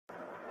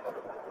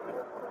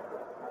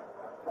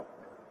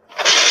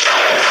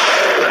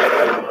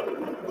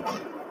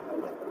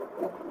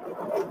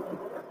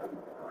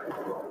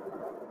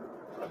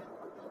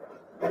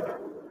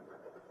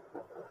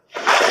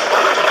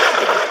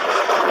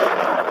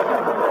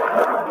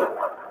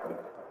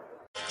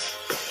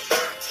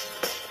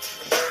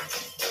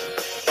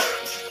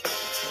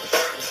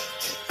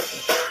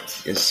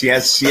Yes,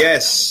 yes,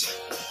 yes.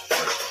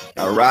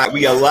 All right,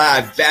 we are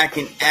live, back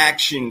in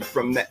action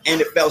from the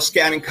NFL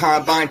Scouting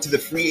Combine to the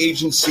free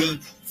agency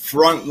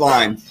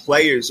frontline.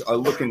 Players are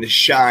looking to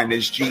shine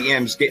as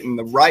GMs get in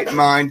the right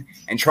mind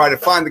and try to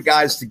find the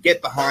guys to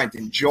get behind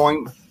and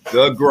join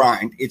the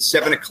grind. It's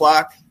 7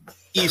 o'clock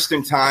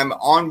Eastern time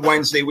on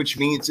Wednesday, which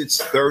means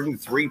it's 3rd and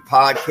 3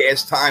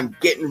 podcast time,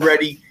 getting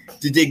ready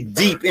to dig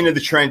deep into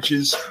the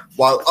trenches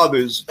while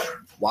others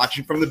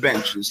watching from the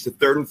benches. The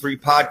 3rd and 3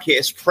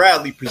 podcast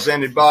proudly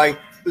presented by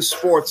the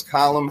Sports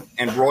Column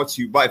and brought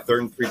to you by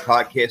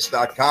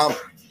 3rd3podcast.com.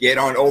 Get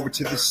on over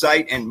to the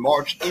site and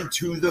march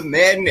into the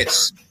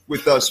madness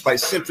with us by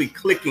simply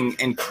clicking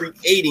and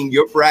creating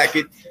your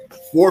bracket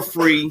for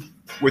free,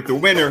 with the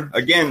winner,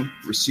 again,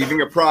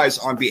 receiving a prize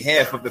on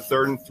behalf of the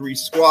 3rd and 3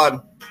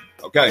 squad.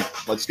 Okay,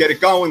 let's get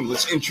it going.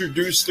 Let's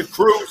introduce the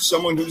crew,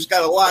 someone who's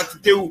got a lot to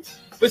do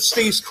but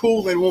stays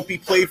cool and won't be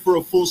played for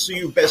a fool, so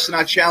you best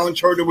not challenge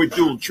her to a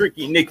duel.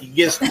 Tricky Nikki,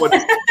 guess what?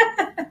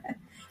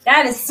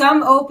 That is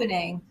some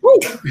opening.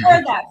 Record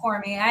that for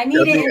me. I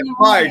need it in the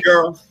morning.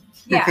 Girl.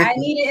 Yeah, I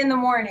need it in the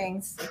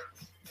mornings.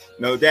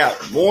 No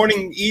doubt.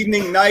 Morning,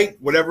 evening, night,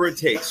 whatever it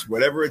takes.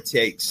 Whatever it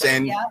takes.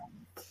 And,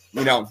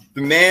 you know,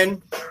 the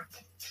man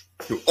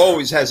who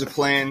always has a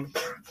plan,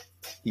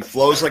 he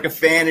flows like a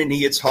fan and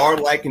he hits hard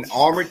like an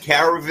armored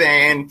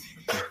caravan.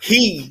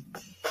 He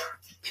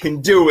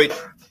can do it,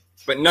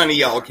 but none of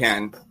y'all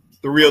can.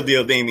 The real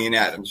deal, Damian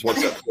Adams.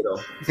 What's up,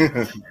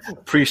 kiddo?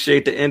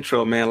 Appreciate the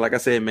intro, man. Like I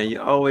said, man, you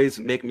always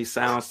make me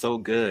sound so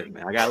good,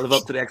 man. I gotta live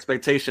up to the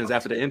expectations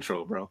after the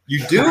intro, bro.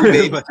 You do,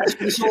 baby. That's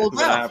what it's all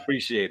about. I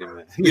appreciate it,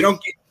 man. You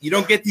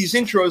don't get these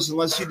intros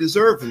unless you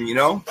deserve them, you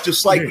know?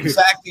 Just like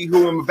exactly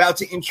who I'm about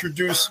to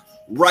introduce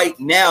right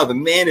now, the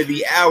man of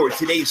the hour.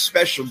 Today's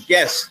special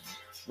guest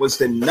was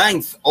the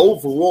 9th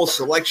overall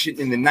selection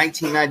in the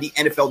 1990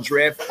 NFL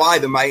Draft by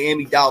the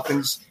Miami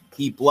Dolphins.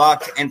 He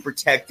blocked and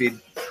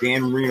protected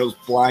Dan Marino's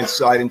blind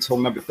side until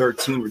number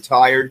 13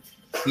 retired.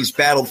 He's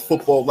battled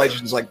football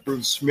legends like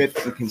Bruce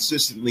Smith and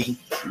consistently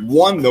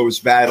won those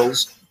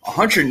battles.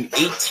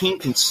 118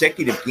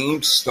 consecutive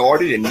games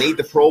started and made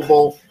the Pro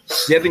Bowl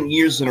 7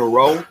 years in a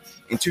row.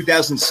 In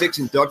 2006,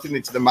 inducted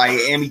into the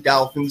Miami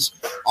Dolphins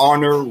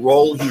honor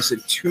roll. He's a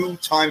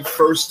 2-time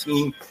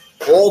first-team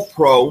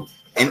All-Pro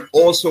and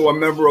also a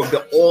member of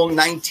the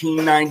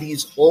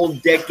All-1990s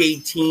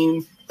All-Decade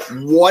team.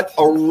 What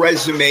a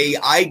resume.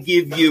 I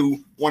give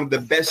you one of the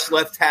best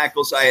left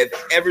tackles I have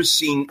ever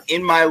seen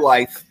in my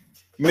life,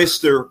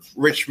 Mr.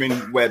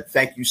 Richmond Webb.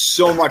 Thank you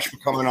so much for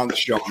coming on the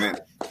show, man.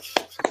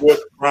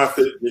 Sports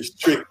Prophet, Miss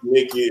Trick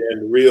Nikki,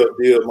 and the real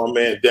deal, my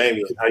man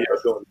Damian. How y'all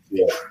doing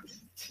today?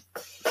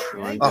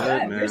 Good.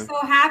 We're so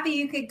happy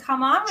you could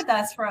come on with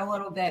us for a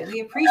little bit.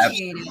 We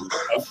appreciate it.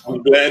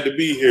 I'm glad to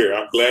be here.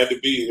 I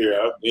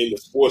mean, the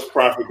Sports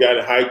Prophet got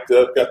it hyped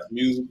up, got the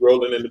music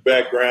rolling in the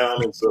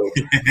background, and so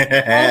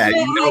I'm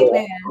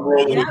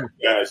rolling with you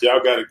guys. Y'all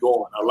got it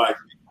going. I like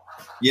it.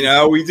 You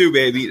know, we do,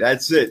 baby.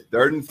 That's it.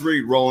 3rd and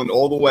 3, rolling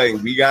all the way.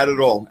 We got it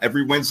all.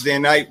 Every Wednesday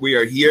night, we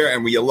are here,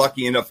 and we are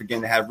lucky enough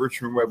again to have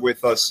Richmond Webb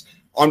with us.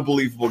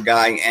 Unbelievable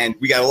guy, and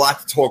we got a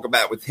lot to talk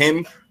about with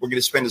him. We're going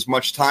to spend as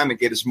much time and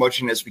get as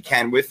much in as we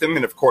can with him,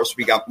 and of course,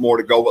 we got more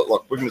to go. But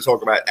look, we're going to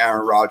talk about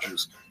Aaron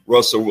Rodgers,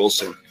 Russell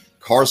Wilson,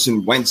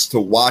 Carson Wentz to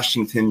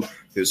Washington.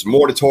 There's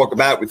more to talk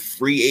about with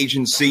free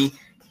agency.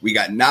 We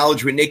got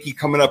Knowledge with Nikki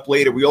coming up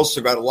later. We also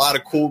got a lot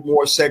of cool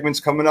more segments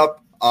coming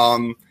up. I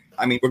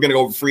mean, we're going to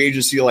go over free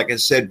agency, like I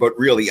said, but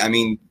really, I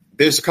mean,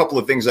 there's a couple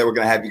of things that we're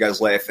going to have you guys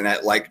laughing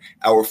at, like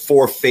our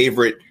 4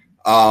 favorite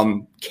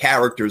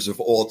characters of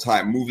all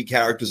time, movie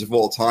characters of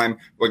all time.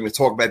 We're going to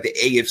talk about the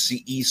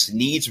AFC East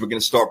needs. We're going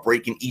to start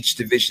breaking each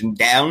division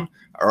down.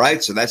 All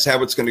right. So that's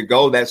how it's going to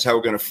go. That's how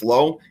we're going to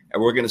flow.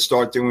 And we're going to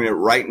start doing it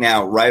right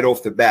now, right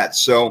off the bat.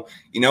 So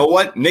you know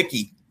what,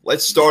 Nikki,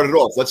 let's start it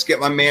off. Let's get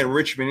my man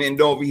Richmond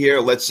in over here.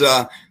 Let's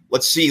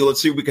see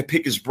if we can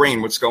pick his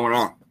brain. What's going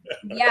on?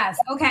 Yes.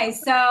 Okay.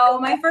 So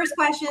my first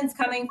question is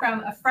coming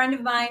from a friend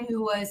of mine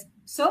who was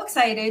so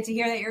excited to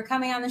hear that you're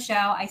coming on the show.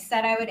 I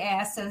said I would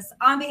ask this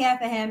on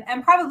behalf of him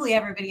and probably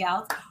everybody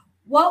else.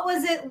 What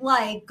was it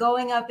like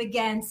going up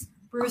against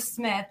Bruce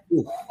Smith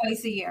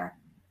twice a year?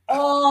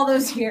 All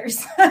those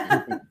years.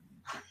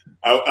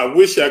 I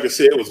wish I could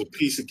say it was a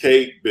piece of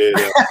cake, but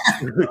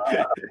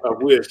I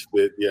wish.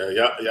 But yeah,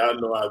 y'all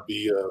know I'd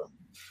be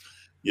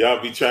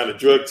y'all be trying to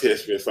drug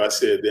test me if I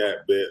said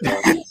that. But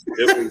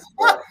it was,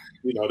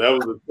 that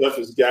was the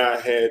toughest guy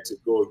I had to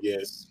go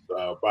against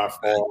by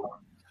far.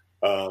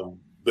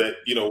 But,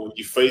 when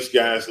you face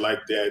guys like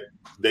that,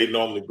 they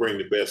normally bring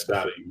the best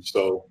out of you.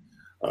 So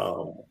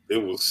it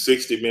was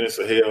 60 minutes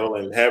of hell,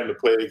 and having to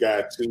play the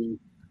guy 2,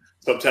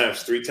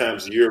 sometimes 3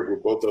 times a year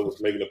with both of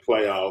us making the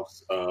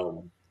playoffs,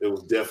 it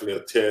was definitely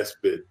a test.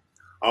 But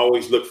I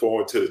always look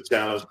forward to the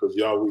challenge because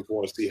you always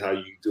want to see how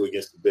you do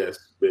against the best.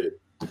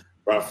 But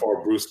by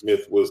far, Bruce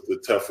Smith was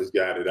the toughest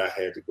guy that I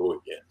had to go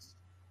against.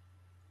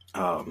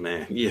 Oh,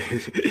 man.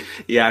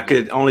 Yeah, I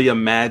could only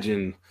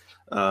imagine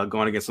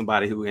going against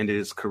somebody who ended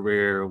his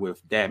career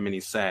with that many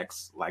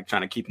sacks, like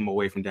trying to keep him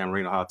away from Dan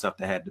Marino, how tough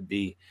that had to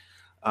be.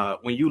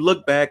 When you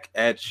look back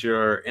at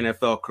your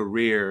NFL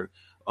career,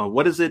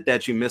 what is it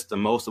that you missed the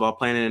most about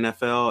playing in the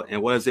NFL?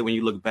 And what is it when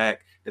you look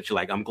back that you're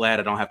like, I'm glad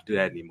I don't have to do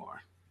that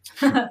anymore?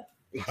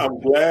 I'm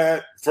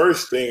glad.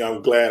 First thing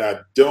I'm glad I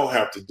don't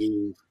have to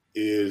do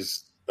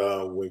is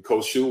when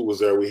Coach Shula was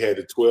there, we had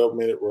a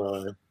 12-minute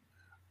run.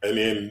 And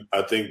then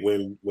I think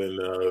when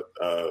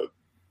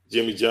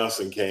Jimmy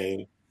Johnson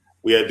came,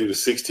 we had to do the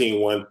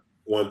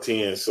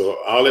 16-1-10. So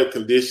all that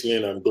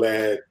conditioning, I'm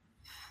glad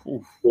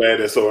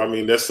that. So, I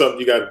mean, that's something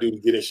you got to do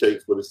to get in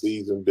shape for the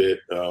season. But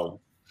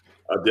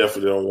I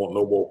definitely don't want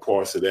no more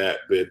parts of that.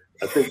 But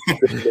I think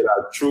the thing that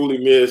I truly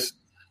miss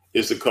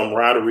is the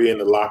camaraderie in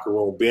the locker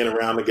room, being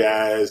around the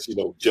guys,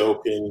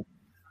 joking,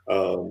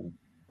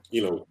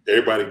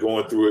 everybody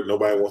going through it.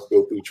 Nobody wants to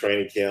go through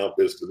training camp.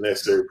 It's the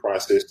necessary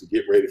process to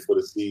get ready for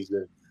the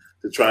season,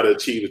 to try to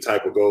achieve the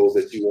type of goals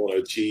that you want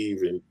to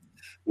achieve. And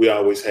we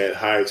always had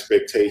high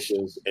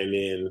expectations. And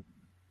then,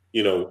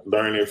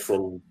 learning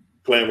from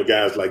playing with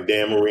guys like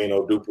Dan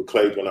Marino, Duper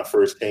Clay when I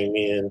first came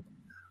in,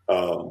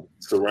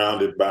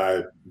 surrounded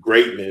by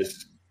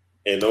greatness.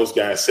 And those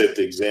guys set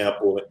the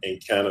example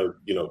and kind of,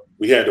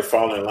 we had to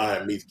fall in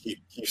line. Keith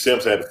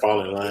Sims had to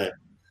fall in line.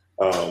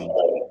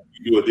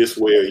 You do it this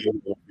way or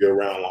you won't be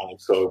around long.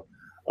 So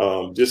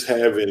just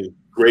having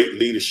great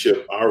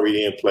leadership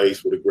already in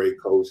place with a great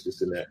coach,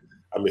 this and that,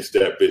 I miss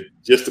that. But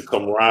just the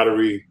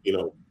camaraderie,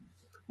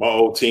 my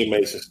old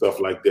teammates and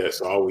stuff like that.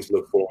 So I always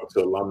look forward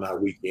to alumni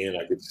weekend.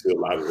 I get to see a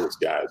lot of those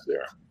guys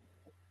there.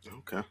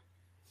 Okay.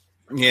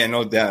 Yeah,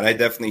 no doubt. I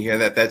definitely hear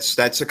that.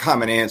 That's a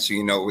common answer.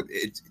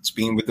 It's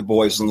being with the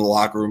boys in the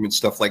locker room and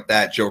stuff like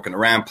that, joking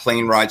around,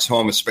 plane rides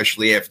home,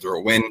 especially after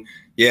a win.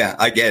 Yeah,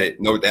 I get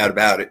it. No doubt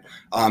about it.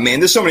 Man,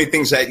 there's so many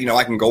things that,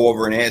 I can go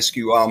over and ask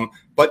you.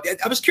 But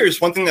I was curious,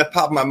 one thing that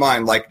popped in my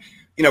mind, like,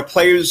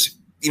 players,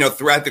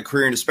 throughout the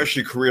career and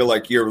especially a career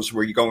like yours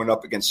where you're going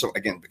up against,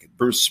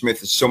 Bruce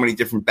Smith has so many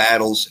different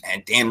battles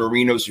and Dan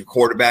Marino's your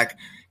quarterback.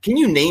 Can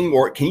you name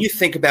or can you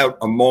think about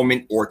a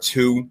moment or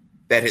two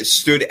that has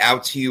stood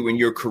out to you in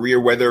your career,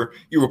 whether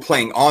you were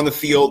playing on the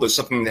field or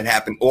something that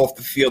happened off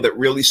the field that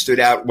really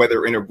stood out,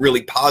 whether in a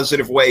really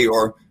positive way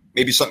or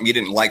maybe something you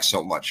didn't like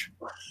so much?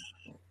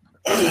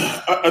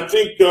 I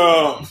think,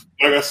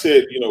 like I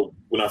said,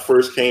 when I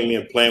first came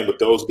in playing with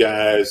those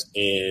guys,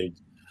 and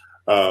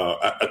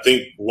I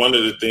think one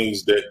of the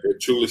things that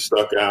truly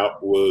stuck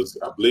out was,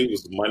 I believe it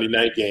was the Monday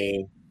night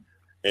game,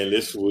 and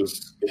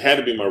it had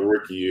to be my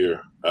rookie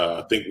year.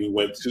 I think we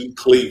went to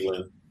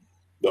Cleveland,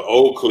 the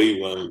old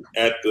Cleveland,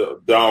 at the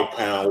dog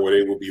pound where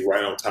they would be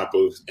right on top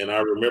of us. And I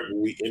remember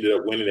we ended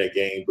up winning that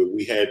game, but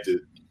we had to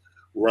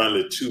run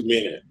the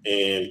 2-minute.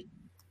 And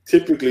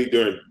typically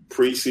during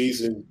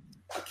preseason,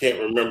 I can't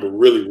remember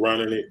really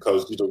running it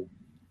because,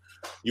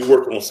 you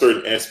work on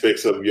certain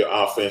aspects of your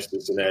offense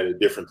and that at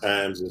different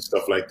times and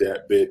stuff like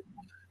that. But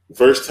the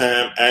first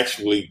time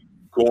actually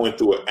going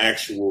through an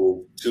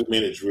actual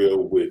 2-minute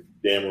drill with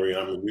Dan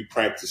Marino, I mean, we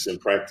practiced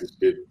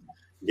it.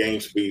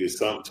 Game speed is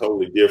something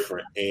totally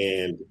different.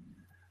 And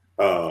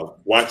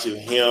watching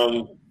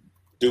him,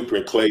 Duper,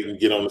 and Clayton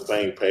get on the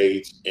same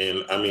page.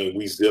 And, I mean,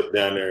 we zipped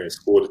down there and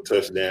scored a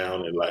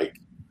touchdown. And,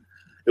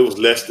 it was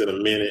less than a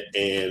minute.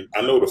 And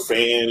I know the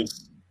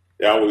fans,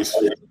 they always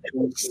say,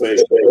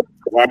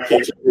 why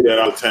can't you do that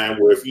all the time?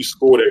 Well, if you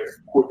score that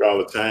quick all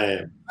the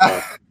time,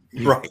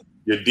 right,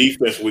 your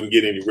defense wouldn't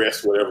get any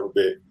rest, whatever.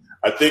 But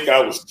I think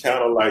I was kind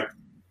of like,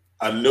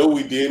 I know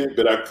we did it,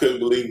 but I couldn't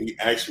believe we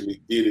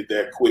actually did it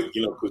that quick,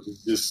 because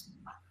it's just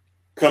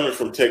coming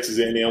from Texas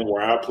A&M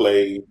where I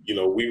played,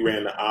 we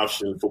ran the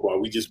option football.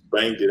 We just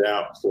banged it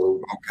out.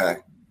 So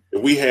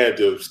if we had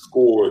to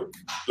score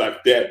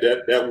like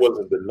that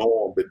wasn't the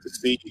norm. But to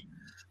see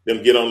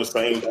them get on the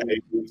same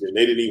page, and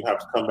they didn't even have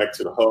to come back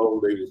to the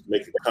huddle. They was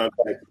making contact.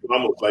 It was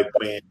almost like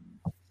playing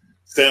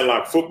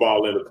sandlot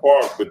football in the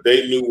park, but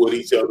they knew what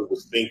each other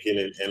was thinking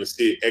and to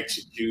see it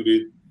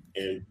executed.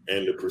 And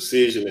the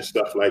precision and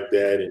stuff like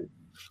that. And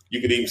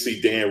you could even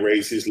see Dan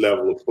raise his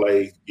level of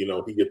play. He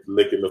gets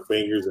licking the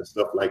fingers and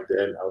stuff like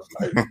that. And I was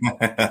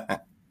like,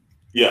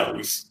 yeah,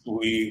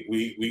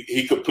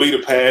 he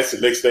completed a pass.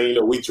 And next thing you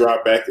know, we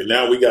drop back. And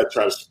now we got to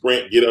try to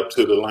sprint, get up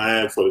to the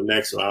line for the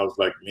next one. I was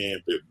like,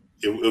 man, but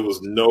it was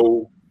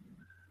no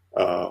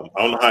I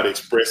don't know how to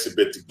express it,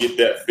 but to get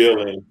that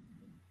feeling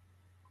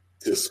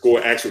to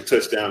score actual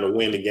touchdown to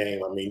win the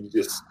game. I mean,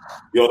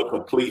 you're on a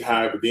complete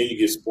high, but then you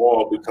get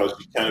spoiled because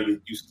you kind of get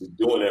used to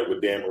doing that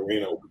with Dan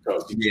Marino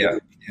because he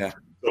did it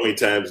so many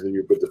times in the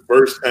year. But the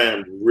first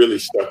time really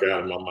stuck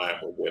out in my mind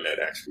when that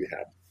actually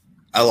happened.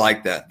 I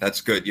like that. That's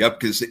good. Yep,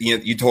 because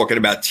you're talking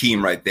about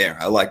team right there.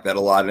 I like that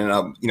a lot.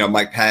 And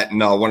Mike Patton,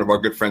 one of our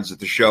good friends at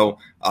the show,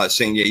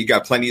 saying, you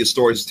got plenty of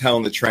stories to tell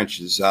in the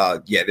trenches.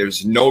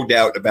 There's no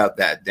doubt about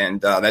that.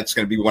 And that's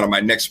going to be one of my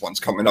next ones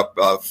coming up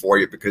for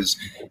you because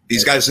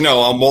these guys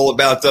know I'm all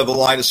about the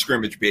line of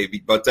scrimmage,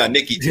 baby. But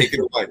Nikki, take it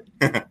away.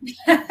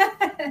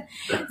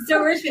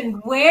 So,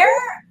 Richmond,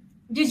 where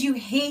did you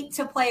hate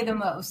to play the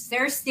most? Is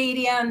there a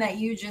stadium that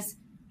you just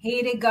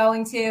hated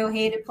going to,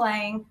 hated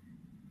playing?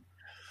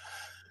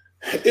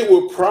 It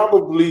would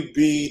probably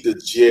be the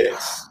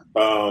Jets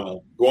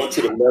going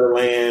to the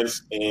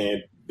Meadowlands,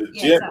 and the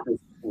Jets is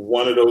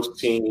one of those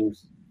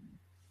teams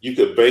you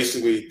could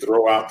basically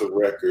throw out the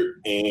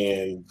record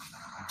and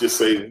just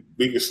say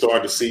we could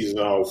start the season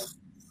off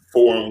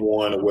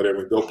 4-1 or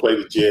whatever, go play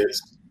the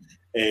Jets,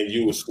 and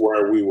you would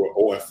swear we were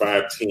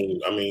 0-5 team.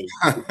 I mean,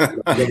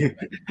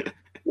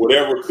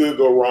 whatever could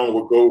go wrong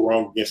would go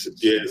wrong against the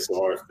Jets,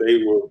 or if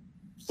they were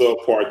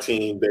subpar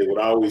team, they would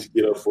always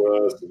get up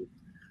for us. And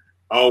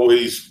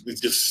always,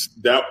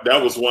 just that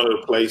was one of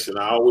the places, and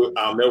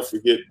I'll never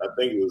forget. I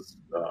think it was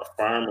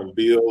Fireman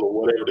Bill or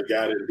whatever, the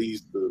guy that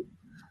leads the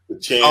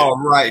chant. Oh,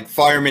 right,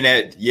 Fireman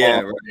Ed.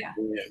 Yeah, right. Yeah,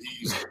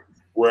 he used to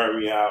wear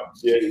me out.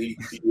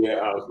 Yeah,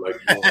 I was like,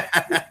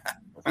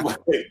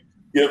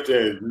 get up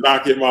there and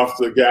knock him off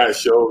the guy's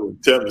shoulder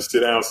and tell him to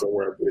sit down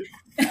somewhere. But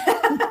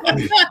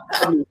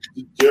I mean,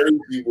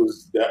 Jersey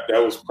was that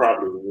was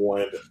probably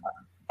one.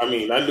 I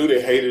mean, I knew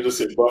they hated us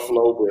in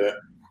Buffalo, but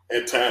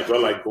at times I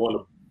like going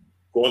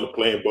to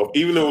play in Buffalo.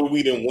 Even though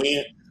we didn't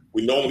win,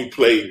 we normally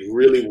played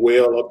really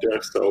well up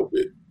there. So,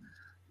 but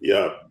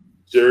yeah,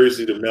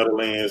 Jersey, the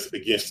Meadowlands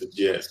against the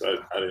Jets. I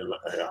didn't.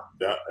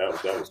 That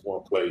was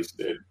one place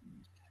that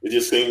it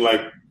just seemed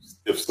like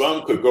if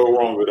something could go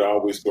wrong, it would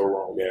always go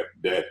wrong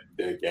that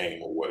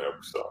game or whatever.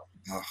 So,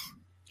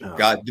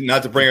 God,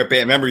 not to bring up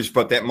bad memories,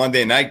 but that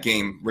Monday night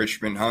game,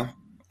 Richmond, huh?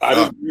 I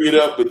didn't bring it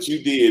up, but you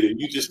did, and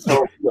you just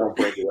told me don't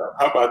bring it up.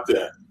 How about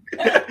that?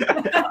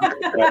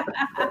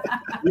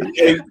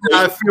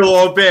 I feel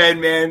all bad,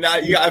 man.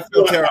 I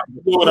feel terrible.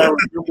 You know what I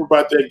remember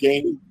about that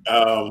game?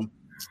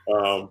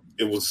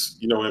 It was,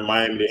 in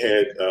Miami they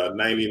had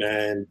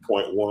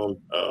 99.1.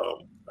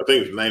 I think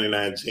it was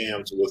 99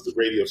 Jams was the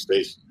radio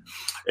station,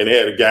 and they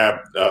had a guy,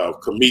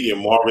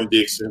 comedian Marvin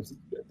Dixon,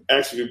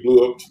 actually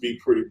blew up to be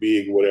pretty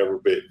big, or whatever,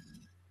 but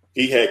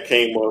he had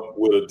came up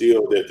with a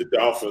deal that the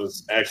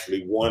Dolphins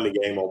actually won the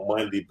game on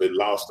Monday, but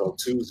lost on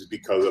Tuesday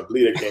because I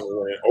believe they came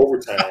in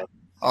overtime.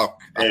 Oh,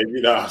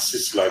 and I was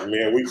just like,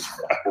 man,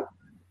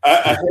 I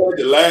had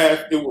to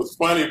laugh. It was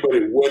funny, but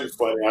it wasn't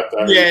funny. I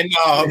thought,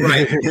 no,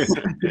 right.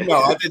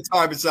 No, at the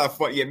time it's not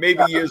funny. Yeah,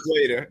 maybe years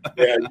later.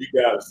 Yeah, you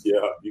got us.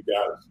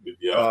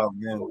 Yeah. Oh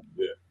man.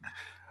 Yeah.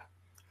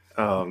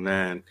 Oh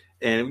man.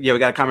 And we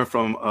got a comment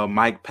from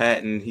Mike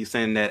Patton. He's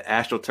saying that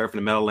AstroTurf in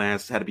the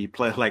Meadowlands had to be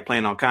like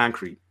playing on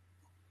concrete.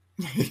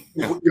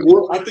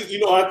 Well, I think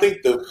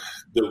the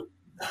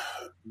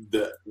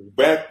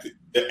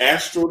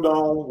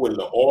Astrodome when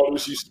the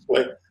Oilers used to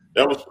play,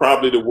 that was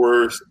probably the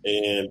worst.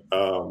 And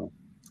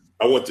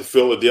I went to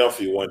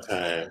Philadelphia one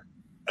time.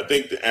 I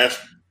think the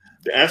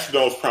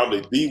Astrodome was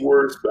probably the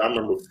worst, but I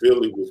remember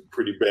Philly was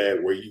pretty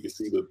bad, where you could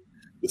see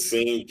the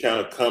scene kind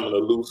of coming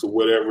loose or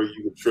whatever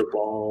you could trip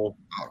on.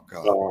 Oh,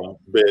 God.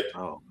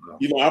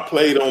 I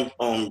played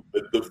on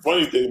the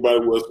funny thing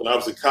about it was when I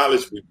was in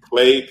college, we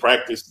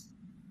practiced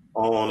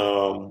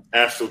on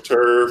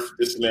AstroTurf,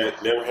 this and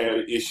that, never had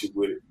an issue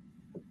with it.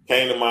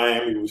 Came to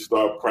Miami, we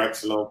started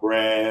practicing on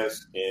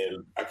grass,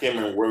 and I can't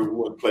remember where we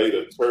went and played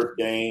a turf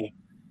game.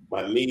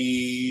 My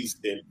knees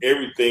and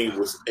everything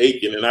was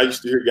aching, and I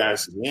used to hear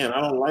guys say, man,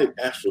 I don't like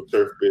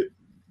AstroTurf, but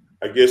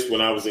I guess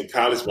when I was in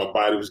college, my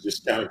body was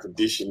just kind of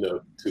conditioned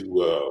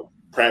to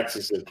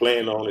practice and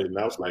playing on it, and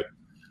I was like,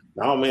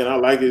 no, man, I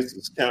like it.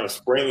 It's kind of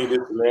springy, this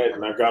and that,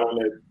 and I got on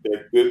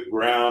that good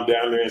ground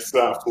down there in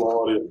South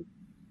Florida and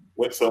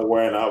went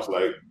somewhere, and I was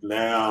like,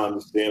 now I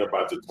understand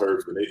about the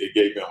turf, and it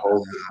gave me a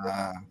hope.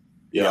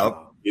 Yep.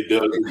 It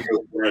does. It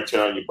does wear and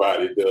tear on your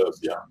body. It does.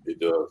 Yeah, it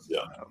does.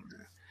 Yeah.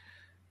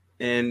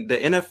 And the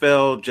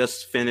NFL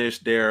just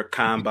finished their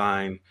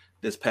combine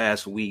this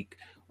past week.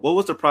 What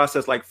was the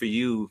process like for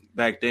you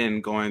back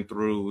then going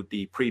through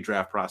the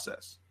pre-draft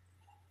process?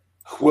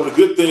 Well, the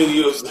good thing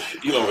is,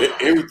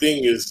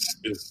 everything is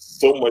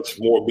so much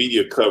more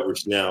media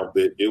coverage now,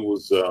 but it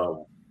was,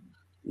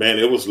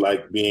 it was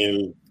like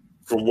being,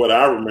 from what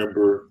I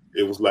remember,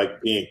 it was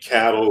like being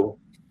cattle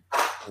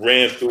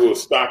ran through a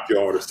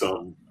stockyard or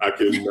something. I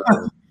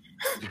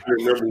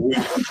remember we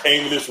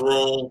came in this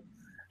room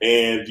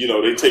and,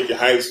 they take your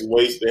heights and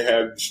weights. They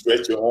have you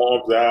stretch your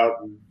arms out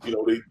and,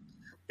 they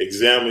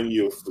examine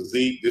your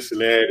physique, this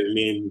and that. And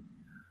then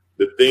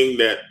the thing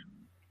that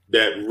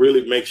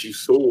really makes you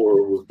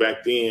sore was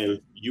back then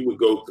you would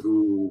go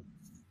through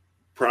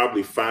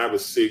probably 5 or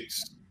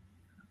 6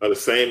 of the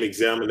same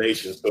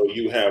examination. So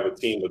you have a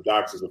team of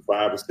doctors of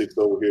 5 or 6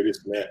 over here,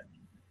 this and that.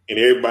 And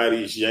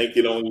everybody's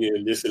yanking on you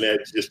and this and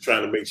that, just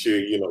trying to make sure,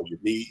 your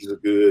knees are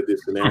good,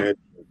 this and that.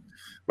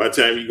 By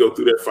the time you go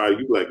through that fight,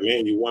 you're like,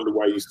 man, you wonder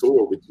why you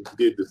sore, but you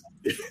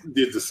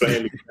did the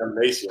same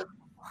examination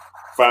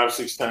 5 or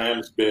 6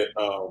 times. But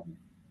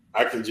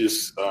I can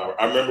just,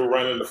 I remember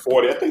running the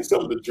 40. I think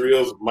some of the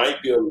drills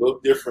might be a little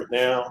different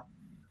now,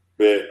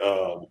 but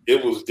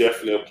it was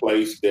definitely a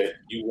place that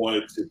you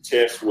wanted to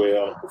test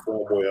well and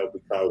perform well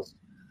because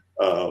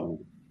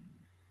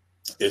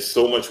it's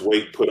so much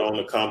weight put on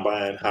the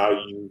combine, how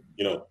you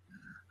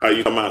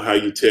come out, how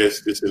you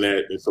test this and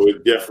that. And so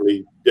it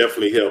definitely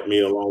helped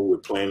me along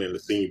with playing in the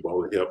Senior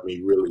Bowl. It helped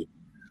me really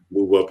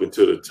move up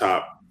into the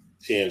top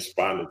 10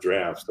 spot in the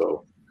draft.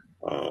 So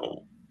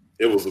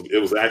it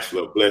was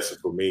actually a blessing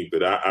for me.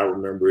 But I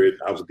remember it.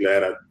 I was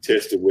glad I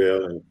tested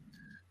well and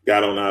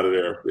got on out of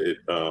there.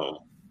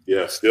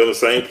 But still the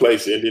same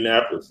place,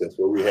 Indianapolis. That's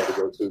where we had to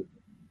go to.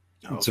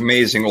 It's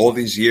amazing all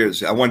these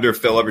years. I wonder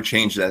if they'll ever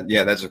change that.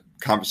 Yeah, that's a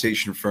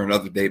conversation for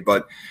another day.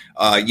 But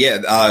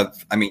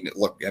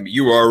look,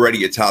 you were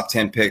already a top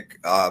 10 pick.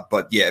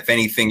 But yeah, if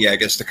anything, I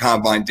guess the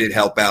combine did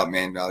help out,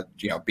 man.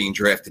 Being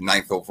drafted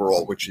 9th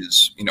overall, which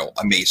is,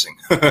 amazing,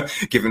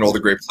 given all the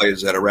great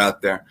players that are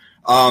out there.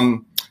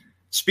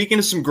 Speaking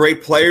of some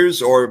great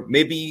players, or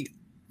maybe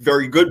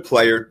very good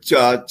player,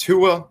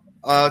 Tua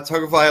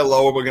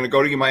Tagovailoa. We're going to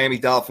go to your Miami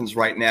Dolphins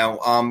right now.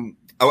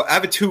 I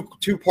have a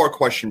two-part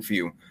question for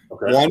you.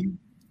 Okay. One,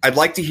 I'd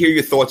like to hear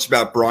your thoughts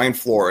about Brian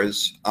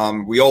Flores.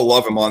 We all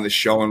love him on the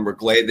show, and we're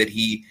glad that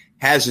he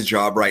has a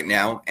job right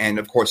now. And,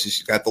 of course,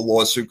 he's got the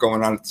lawsuit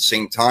going on at the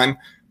same time,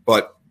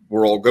 but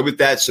we're all good with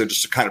that. So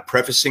just kind of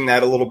prefacing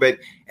that a little bit.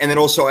 And then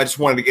also I just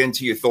wanted to get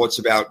into your thoughts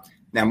about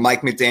now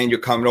Mike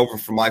McDaniel coming over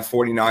from my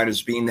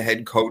 49ers being the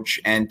head coach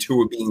and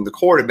Tua being the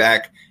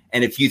quarterback,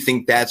 and if you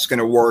think that's going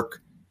to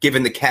work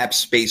given the cap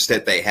space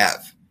that they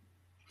have.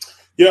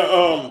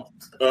 Yeah,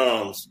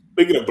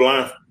 speaking of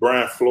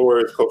Brian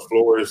Flores, Coach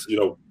Flores,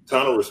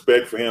 ton of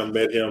respect for him.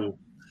 Met him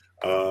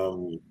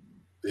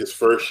his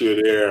first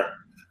year there,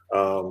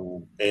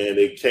 and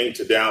they came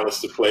to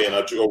Dallas to play, and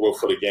I drove up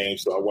for the game,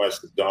 so I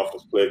watched the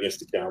Dolphins play against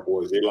the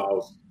Cowboys. They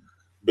lost,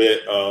 but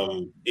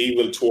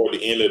even toward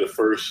the end of the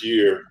first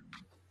year,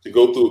 to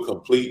go through a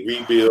complete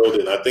rebuild,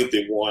 and I think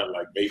they won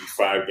like maybe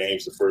 5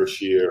 games the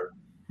first year.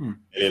 And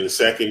in the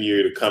second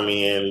year to come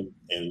in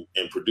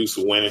and produce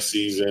a winning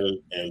season,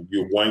 and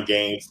you're 1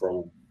 game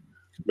from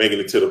making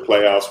it to the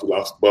playoffs. We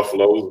lost to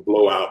Buffalo. It was a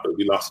blowout, but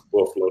we lost to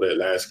Buffalo that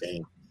last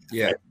game.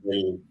 Yeah.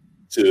 And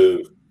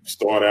to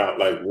start out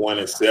like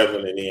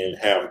 1-7 and then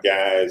have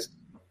guys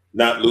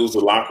not lose the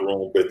locker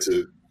room, but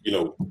to,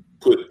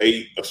 put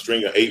a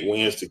string of 8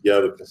 wins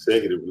together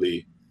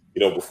consecutively,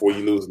 before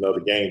you lose another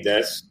game,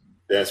 that's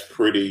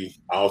pretty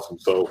awesome.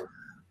 So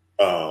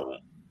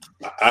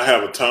I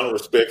have a ton of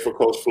respect for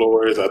Coach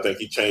Flores. I think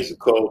he changed the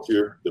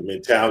culture, the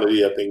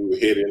mentality. I think we were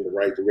headed in the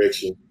right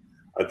direction.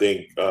 I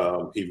think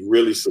he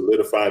really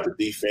solidified the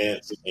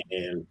defense,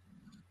 and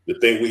the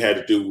thing we had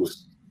to do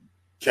was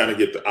kind of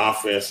get the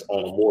offense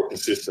on a more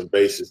consistent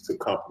basis to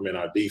complement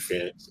our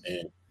defense,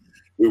 and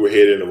we were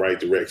headed in the right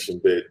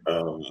direction. But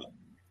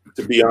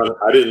to be honest,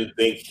 I didn't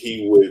think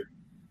he would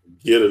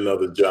get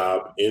another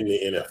job in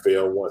the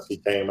NFL once he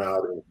came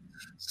out and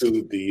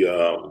sued the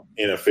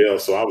NFL.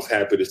 So I was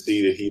happy to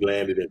see that he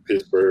landed in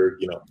Pittsburgh,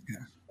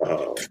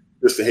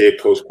 just the head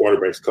coach,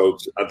 quarterbacks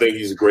coach. I think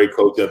he's a great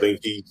coach. I think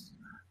he's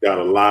got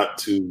a lot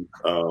to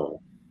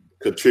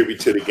contribute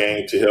to the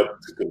game to help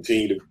to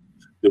continue to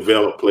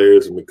develop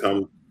players and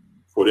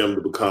for them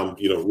to become,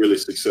 really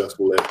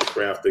successful at the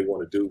craft they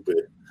want to do. But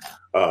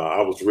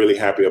I was really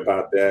happy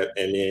about that.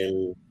 And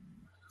then,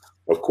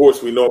 of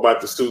course, we know about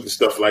the suit and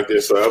stuff like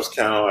that. So I was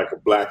kind of like a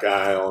black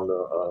eye on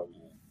the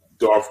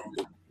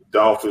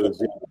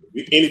Dolphins.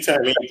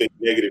 Anytime anything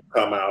negative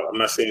come out, I'm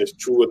not saying it's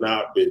true or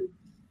not, but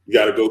you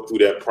got to go through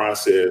that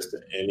process.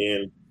 And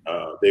then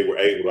they were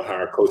able to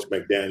hire Coach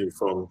McDaniel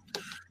from,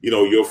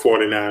 your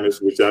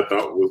 49ers, which I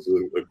thought was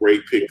a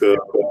great pickup.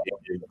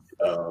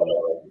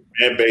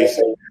 And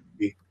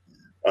basically,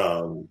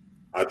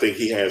 I think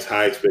he has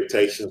high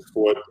expectations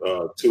for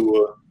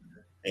Tua.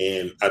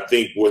 And I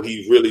think what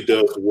he really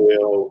does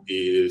well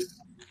is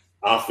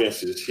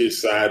offense is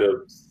his side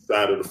of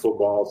the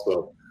football.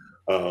 So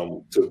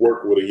to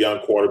work with a young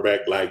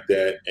quarterback like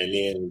that and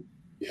then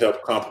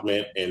help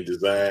complement and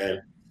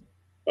design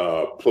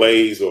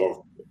plays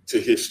or to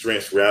his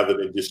strengths rather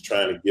than just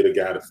trying to get a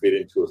guy to fit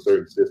into a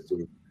certain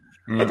system.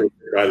 I think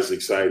everybody's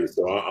excited.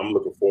 So I'm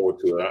looking forward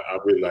to it. I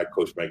really like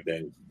Coach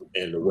McDaniel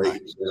and the way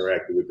he's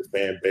interacted with the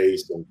fan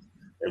base and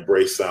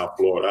embraced South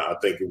Florida. I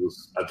thought it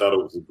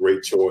was a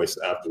great choice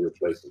after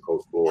replacing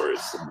Coach Flores.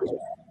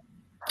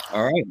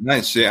 All right,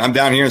 nice. Yeah, I'm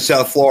down here in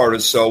South Florida,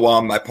 so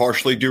I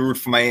partially do root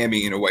for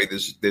Miami in a way.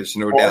 There's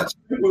no doubt.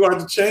 We're going to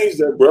have to change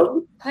that, brother.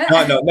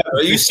 No.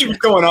 You see what's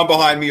going on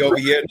behind me over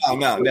here? No.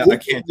 I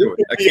can't do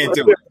it. I can't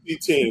do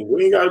it. Team.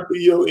 We ain't got to be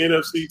your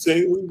NFC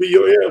team. We can be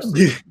your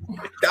AFC.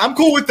 I'm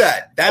cool with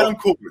that. I'm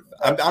cool with.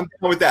 I'm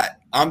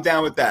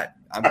down with that.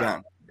 I'm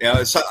down.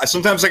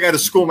 Sometimes I got to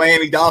school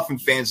Miami Dolphin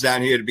fans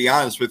down here, to be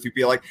honest with you.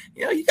 Be like,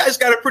 you guys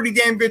got a pretty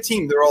damn good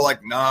team. They're all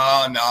like,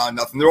 no,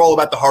 nothing. They're all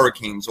about the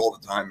Hurricanes all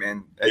the time,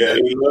 man. Yeah,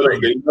 they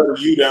love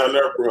you down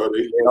there, bro.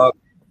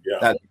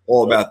 That's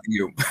all about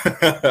you.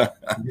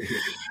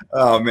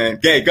 Oh, man.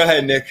 Okay, go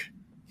ahead, Nick.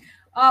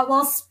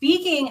 Well,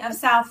 speaking of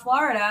South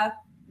Florida,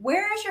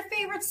 where is your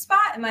favorite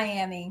spot in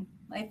Miami?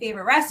 My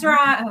favorite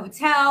restaurant,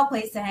 hotel,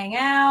 place to hang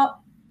out?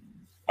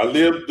 I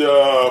lived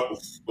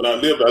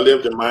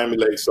in Miami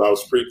Lakes, so I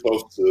was pretty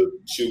close to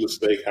Shula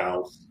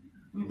Steakhouse.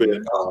 Mm-hmm. But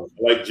I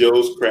like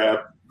Joe's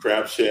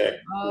Crab Shack.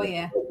 Oh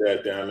yeah,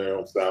 that down there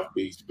on South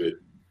Beach. But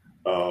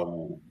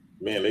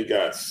man, they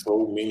got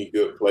so many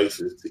good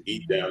places to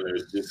eat down there.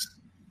 It's just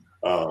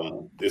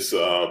It's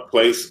a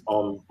place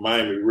on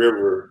Miami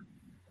River.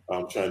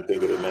 I'm trying to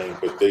think of the name,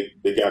 but they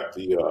got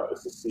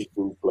it's a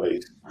seafood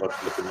place.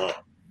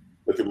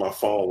 Look at my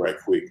phone right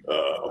quick.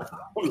 I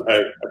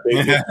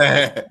think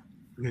that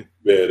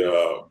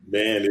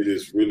man, it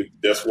is really,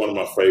 that's one of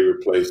my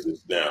favorite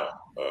places now.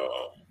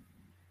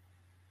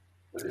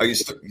 Are you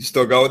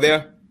still go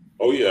there?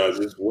 Oh yeah, I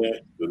just went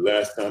the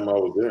last time I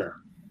was there.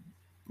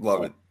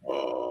 Love it.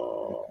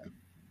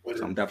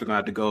 I'm definitely gonna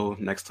have to go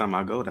next time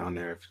I go down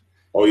there.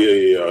 Oh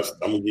yeah.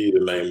 I'm gonna give you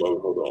the name of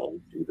it. Hold on, I'm gonna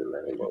give you the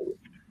name of it.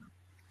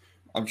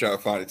 I'm trying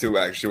to find it too.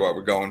 Actually, while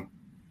we're going.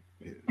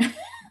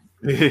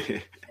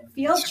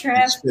 Field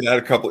trip. Spit out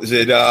a couple. Is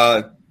it?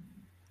 No,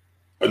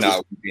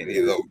 any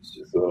of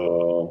those.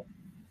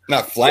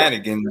 Not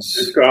Flanagan's.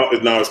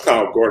 It's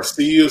called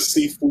Garcia's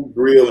Seafood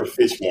Grill and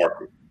Fish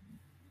Market.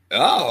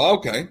 Oh,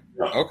 okay.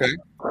 Okay.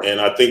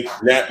 And I think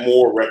Nat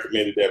Moore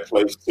recommended that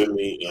place to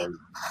me a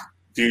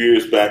few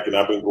years back, and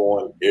I've been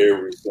going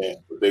ever since.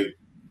 But they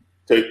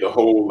take the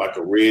whole, like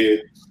a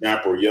red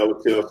snapper,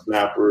 yellowtail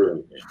snapper,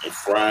 and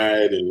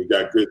fried, and you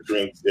got good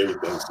drinks,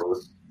 everything. So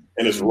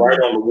it's right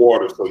on the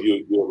water, so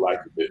you'll like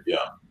it. Yeah,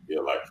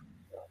 you'll like it.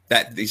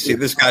 That you see,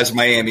 this guy's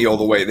Miami all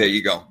the way. There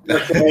you go.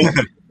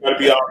 Gotta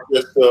be all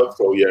this stuff.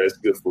 So yeah, it's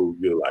good food.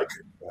 You'll like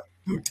it.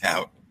 No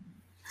doubt.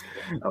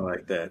 I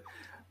like that.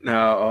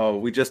 Now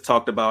we just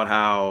talked about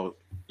how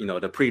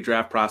the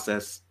pre-draft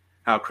process,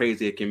 how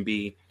crazy it can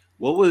be.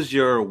 What was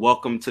your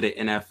welcome to the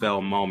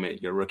NFL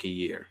moment your rookie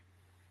year?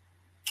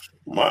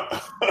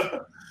 My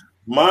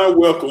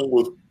welcome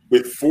was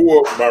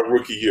before my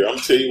rookie year. I'm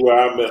gonna tell you where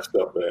I messed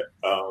up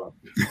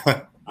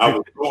at. I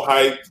was so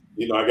hyped.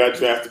 I got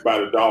drafted by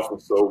the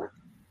Dolphins, so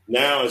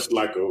now it's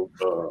like going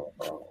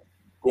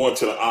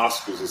to the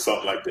Oscars or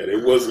something like that.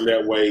 It wasn't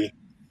that way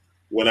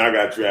when I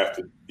got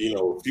drafted.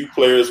 A few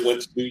players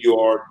went to New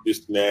York,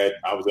 this and that.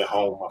 I was at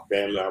home, my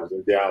family. I was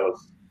in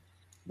Dallas,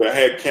 but I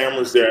had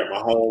cameras there at my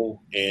home,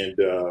 and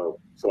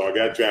so I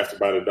got drafted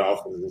by the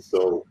Dolphins. And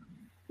so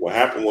what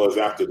happened was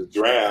after the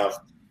draft,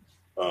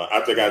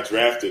 after I got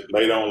drafted,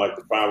 later on, like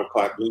the 5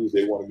 o'clock news,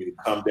 they wanted me to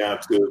come down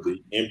to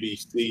the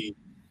NBC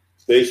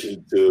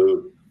station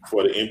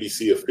for the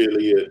NBC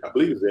affiliate. I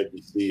believe it was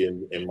NBC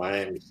in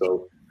Miami.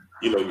 So,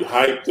 you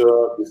hyped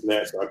up, this and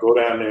that. So I go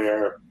down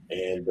there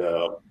and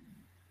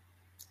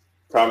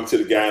talking to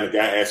the guy, and the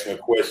guy asked me a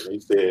question. He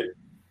said,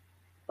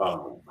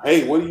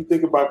 hey, what do you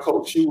think about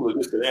Coach Shula,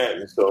 this and that?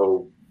 And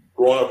so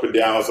growing up in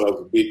Dallas, I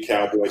was a big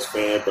Cowboys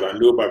fan, but I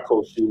knew about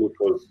Coach Shula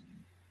because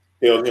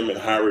held him in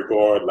high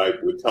regard, like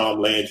with Tom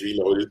Landry.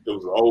 It was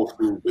an old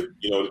school, but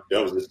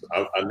that was just,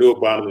 I knew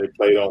about him. They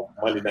played on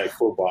Monday Night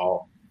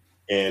Football,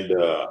 and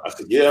I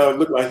said, yeah, it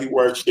looked like he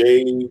wore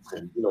shades,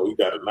 and he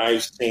got a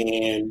nice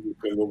tan.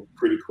 He was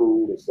pretty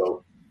cool, and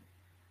so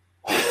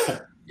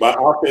my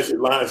offensive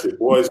line said,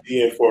 boys,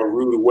 he in for a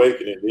rude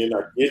awakening. And then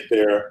I get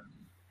there,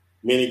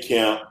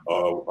 minicamp,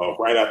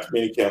 right after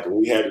minicamp, and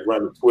we had to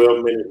run a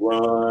 12-minute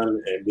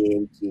run, and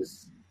then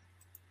just.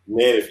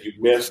 Man, if you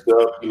messed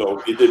up,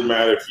 it didn't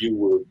matter if you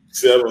were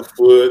 7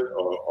 foot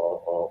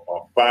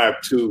or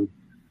 5'2",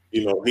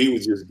 he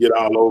would just get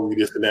all over you,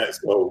 this and that.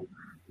 So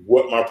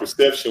what my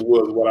perception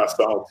was, what I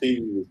saw on TV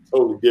was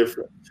totally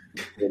different.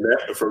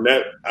 And from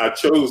that, I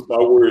chose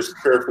my words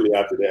carefully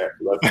after that.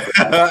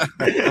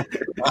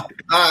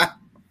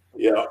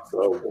 Yeah,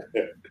 so,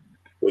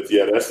 but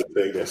yeah, that's the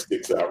thing that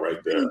sticks out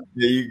right there.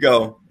 There you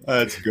go.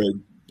 That's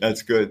good.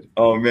 That's good.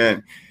 Oh,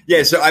 man.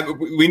 Yeah, so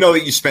we know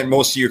that you spent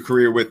most of your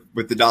career with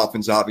the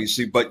Dolphins,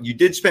 obviously, but you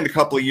did spend a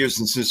couple of years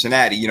in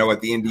Cincinnati, at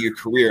the end of your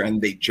career,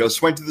 and they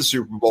just went to the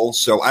Super Bowl.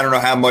 So I don't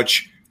know how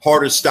much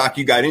harder stock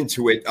you got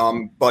into it.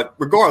 But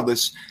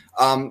regardless,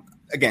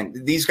 again,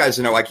 these guys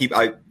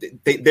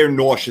they're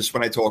nauseous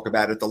when I talk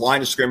about it. The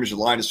line of scrimmage,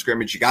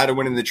 you got to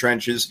win in the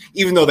trenches,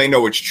 even though they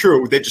know it's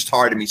true. They're just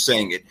tired of me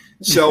saying it.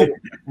 So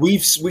we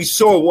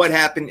saw what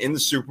happened in the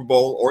Super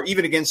Bowl, or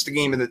even against the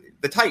game of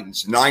the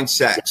Titans, 9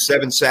 sacks,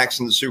 7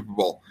 sacks in the Super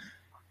Bowl.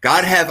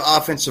 Got to have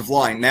offensive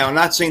line. Now, I'm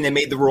not saying they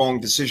made the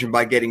wrong decision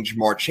by getting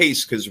Jamar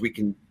Chase, because we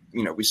can,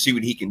 we see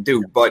what he can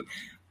do. But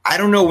I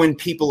don't know when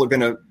people are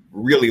going to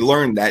really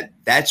learn that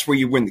that's where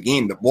you win the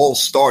game. The ball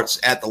starts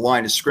at the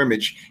line of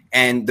scrimmage,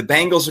 and the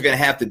Bengals are going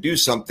to have to do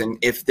something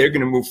if they're going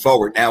to move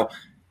forward. Now,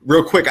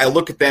 real quick, I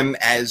look at them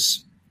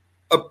as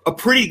a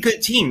pretty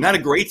good team, not a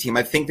great team.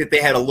 I think that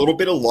they had a little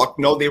bit of luck.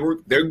 No,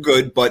 they're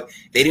good, but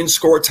they didn't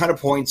score a ton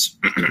of points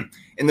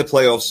in the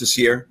playoffs this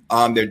year.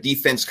 Their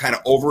defense kind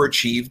of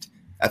overachieved.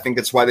 I think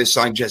that's why they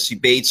signed Jesse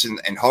Bates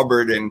and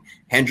Hubbard and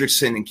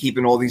Hendrickson and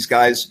keeping all these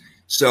guys.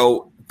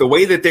 So the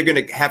way that they're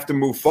going to have to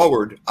move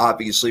forward,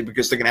 obviously,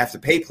 because they're going to have to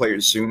pay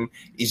players soon,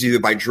 is either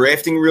by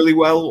drafting really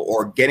well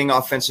or getting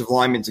offensive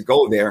linemen to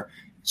go there.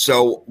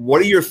 So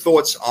what are your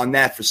thoughts on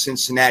that for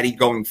Cincinnati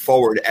going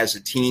forward as a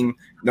team,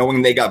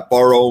 knowing they got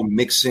Burrow,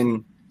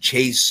 Mixon,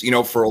 Chase,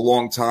 for a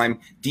long time?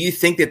 Do you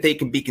think that they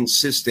can be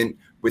consistent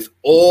with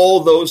all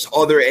those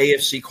other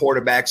AFC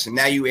quarterbacks, and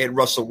now you add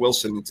Russell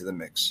Wilson into the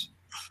mix?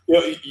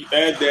 Yeah, you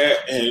add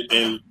that,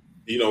 and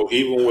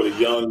even with a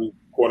young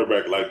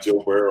quarterback like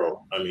Joe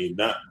Burrow, I mean,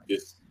 not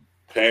just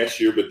past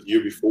year, but the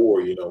year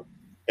before,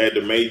 had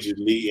the major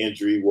knee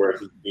injury where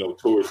he,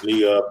 tore his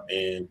knee up.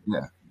 And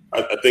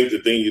I think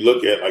the thing you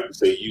look at, like you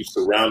say, you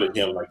surrounded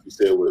him, like you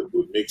said, with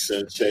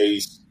Mixon,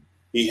 Chase.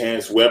 He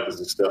has weapons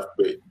and stuff,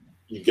 but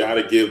you got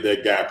to give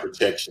that guy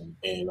protection.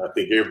 And I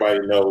think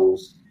everybody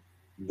knows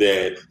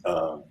that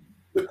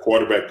the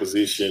quarterback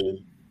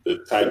position, the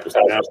type of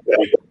staff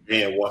that they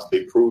can once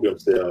they prove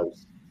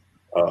themselves,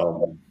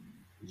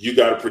 you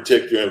got to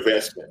protect your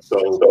investment.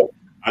 So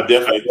I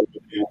definitely think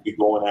they will be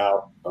going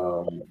out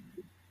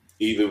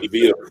either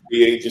via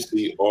free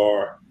agency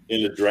or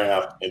in the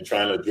draft and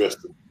trying to address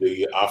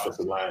the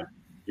offensive line.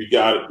 You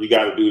got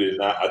to do it.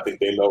 And I think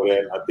they know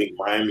that. I think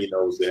Miami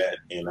knows that,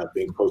 and I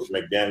think Coach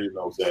McDaniel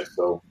knows that.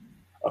 So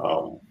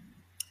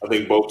I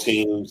think both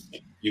teams,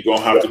 you're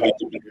gonna have to be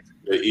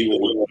even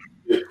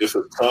with there's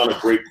a ton of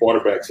great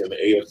quarterbacks in the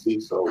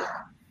AFC. So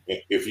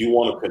if you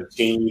want to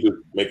continue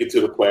to make it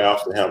to the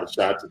playoffs and have a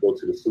shot to go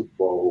to the Super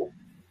Bowl,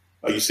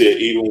 like you said,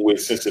 even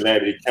with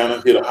Cincinnati, they kind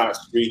of hit a hot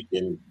streak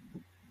and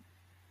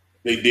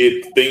they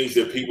did things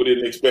that people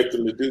didn't expect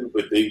them to do,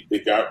 but they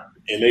got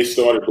and they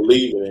started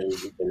believing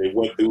and they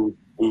went through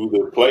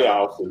the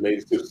playoffs and made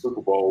it to the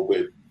Super Bowl.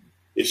 But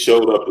it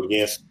showed up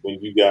against when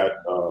you got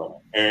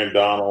Aaron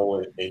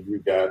Donald and you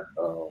got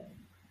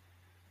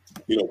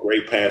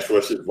great pass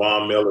rushers,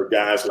 Von Miller,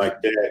 guys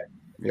like that.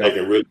 Yep. That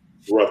can really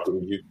disrupt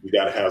them. You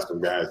got to have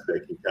some guys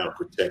that can kind of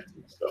protect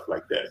them and stuff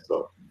like that.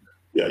 So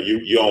yeah,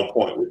 you're on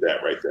point with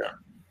that right there.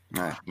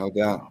 Right, no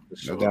doubt,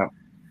 no doubt.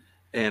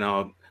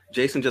 And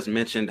Jason just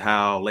mentioned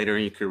how later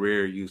in your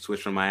career you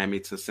switched from Miami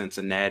to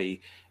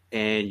Cincinnati,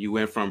 and you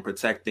went from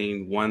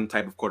protecting one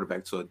type of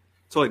quarterback to a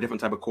totally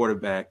different type of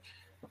quarterback.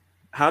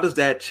 How does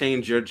that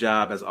change your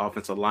job as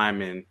offensive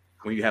lineman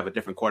when you have a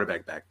different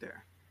quarterback back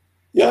there?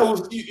 Yeah, it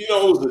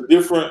was a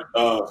different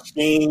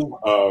scheme.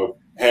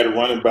 Had a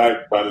running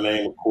back by the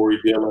name of Corey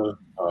Dillon.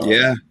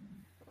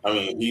 I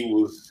mean, he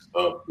was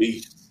a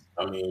beast.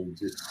 I mean,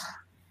 just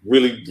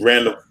really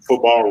ran the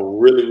football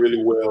really,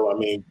 really well. I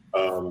mean,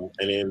 and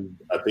then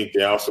I think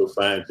they also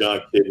signed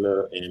John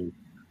Kidner and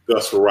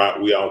Gus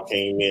Farrat. We all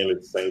came in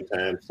at the same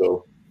time.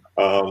 So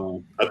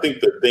I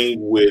think the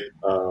thing with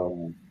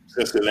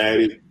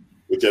Cincinnati,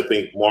 which I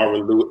think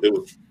Marvin Lewis, it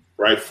was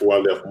right before I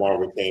left,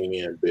 Marvin came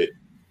in, but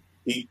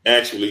he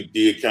actually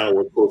did kind of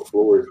what Coach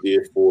Flores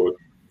did for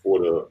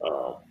the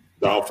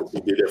Dolphins.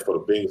 He did that for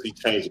the Bengals. He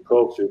changed the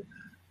culture.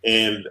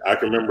 And I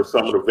can remember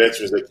some of the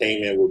veterans that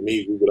came in with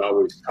me, we would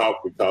always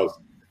talk because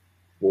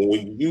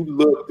when you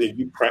looked and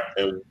you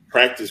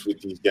practiced with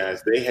these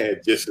guys, they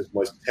had just as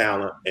much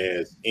talent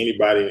as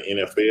anybody in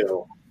the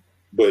NFL,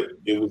 but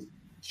it was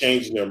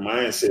changing their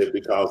mindset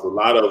because a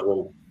lot of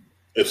them,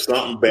 if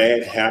something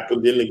bad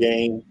happened in the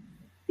game,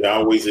 they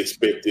always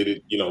expected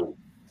it,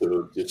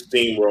 to just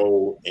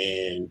steamroll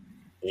and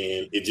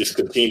it just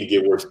continued to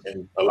get worse.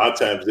 And a lot of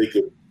times they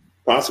could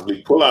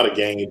possibly pull out a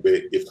game,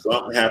 but if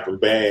something happened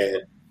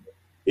bad,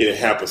 it had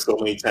happened so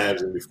many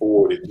times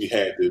before that you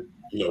had to,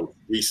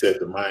 reset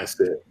the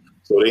mindset.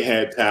 So they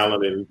had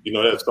talent, and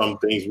that's some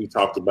things we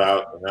talked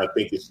about. And I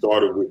think it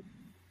started with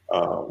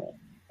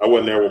I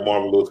wasn't there with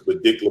Marvin Lewis,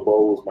 but Dick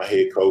LeBeau was my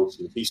head coach,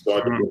 and he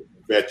started with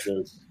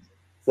veterans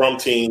from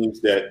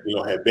teams that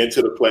had been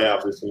to the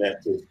playoffs, this and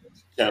that, to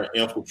kind of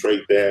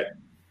infiltrate that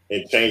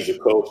and change the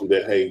culture.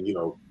 That hey,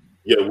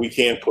 we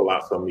can pull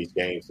out some of these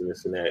games and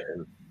this and that.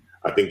 And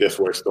I think that's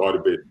where it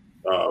started.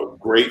 But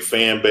great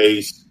fan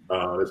base.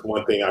 That's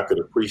one thing I could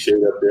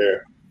appreciate up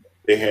there.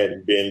 They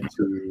hadn't been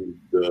to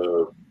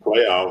the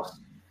playoffs.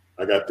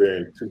 I got there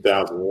in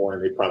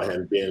 2001. They probably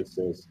hadn't been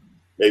since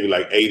maybe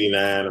like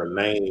 89 or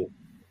 90.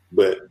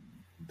 But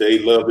they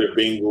love their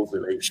Bengals,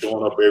 and they're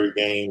showing up every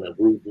game and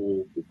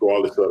rooting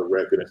regardless of the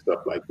record and stuff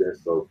like that.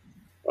 So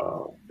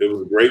it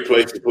was a great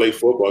place to play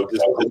football.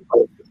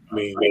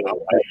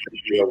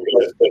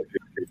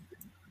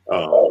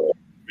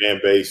 Fan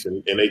base,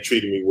 and they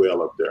treated me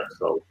well up there.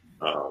 So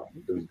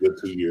it was a good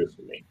 2 years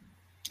for me.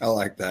 I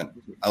like that.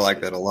 I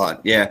like that a lot.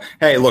 Yeah.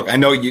 Hey, look, I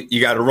know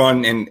you got to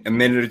run in a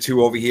minute or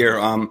two over here.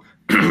 I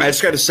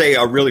just got to say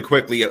really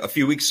quickly, a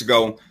few weeks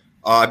ago,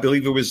 I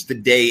believe it was the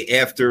day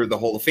after the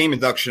Hall of Fame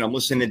induction, I'm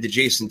listening to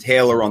Jason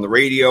Taylor on the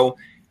radio,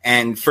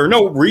 and for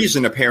no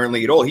reason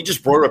apparently at all, he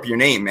just brought up your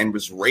name and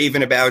was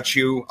raving about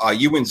you,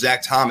 you and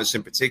Zach Thomas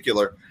in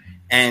particular.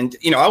 And,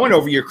 I went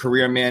over your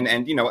career, man,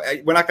 and,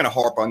 we're not going to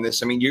harp on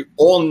this. I mean, you're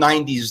all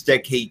 90s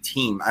decade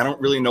team. I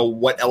don't really know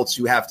what else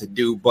you have to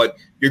do, but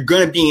you're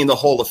going to be in the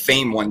Hall of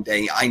Fame one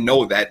day. I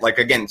know that. Like,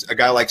 again, a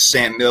guy like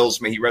Sam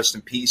Mills, may he rest in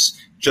peace,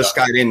 just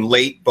got in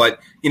late. But,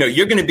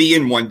 you're going to be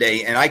in one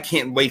day, and I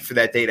can't wait for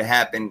that day to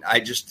happen. I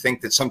just think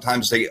that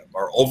sometimes they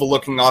are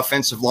overlooking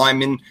offensive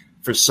linemen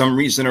for some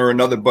reason or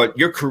another. But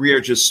your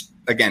career just,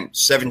 again,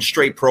 7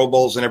 straight Pro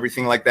Bowls and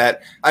everything like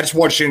that. I just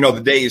want you to know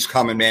the day is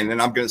coming, man, and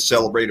I'm going to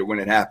celebrate it when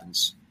it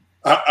happens.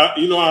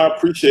 I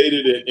appreciate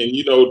it. And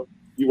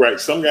you're right.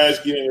 Some guys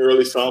get in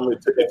early, some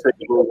it take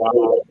a little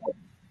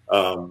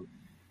while.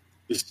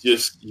 It's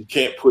just you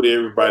can't put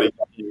everybody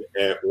in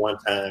at one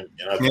time.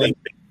 And I think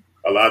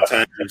a lot of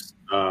times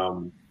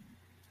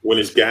when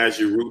it's guys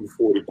you're rooting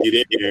for to get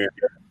in there,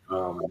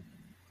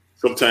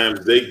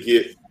 sometimes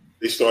they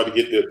start to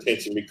get the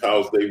attention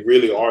because they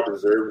really are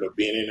deserving of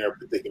being in there,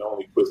 but they can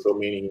only put so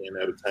many in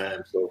at a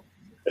time. So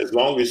as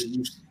long as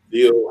you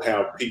still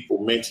have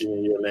people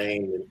mentioning your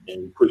name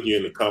and putting you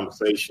in the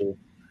conversation,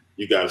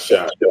 you got a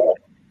shot.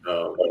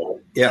 I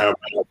have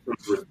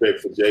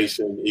respect for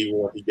Jason, even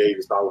when he gave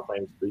his Hall of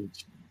Fame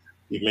speech.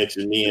 He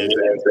mentioned me and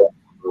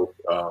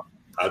that.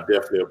 I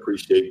definitely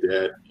appreciate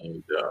that.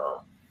 And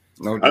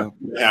no doubt.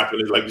 It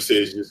happens, like you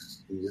said,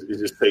 it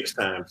just takes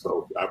time.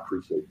 So I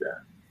appreciate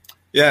that.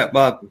 Yeah,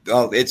 but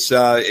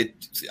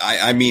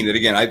I mean it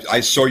again. I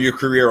saw your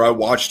career. I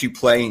watched you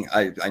play.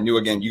 I knew,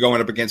 again, you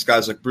going up against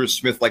guys like Bruce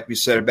Smith, like we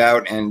said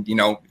about, and, you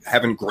know,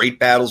 having great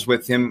battles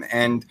with him.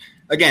 And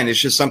again, it's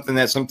just something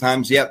that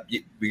sometimes,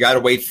 we got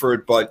to wait for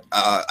it. But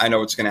I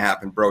know it's going to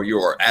happen, bro. You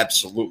are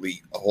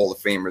absolutely a Hall of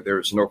Famer.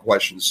 There's no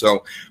question.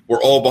 So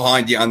we're all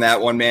behind you on that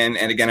one, man.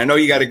 And again, I know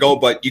you got to go,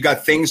 but you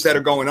got things that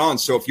are going on.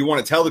 So if you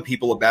want to tell the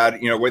people about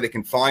it, you know, where they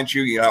can find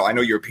you, you know, I know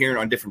you're appearing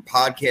on different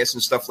podcasts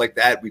and stuff like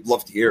that. We'd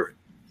love to hear it.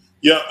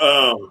 Yeah,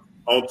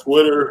 on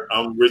Twitter,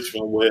 I'm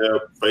Richmond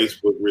Webb,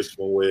 Facebook,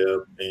 Richmond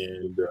Webb,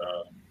 and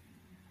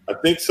I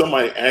think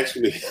somebody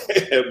actually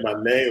had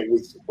my name,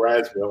 which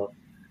surprised me, on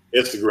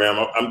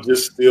Instagram. I'm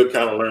just still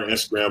kind of learning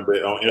Instagram,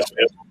 but on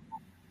Instagram,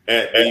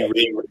 at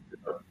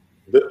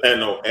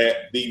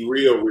the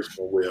real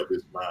Richmond Webb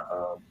is my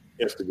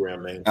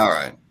Instagram name. All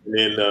right. And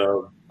then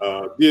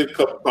did a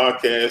couple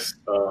podcasts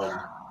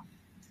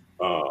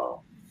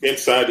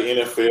inside the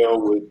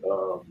NFL with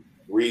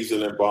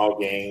Reason and Ball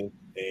Game.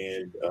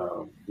 And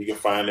you can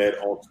find that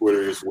on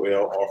Twitter as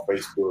well, or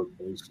Facebook.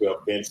 And you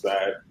spell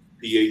Pinside,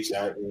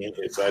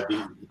 PHINSIDE.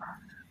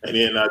 And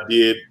then I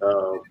did,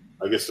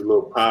 I guess, a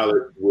little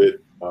pilot with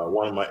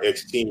one of my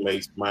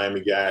ex-teammates, Miami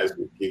guys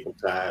with Kick 'em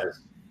Ties.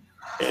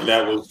 And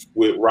that was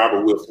with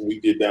Robert Wilson. We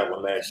did that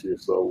one last year.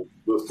 So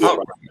we'll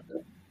still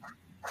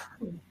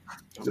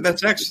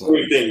that's excellent.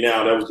 Everything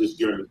now, that was just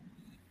during the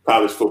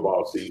college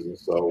football season.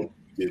 So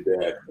we did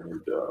that.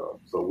 And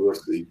so we'll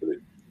see. But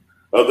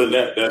other than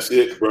that, that's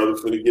it, brother.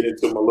 For to get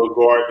into my little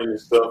garden and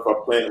stuff. I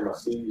planted my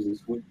seeds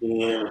this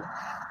weekend,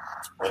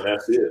 and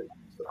that's it.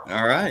 So.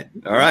 All right.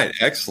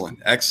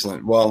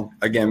 Excellent. Well,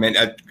 again, man,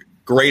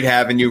 great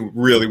having you.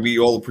 Really, we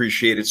all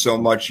appreciate it so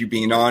much, you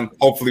being on.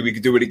 Hopefully we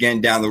could do it again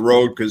down the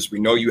road, because we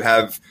know you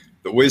have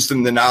the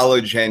wisdom, the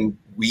knowledge, and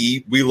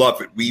we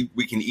love it.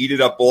 We can eat it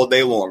up all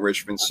day long,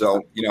 Richmond.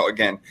 So, you know,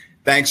 again,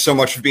 thanks so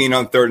much for being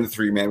on 3rd and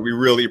 3, man. We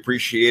really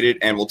appreciate it,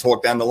 and we'll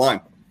talk down the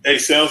line. Hey,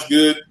 sounds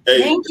good.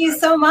 Hey, thank you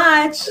so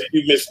much. Thank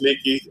you, Miss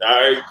Nikki. All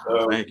right.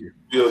 Thank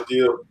you.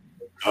 Deal.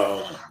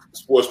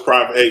 Sports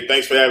Profit. Hey,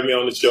 thanks for having me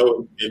on the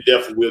show, and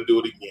definitely we'll do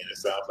it again. It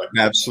sounds like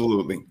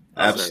absolutely.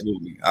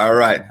 All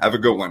right. Have a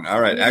good one. All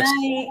right.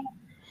 Excellent.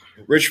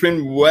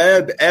 Richmond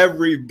Webb,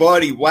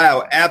 everybody.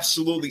 Wow.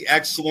 Absolutely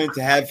excellent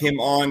to have him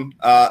on.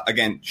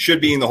 Again,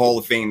 should be in the Hall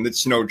of Fame.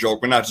 That's no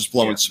joke. We're not just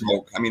blowing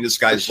smoke. I mean, this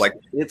guy's like,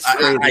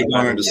 I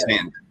don't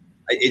understand.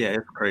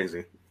 It's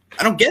crazy.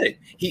 I don't get it.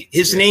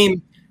 His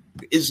name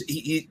is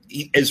he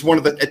is one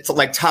of the, it's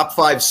like top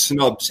 5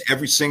 snubs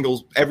every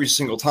single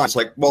time. It's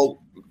like,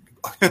 well,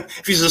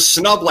 if he's a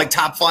snub like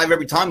top 5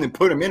 every time, then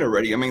put him in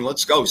already. I mean,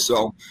 let's go.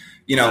 So,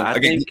 you know, I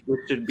think it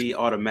should be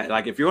automatic.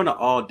 Like if you're on an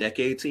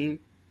all-decade team,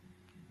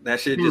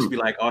 that should just be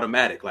like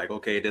automatic. Like,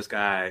 okay, this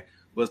guy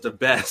was the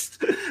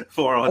best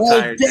for an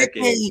entire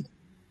decade.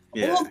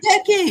 Yeah. All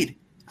decade.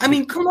 I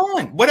mean, come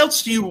on. What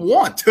else do you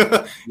want?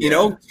 You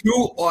know, 2,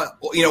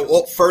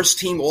 all first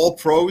team All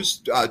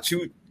Pros,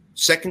 2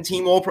 second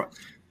team All Pro.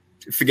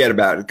 Forget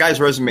about it. The guy's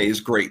resume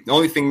is great. The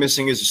only thing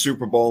missing is a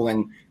Super Bowl,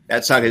 and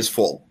that's not his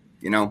fault.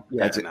 You know,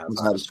 that's it.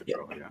 It's not his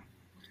fault. Yeah.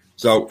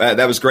 So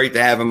that was great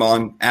to have him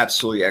on.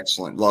 Absolutely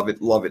excellent. Love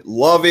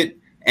it.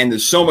 And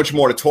there's so much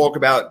more to talk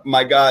about.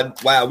 My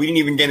God, wow, we didn't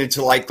even get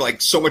into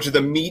like so much of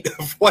the meat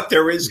of what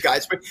there is,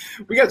 guys. But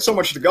we got so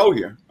much to go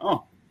here.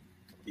 Oh.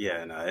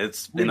 Yeah, no,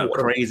 it's been a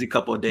crazy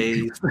couple of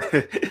days.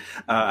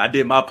 I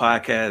did my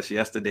podcast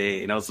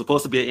yesterday, and it was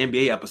supposed to be an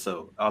NBA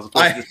episode. I was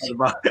supposed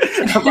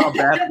to talk about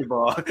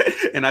basketball,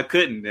 and I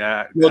couldn't.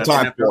 No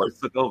time for it.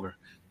 Took over.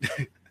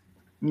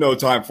 No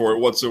time for it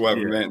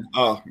whatsoever, man.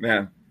 Oh,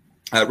 man.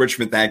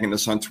 Richmond thanking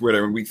us on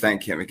Twitter, and we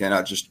thank him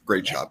again. Just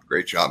great job.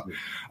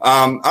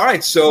 All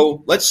right,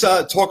 so let's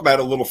talk about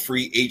a little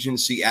free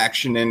agency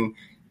action and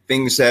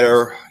things that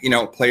are, you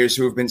know, players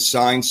who have been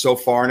signed so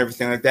far and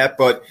everything like that.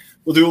 But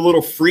we'll do a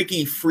little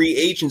freaky free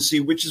agency,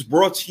 which is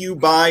brought to you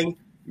by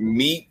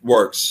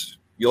Meatworks.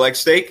 You like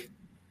steak?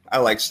 I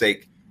like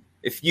steak.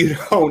 If you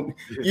don't,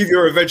 if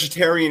you're a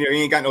vegetarian or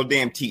you ain't got no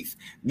damn teeth.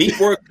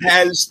 Meatworks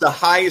has the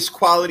highest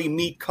quality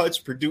meat cuts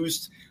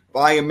produced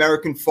by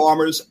American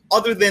farmers.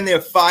 Other than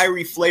their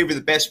fiery flavor,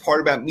 the best part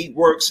about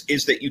Meatworks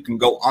is that you can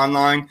go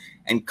online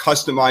and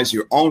customize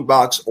your own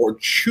box or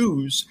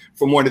choose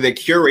from one of their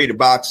curated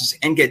boxes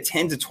and get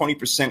 10 to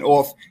 20%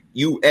 off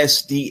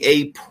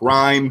USDA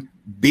prime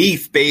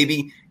beef,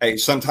 baby. Hey,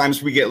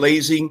 sometimes we get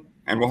lazy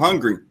and we're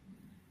hungry.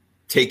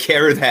 Take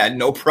care of that.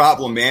 No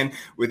problem, man.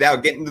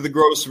 Without getting to the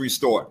grocery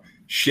store.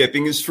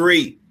 Shipping is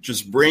free.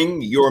 Just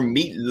bring your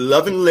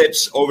meat-loving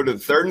lips over to the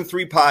 3rd and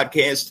 3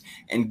 podcast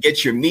and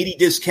get your meaty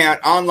discount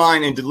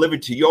online and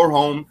delivered to your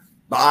home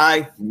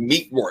by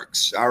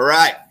Meatworks. All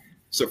right.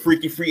 So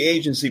Freaky Free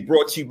Agency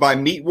brought to you by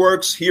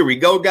Meatworks. Here we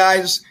go,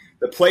 guys.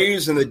 The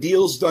players and the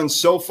deals done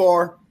so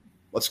far.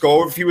 Let's go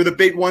over a few of the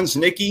big ones.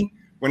 Nikki,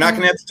 we're not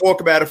going to have to talk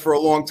about it for a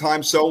long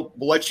time, so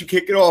we'll let you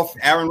kick it off.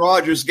 Aaron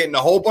Rodgers getting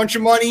a whole bunch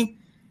of money,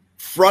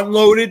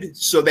 front-loaded,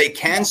 so they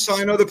can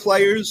sign other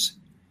players.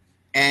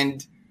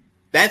 And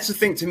that's the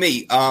thing to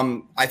me.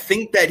 I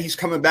think that he's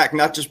coming back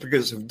not just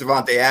because of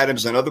Davante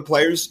Adams and other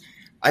players.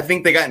 I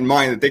think they got in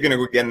mind that they're going to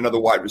go get another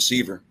wide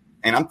receiver.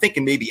 And I'm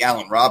thinking maybe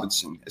Allen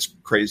Robinson, as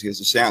crazy as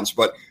it sounds.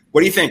 But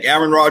what do you think?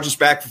 Aaron Rodgers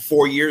back for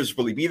 4 years.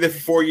 Will he be there for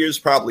 4 years?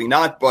 Probably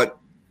not. But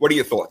what are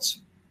your thoughts?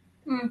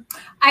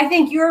 I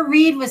think your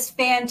read was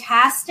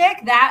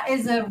fantastic. That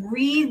is a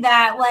read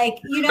that, like,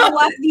 you know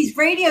what? These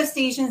radio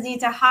stations need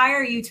to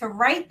hire you to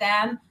write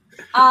them.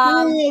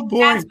 Oh, boy.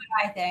 That's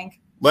what I think.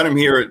 Let him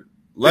hear it.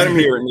 Let him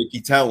hear it, Nikki.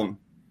 Tell him.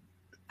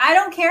 I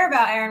don't care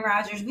about Aaron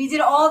Rodgers. We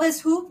did all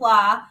this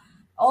hoopla,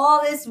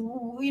 all this,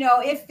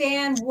 if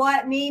and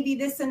what, maybe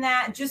this and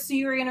that, just so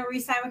you were going to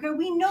re-sign with her.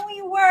 We know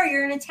you were.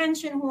 You're an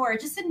attention whore.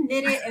 Just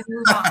admit it and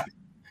move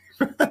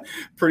on.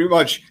 Pretty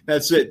much.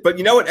 That's it. But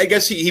you know what? I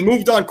guess he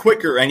moved on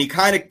quicker, and he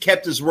kind of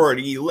kept his word.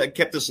 He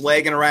kept us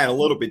lagging around a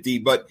little bit, D.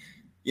 But,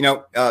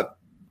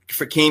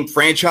 for came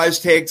franchise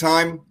tag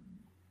time,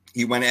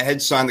 he went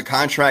ahead, signed the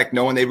contract,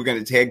 knowing they were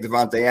going to tag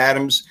Davante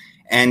Adams.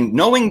 And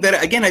knowing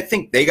that, again, I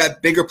think they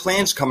got bigger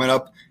plans coming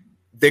up.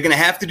 They're going to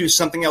have to do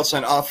something else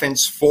on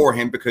offense for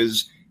him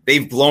because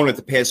they've blown it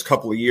the past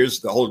couple of years,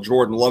 the whole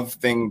Jordan Love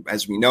thing,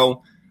 as we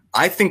know.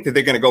 I think that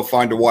they're going to go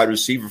find a wide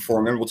receiver for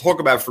him. And we'll talk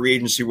about free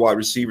agency wide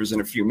receivers in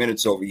a few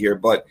minutes over here.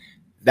 But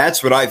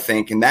that's what I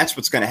think, and that's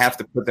what's going to have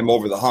to put them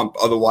over the hump.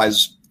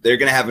 Otherwise, they're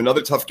going to have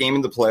another tough game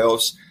in the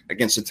playoffs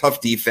against a tough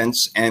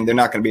defense, and they're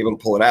not going to be able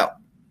to pull it out.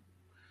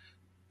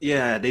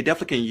 Yeah, they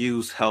definitely can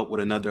use help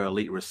with another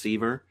elite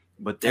receiver.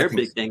 But their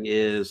big thing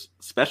is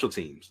special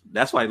teams.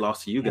 That's why they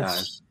lost to you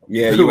guys.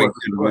 Yeah, you ain't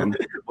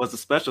good. Was the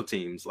special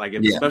teams. Like,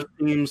 if the special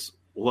teams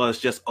was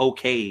just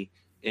okay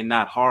and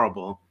not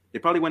horrible, they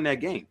probably win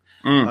that game.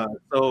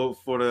 So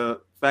for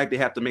the fact they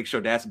have to make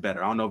sure that's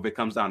better. I don't know if it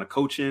comes down to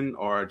coaching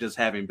or just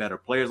having better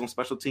players on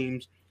special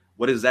teams,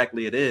 what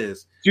exactly it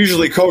is. It's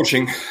usually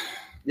coaching.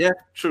 Yeah,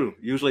 true.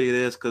 Usually it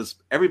is because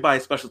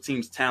everybody's special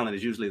teams talent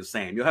is usually the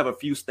same. You'll have a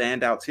few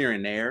standouts here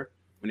and there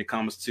when it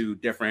comes to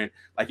different,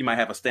 like you might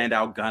have a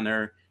standout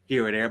gunner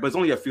here or there, but there's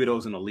only a few of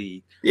those in the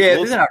league. Yeah,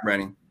 they're not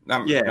ready.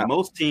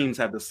 Most teams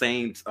have the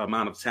same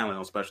amount of talent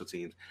on special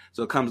teams.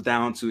 So it comes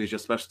down to, is your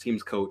special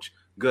teams coach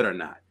good or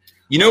not?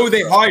 You know who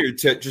they hired,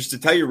 just to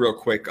tell you real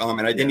quick,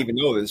 and I didn't even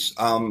know this,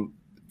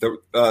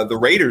 the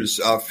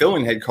Raiders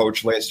fill-in head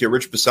coach last year,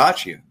 Rich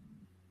Bisaccia.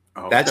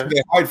 Okay. That's who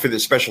they hired for the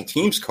special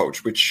teams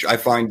coach, which I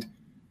find –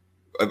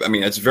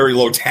 it's a very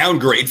low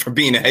downgrade for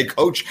being a head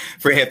coach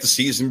for half the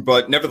season,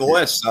 but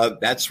nevertheless,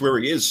 that's where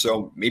he is.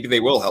 So maybe they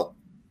will help.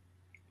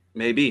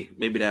 Maybe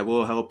that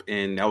will help,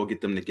 and that will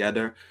get them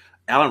together.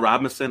 Allen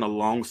Robinson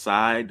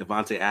alongside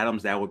Davante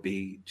Adams, that would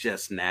be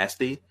just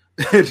nasty,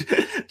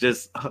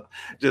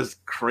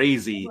 just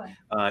crazy.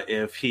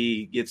 If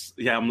he gets,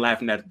 I'm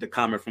laughing at the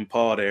comment from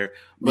Paul there,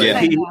 but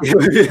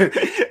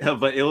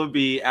but it would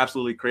be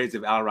absolutely crazy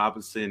if Allen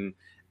Robinson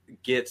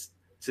gets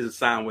to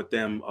sign with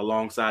them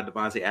alongside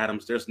Davante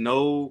Adams. There's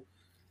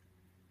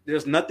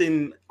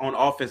nothing on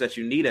offense that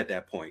you need at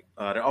that point.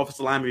 The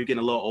offensive linemen, you're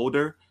getting a little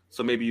older,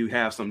 so maybe you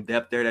have some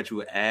depth there that you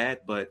would add,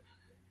 but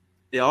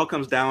it all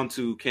comes down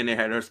to, can they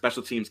have their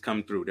special teams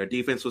come through? Their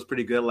defense was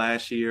pretty good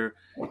last year.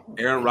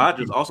 Aaron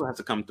Rodgers also has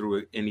to come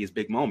through in these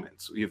big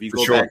moments. If you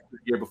go back to the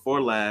year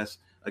before last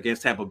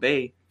against Tampa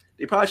Bay,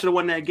 they probably should have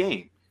won that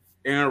game.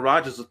 Aaron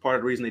Rodgers was part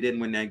of the reason they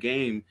didn't win that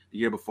game the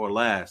year before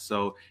last.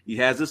 So he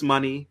has this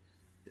money.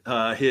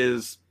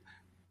 I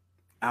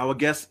would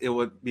guess it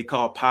would be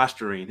called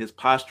posturing. His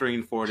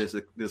posturing for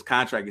this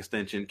contract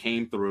extension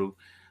came through.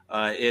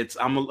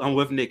 I'm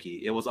with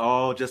Nikki. It was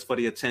all just for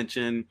the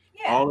attention.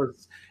 Yeah.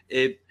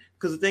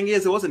 Because the thing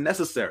is, it wasn't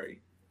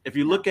necessary. If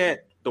you look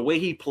at the way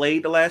he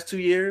played the last 2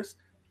 years,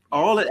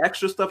 all the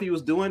extra stuff he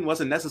was doing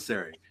wasn't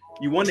necessary.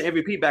 You won the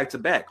MVP back to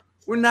back.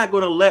 We're not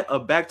going to let a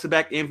back to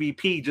back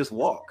MVP just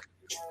walk.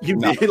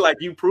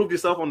 You proved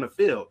yourself on the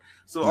field.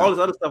 So all this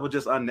other stuff was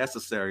just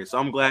unnecessary. So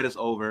I'm glad it's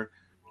over.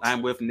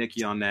 I'm with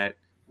Nikki on that.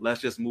 Let's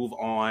just move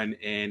on.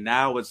 And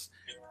now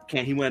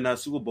can he win a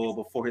Super Bowl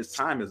before his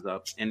time is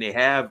up? And they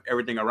have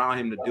everything around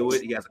him to do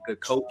it. He has a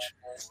good coach.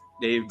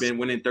 They've been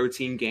winning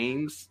 13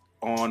 games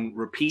on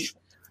repeat.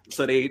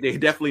 So they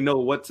definitely know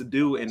what to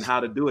do and how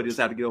to do it. Just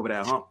have to get over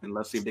that hump. And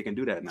let's see if they can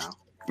do that now.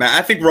 Man,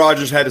 I think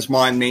Rodgers had his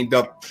mind made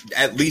up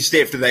at least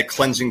after that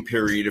cleansing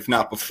period, if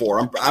not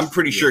before. I'm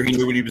pretty sure he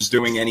knew what he was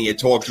doing, and he had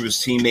talked to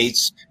his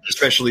teammates,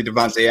 especially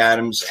Davante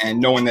Adams, and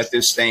knowing that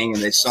they're staying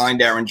and they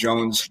signed Aaron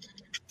Jones.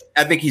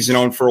 I think he's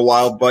known for a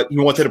while, but he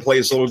wanted to play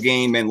his little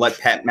game and let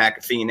Pat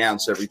McAfee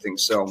announce everything.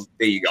 So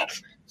there you go.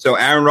 So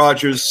Aaron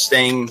Rodgers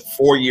staying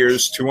 4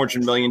 years,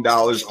 $200 million,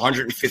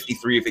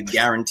 153 of it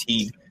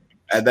guaranteed.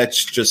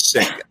 That's just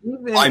sick.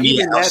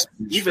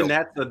 Even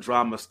that's a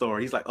drama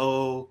story. He's like,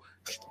 oh,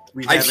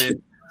 we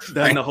haven't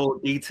done the whole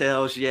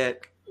details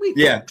yet.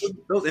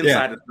 Those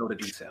insiders know the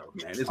details,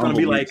 man. It's going to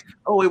be like,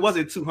 oh, it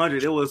wasn't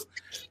 200. It was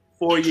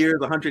 4 years,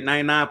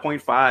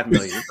 199.5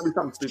 million. It's gonna be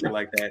something stupid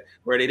like that,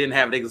 where they didn't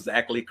have it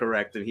exactly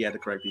correct, and he had to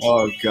correct these.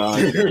 Oh God,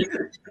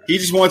 he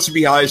just wants to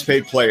be highest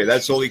paid player.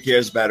 That's all he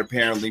cares about,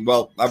 apparently.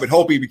 Well, I would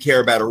hope he would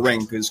care about a ring,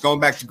 because going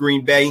back to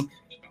Green Bay,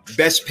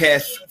 best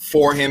path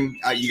for him.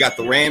 You got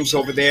the Rams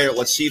over there.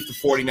 Let's see if the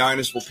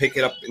 49ers will pick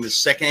it up in the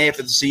second half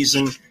of the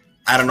season.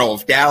 I don't know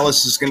if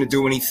Dallas is going to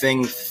do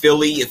anything.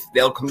 Philly, if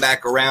they'll come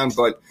back around,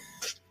 but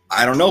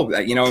I don't know.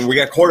 And we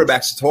got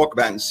quarterbacks to talk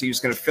about and see who's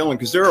going to fill in,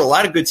 because there are a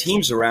lot of good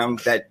teams around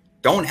that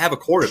don't have a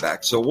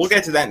quarterback. So we'll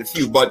get to that in a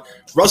few. But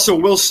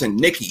Russell Wilson,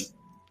 Nikki,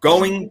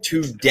 going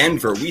to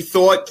Denver. We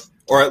thought,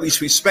 or at least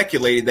we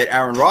speculated, that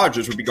Aaron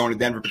Rodgers would be going to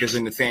Denver because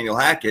of Nathaniel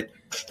Hackett.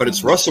 But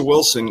it's Russell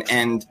Wilson,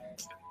 and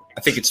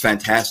I think it's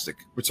fantastic.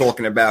 We're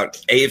talking about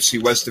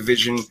AFC West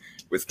Division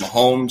with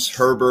Mahomes,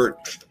 Herbert,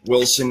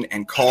 Wilson,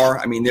 and Carr.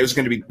 I mean, there's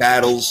going to be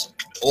battles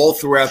all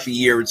throughout the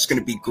year. It's going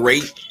to be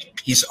great.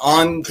 He's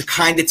on the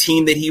kind of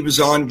team that he was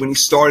on when he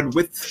started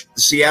with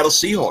the Seattle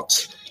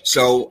Seahawks.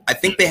 So I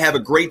think they have a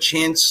great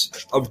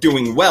chance of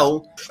doing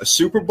well. A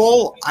Super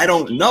Bowl, I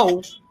don't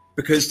know,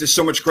 because there's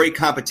so much great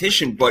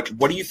competition. But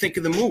what do you think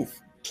of the move?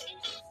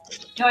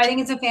 No, I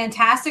think it's a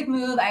fantastic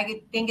move. I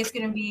think it's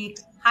going to be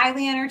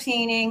highly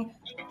entertaining.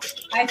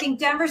 I think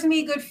Denver's going to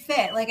be a good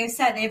fit. Like I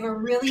said, they have a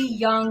really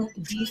young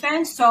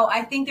defense. So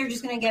I think they're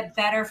just going to get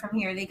better from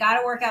here. They got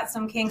to work out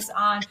some kinks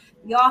on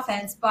the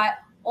offense, but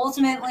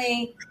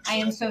ultimately, I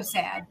am so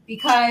sad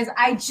because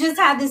I just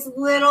had this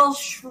little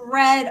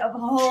shred of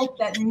hope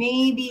that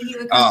maybe he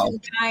would come to the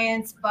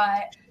Giants,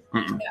 but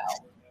no. But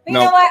you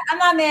know what? I'm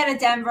not mad at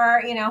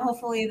Denver.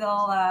 Hopefully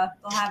they'll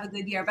have a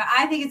good year. But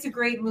I think it's a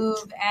great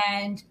move,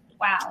 and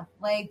wow,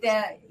 like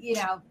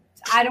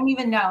I don't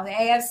even know. The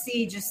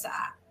AFC just,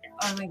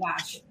 oh my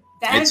gosh,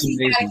 the AFC's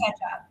got to catch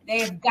up. They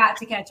have got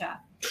to catch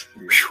up.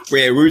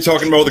 Yeah, we were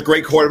talking about the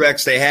great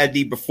quarterbacks they had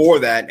before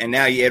that, and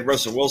now you add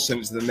Russell Wilson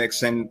into the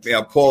mix. And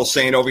Paul's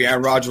saying over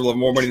Aaron Rodgers will have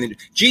more money than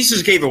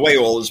Jesus gave away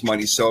all his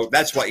money, so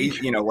that's why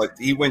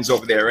he wins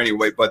over there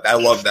anyway. But I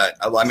love that.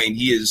 I mean,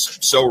 he is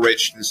so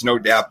rich. There's no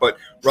doubt. But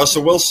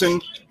Russell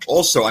Wilson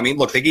also. I mean,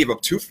 look, they gave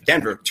up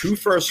Denver 2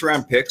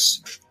 first-round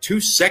picks,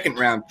 2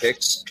 second-round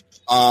picks.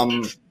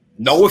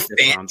 Noah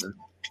Fant,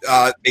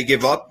 they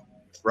give up,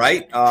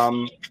 right?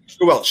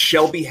 Who else?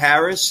 Shelby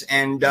Harris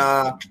and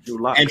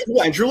Drew Lock.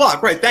 And Drew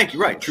Lock, right? Thank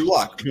you, right? Drew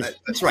Lock.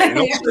 That's right.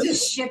 You're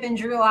just shipping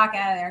Drew Lock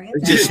out of there.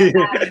 Get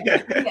that out of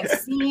there. We have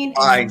seen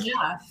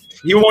enough.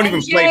 He won't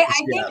even play.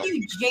 I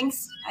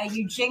think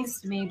you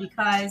jinxed me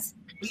because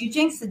you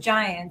jinxed the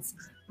Giants.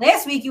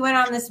 Last week you went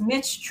on this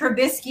Mitch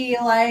Trubisky,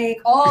 like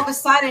all of a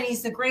sudden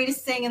he's the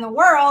greatest thing in the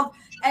world,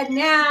 and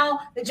now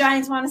the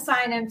Giants want to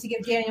sign him to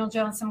give Daniel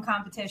Jones some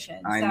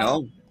competition. I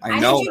know. I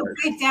need you to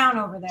break down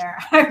over there.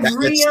 I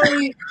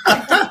really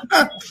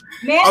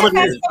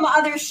manifest some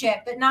other shit,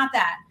 but not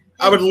that.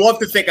 I would love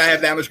to think I have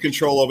that much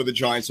control over the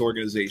Giants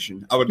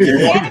organization. I would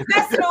love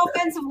manifest an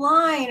offensive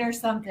line or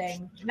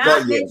something.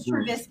 Not Mitch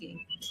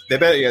Trubisky. They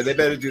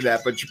better do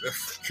that. But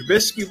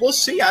Trubisky, we'll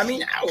see. I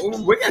mean,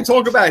 we're going to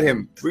talk about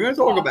him. There's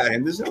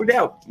no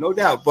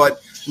doubt. But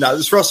no,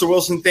 this Russell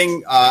Wilson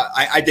thing,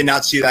 I did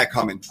not see that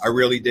coming. I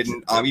really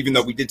didn't. Even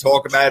though we did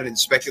talk about it and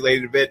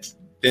speculated a bit,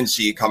 didn't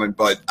see it coming.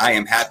 But I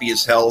am happy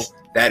as hell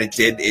that it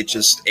did. It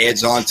just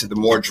adds on to the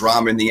more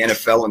drama in the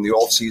NFL in the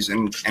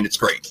offseason, and it's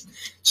great.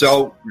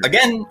 So,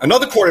 again,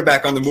 another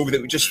quarterback on the move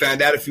that we just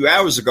found out a few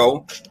hours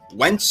ago,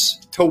 Wentz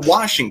to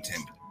Washington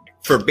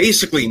for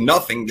basically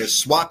nothing. They're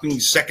swapping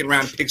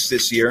second-round picks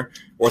this year,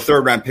 or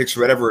third-round picks,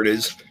 whatever it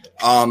is.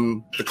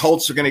 The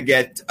Colts are going to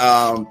get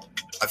a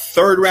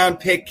third-round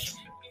pick,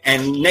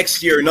 and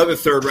next year another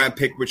third-round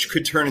pick, which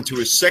could turn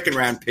into a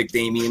second-round pick,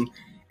 Damien.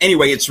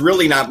 Anyway, it's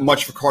really not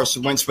much for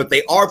Carson Wentz, but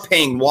they are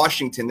paying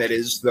Washington, that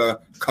is the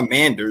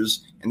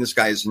Commanders, and this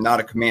guy is not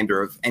a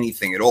commander of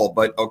anything at all,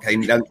 but okay,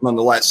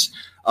 nonetheless,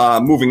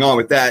 moving on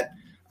with that,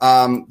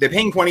 they're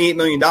paying $28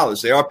 million.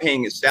 They are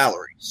paying his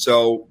salary.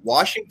 So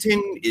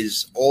Washington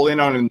is all in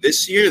on him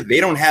this year. They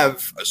don't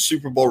have a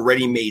Super Bowl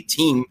ready-made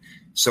team,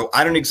 so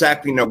I don't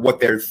exactly know what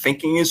their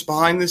thinking is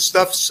behind this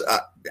stuff.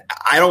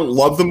 I don't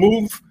love the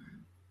move.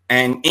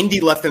 And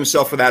Indy left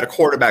himself without a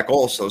quarterback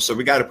also, so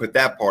we got to put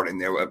that part in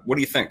there. What do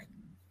you think?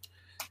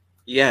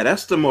 Yeah,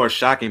 that's the more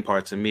shocking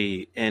part to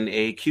me. In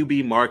a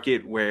QB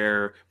market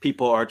where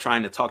people are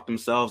trying to talk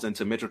themselves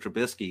into Mitchell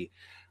Trubisky,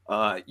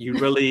 you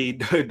really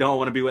don't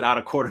want to be without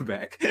a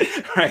quarterback,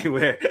 right?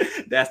 Where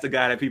that's the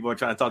guy that people are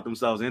trying to talk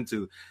themselves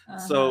into.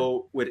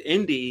 So with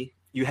Indy,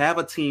 you have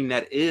a team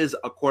that is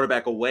a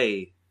quarterback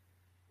away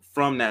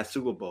from that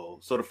Super Bowl.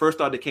 So the first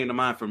thought that came to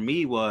mind for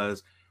me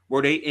was,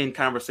 were they in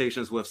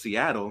conversations with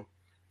Seattle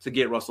to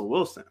get Russell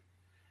Wilson?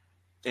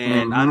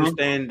 And I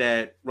understand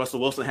that Russell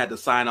Wilson had to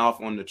sign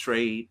off on the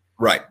trade.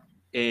 Right.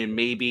 And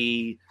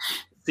maybe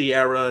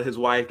Sierra, his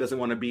wife, doesn't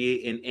want to be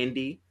in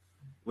Indy,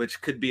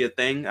 which could be a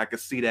thing. I could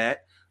see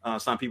that.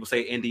 Some people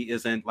say Indy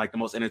isn't like the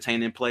most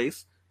entertaining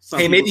place.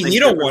 Maybe he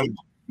don't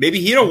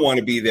want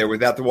to be there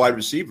without the wide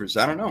receivers.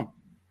 I don't know.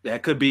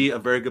 That could be a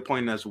very good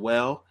point as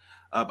well.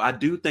 I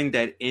do think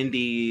that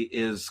Indy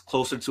is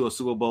closer to a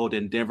Super Bowl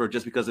than Denver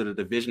just because of the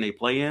division they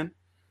play in.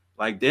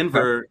 Like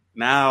Denver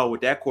now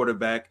with that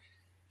quarterback,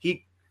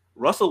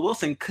 Russell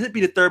Wilson could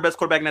be the third best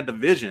quarterback in that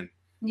division.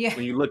 Yeah,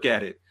 when you look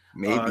at it,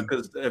 maybe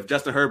because if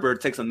Justin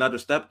Herbert takes another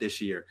step this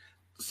year,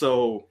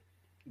 so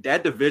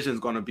that division is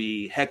going to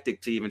be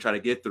hectic to even try to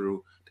get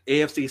through.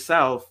 The AFC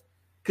South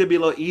could be a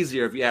little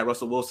easier if you add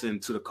Russell Wilson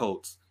to the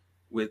Colts,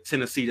 with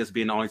Tennessee just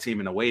being the only team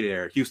in the way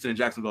there. Houston and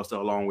Jacksonville are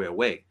still a long way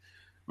away.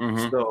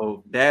 Mm-hmm.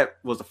 So that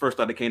was the first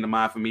thought that came to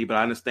mind for me. But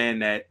I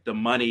understand that the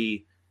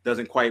money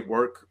doesn't quite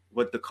work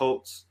with the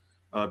Colts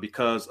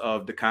because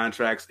of the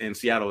contracts in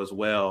Seattle as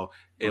well.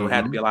 It would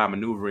have to be a lot of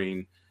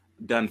maneuvering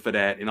done for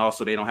that. And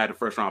also they don't have the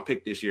first round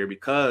pick this year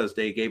because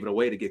they gave it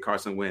away to get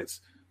Carson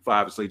Wentz for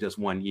obviously just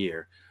 1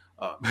 year.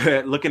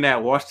 Looking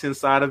at Washington's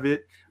side of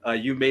it,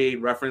 you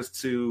made reference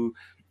to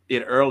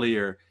it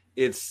earlier.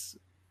 It's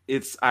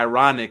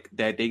ironic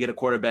that they get a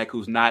quarterback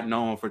who's not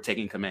known for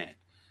taking command.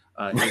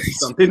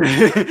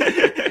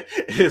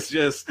 It's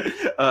just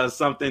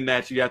something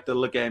that you have to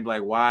look at and be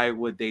like, why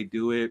would they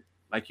do it?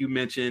 Like you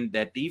mentioned,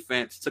 that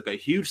defense took a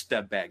huge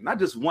step back, not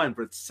just one,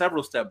 but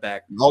several step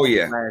back. Oh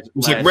yeah,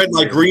 it's like red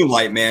light, green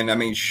light, man. I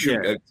mean,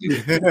 shoot,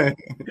 yeah.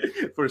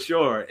 For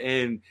sure.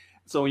 And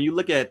so when you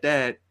look at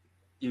that,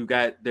 you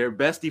got their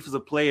best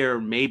defensive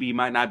player maybe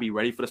might not be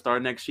ready for the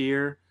start next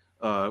year,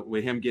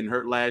 with him getting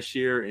hurt last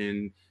year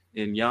in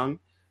Young.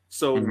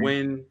 So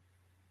when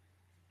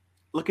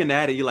looking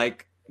at it, you're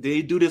like,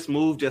 they do this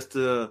move just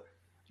to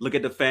look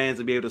at the fans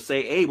and be able to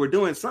say, hey, we're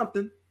doing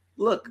something.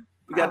 Look,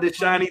 we got this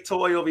shiny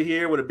toy over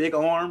here with a big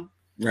arm.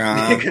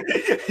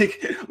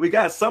 We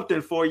got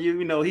something for you.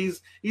 You know,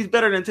 he's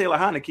better than Taylor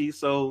Heineke.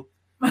 So,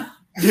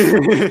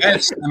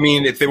 yes, I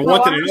mean, if they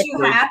wanted to,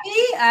 you happy?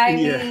 I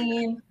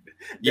mean,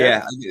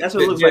 that's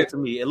what it looks like to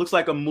me. It looks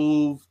like a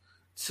move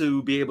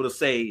to be able to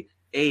say,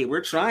 hey,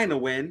 we're trying to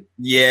win.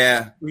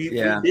 We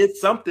did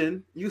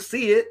something. You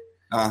see it.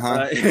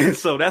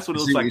 So that's what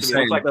it looks like to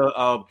me. It's like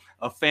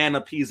a fan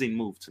appeasing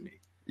move to me.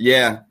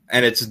 Yeah,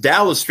 and it's a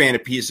Dallas fan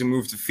appeasing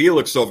move to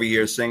Felix over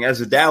here, saying as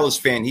a Dallas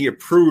fan, he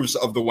approves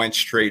of the Wentz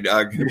trade.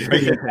 Bringing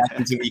it back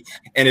into the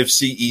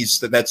NFC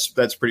East.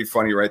 That's pretty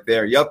funny right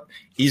there. Yep,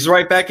 he's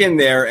right back in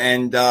there.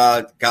 And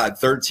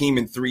third team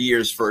in 3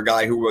 years for a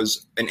guy who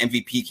was an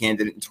MVP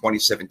candidate in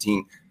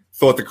 2017.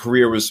 Thought the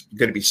career was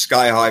going to be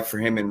sky high for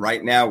him, and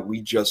right now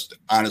we just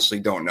honestly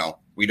don't know.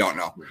 We don't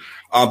know.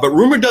 But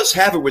rumor does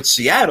have it with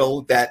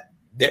Seattle that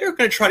they're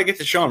going to try to get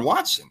Deshaun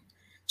Watson.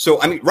 So,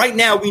 I mean, right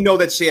now we know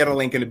that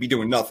Seattle ain't going to be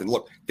doing nothing.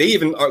 Look, they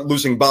even are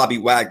losing Bobby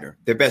Wagner,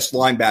 their best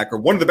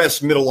linebacker, one of the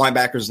best middle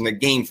linebackers in the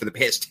game for the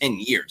past 10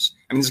 years.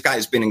 I mean, this guy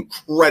has been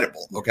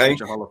incredible, okay?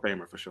 He's a Hall of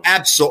Famer for sure.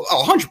 Absolutely,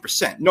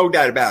 100%, no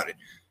doubt about it.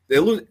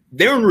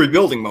 They're in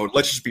rebuilding mode.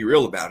 Let's just be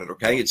real about it,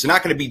 okay? It's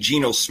not going to be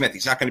Geno Smith.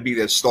 He's not going to be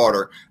their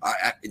starter.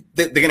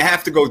 They're going to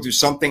have to go do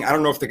something. I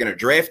don't know if they're going to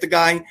draft a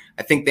guy.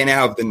 I think they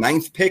now have the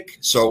 9th pick.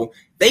 So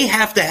they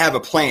have to have a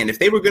plan. If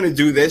they were going to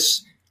do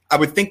this, I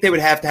would think they would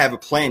have to have a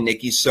plan,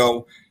 Nikki.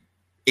 So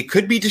it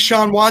could be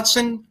Deshaun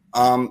Watson.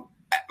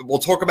 We'll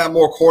talk about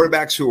more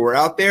quarterbacks who are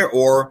out there.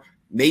 Or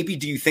maybe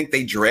do you think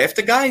they draft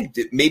a guy?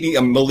 Maybe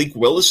a Malik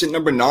Willis at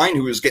number 9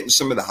 who is getting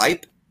some of the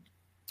hype?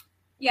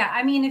 Yeah,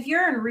 I mean, if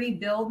you're in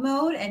rebuild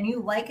mode and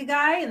you like a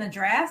guy in the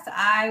draft,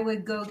 I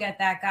would go get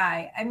that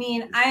guy. I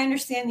mean, I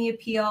understand the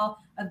appeal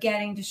of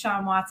getting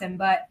Deshaun Watson,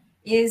 but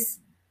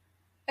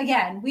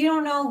again, we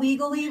don't know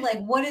legally, like,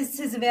 what is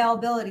his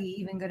availability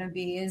even going to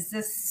be? Is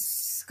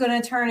this going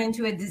to turn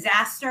into a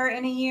disaster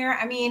in a year?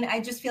 I mean,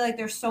 I just feel like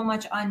there's so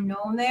much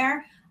unknown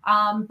there.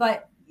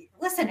 But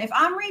listen, if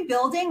I'm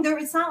rebuilding,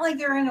 it's not like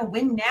they're in a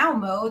win now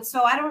mode.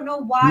 So I don't know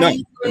why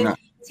you would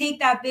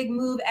take that big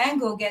move and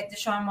go get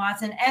Deshaun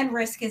Watson and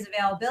risk his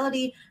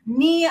availability.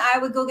 I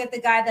would go get the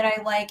guy that I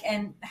like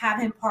and have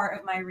him part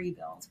of my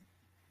rebuild.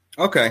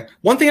 Okay.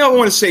 One thing I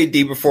want to say,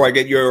 Dee, before I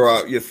get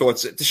your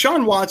thoughts,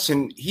 Deshaun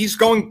Watson, he's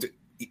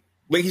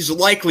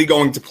likely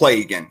going to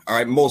play again. All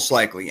right. Most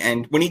likely.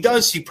 And when he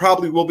does, he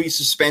probably will be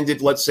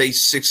suspended, let's say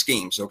 6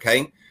 games.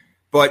 Okay.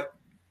 But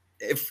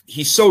if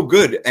he's so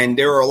good and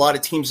there are a lot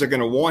of teams that are going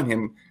to want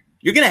him,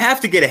 you're going to have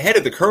to get ahead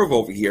of the curve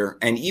over here.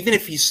 And even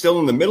if he's still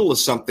in the middle of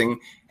something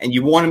and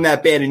you want him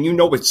that bad and you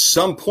know at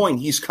some point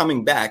he's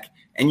coming back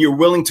and you're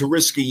willing to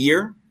risk a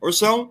year or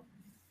so,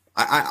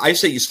 I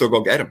say you still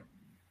go get him.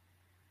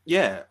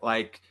 Yeah,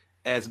 like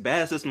as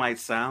bad as this might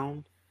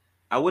sound,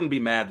 I wouldn't be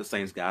mad if the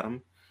Saints got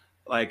him.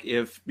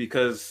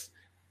 Because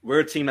we're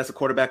a team that's a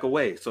quarterback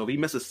away. So if he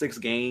misses 6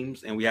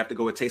 games and we have to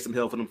go with Taysom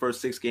Hill for the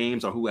first 6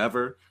 games or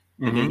whoever,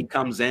 and then he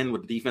comes in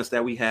with the defense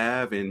that we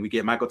have and we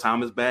get Michael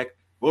Thomas back,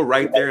 we're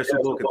right there in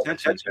Super Bowl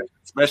contention,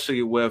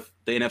 especially with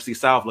the NFC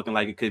South looking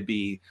like it could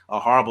be a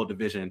horrible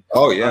division.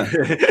 Oh, yeah.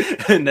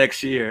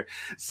 Next year.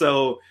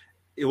 So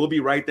it will be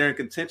right there in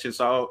contention.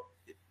 So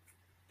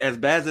as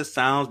bad as it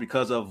sounds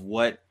because of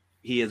what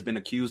he has been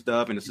accused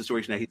of and the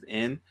situation that he's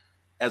in,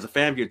 as a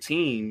fan of your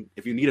team,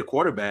 if you need a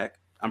quarterback,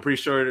 I'm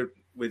pretty sure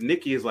with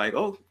Nicky is like,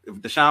 oh, if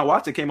Deshaun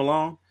Watson came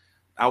along,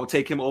 I would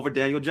take him over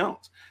Daniel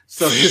Jones.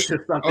 So it's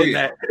just something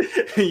that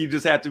you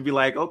just have to be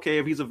like, okay,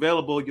 if he's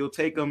available, you'll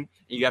take him,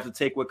 and you have to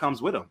take what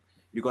comes with him.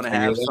 You're going to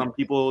have some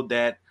people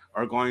that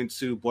are going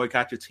to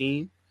boycott your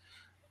team.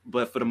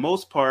 But for the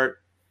most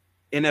part,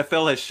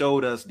 NFL has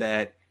showed us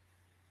that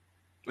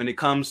when it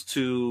comes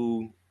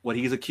to what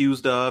he's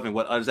accused of and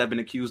what others have been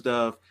accused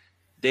of,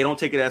 they don't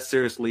take it as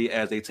seriously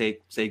as they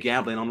take, say,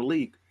 gambling on the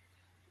league.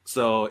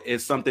 So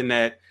it's something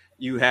that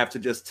you have to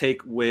just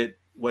take with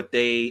what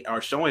they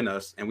are showing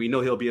us, and we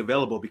know he'll be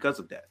available because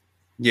of that.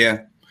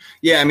 Yeah.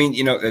 I mean,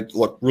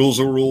 look, rules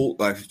are rule.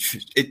 I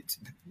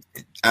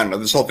don't know.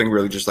 This whole thing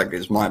really just like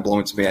is mind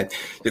blowing to me.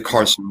 The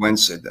Carson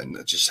Wentz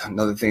and just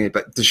another thing.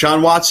 But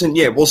Deshaun Watson,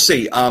 yeah, we'll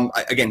see.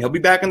 Again, he'll be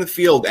back on the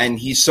field, and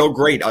he's so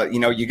great.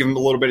 You give him a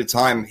little bit of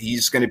time,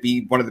 he's going to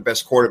be one of the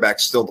best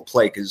quarterbacks still to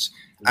play. Because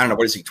I don't know,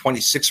 what is he,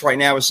 26 right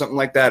now or something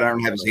like that? I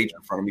don't have his age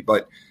in front of me,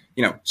 but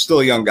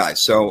still a young guy.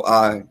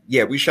 So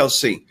yeah, we shall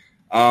see.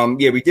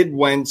 We did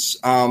Wentz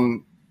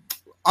on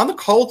the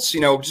Colts.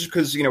 Just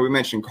because we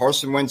mentioned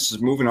Carson Wentz is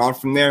moving on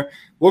from there.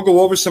 We'll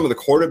go over some of the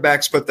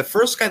quarterbacks, but the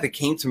first guy that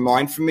came to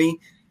mind for me,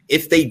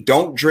 if they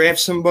don't draft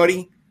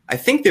somebody, I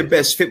think their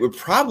best fit would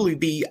probably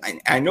be,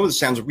 I know this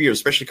sounds weird,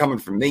 especially coming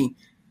from me,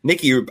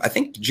 Nicky, I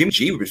think Jimmy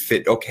G would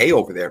fit okay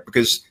over there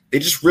because they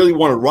just really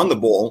want to run the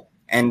ball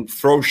and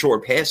throw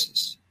short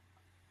passes.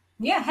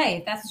 Yeah, hey,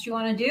 if that's what you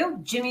want to do,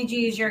 Jimmy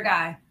G is your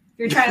guy. If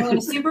you're trying to win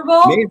a Super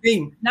Bowl,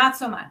 maybe. Not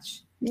so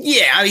much.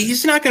 Yeah, I mean,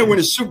 he's not going to win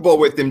a Super Bowl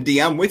with them, D.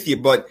 I'm with you,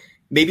 but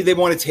maybe they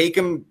want to take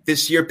him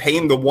this year, pay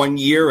him the 1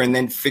 year, and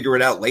then figure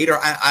it out later.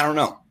 I don't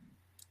know.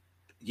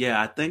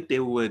 Yeah, I think they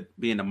would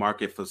be in the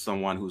market for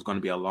someone who's going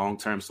to be a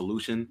long-term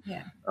solution.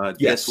 Yeah.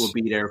 This will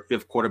be their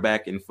fifth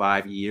quarterback in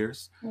 5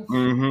 years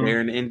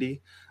there in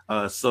Indy.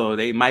 So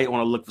they might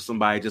want to look for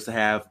somebody just to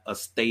have a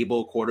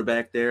stable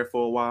quarterback there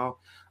for a while.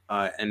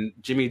 And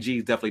Jimmy G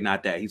is definitely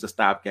not that. He's a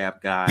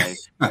stopgap guy.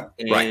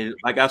 And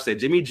like I said,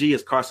 Jimmy G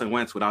is Carson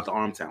Wentz without the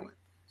arm talent.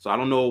 So I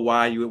don't know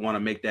why you would want to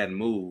make that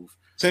move.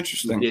 It's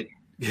interesting.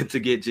 To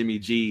get Jimmy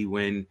G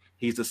when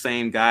he's the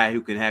same guy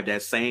who can have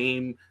that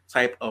same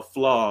type of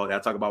flaw that I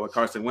talk about with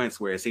Carson Wentz,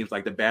 where it seems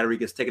like the battery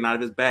gets taken out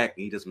of his back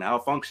and he just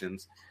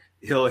malfunctions.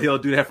 He'll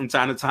do that from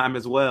time to time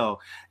as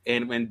well.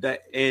 And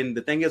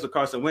the thing is with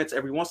Carson Wentz,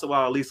 every once in a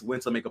while, at least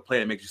Wentz will make a play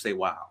that makes you say,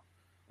 wow.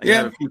 You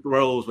have a few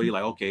throws where you're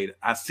like, okay,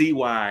 I see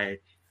why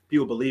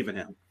people believe in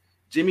him.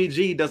 Jimmy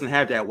G doesn't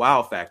have that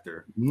wow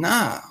factor.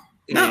 No.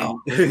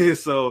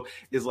 So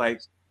it's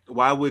like,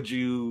 why would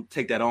you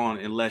take that on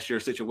unless your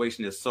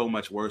situation is so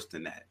much worse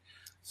than that?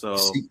 So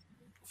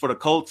for the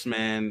Colts,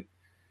 man,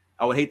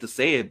 I would hate to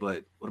say it,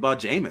 but what about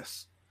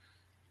Jameis?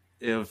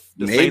 If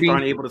the Saints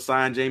aren't able to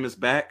sign Jameis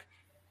back,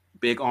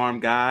 big arm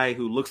guy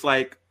who looks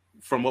like,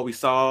 from what we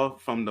saw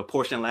from the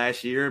portion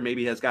last year,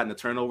 maybe has gotten the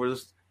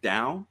turnovers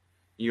down.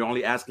 You're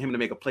only asking him to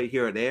make a play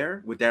here or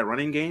there with that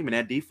running game and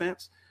that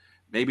defense.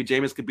 Maybe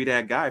Jameis could be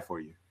that guy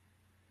for you.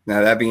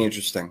 Now, that'd be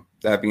interesting.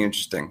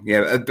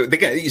 Yeah.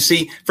 You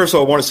see, first of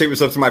all, I want to say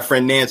what's up to my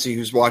friend Nancy,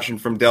 who's watching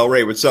from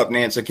Delray. What's up,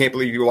 Nancy? I can't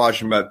believe you're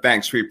watching, but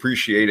thanks. We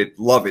appreciate it.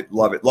 Love it.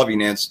 Love you,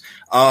 Nance.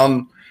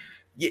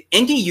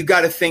 Indy, you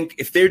got to think,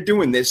 if they're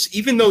doing this,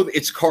 even though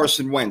it's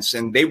Carson Wentz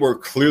and they were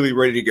clearly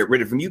ready to get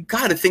rid of him, you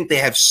got to think they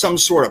have some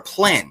sort of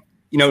plan.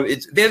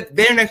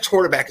 Their next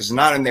quarterback is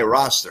not in their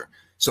roster.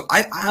 So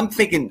I'm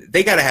thinking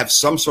they got to have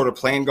some sort of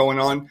plan going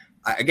on.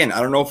 Again, I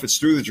don't know if it's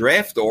through the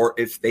draft or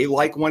if they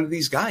like one of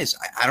these guys.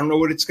 I don't know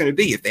what it's going to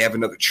be. If they have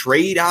another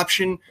trade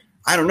option,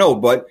 I don't know.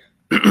 But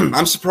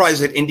I'm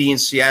surprised that Indy and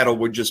Seattle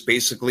would just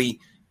basically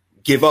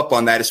give up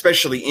on that,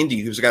 especially Indy,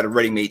 who's got a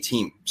ready-made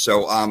team.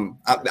 So I'm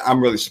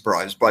really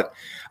surprised. But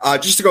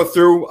just to go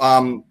through,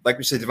 like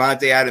we said,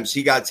 Devontae Adams,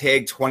 he got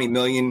tagged $20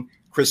 million.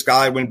 Chris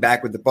Godwin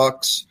back with the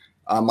Bucs.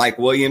 Mike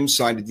Williams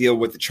signed a deal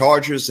with the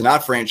Chargers,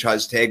 not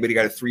franchise tag, but he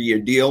got a 3-year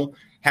deal.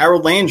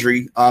 Harold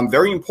Landry,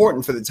 very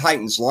important for the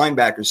Titans,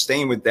 linebacker,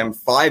 staying with them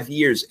 5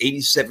 years,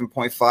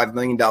 $87.5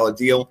 million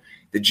deal.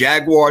 The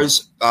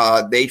Jaguars,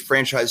 they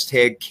franchise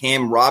tagged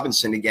Cam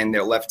Robinson again,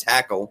 their left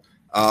tackle,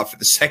 for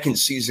the second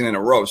season in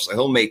a row. So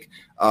he'll make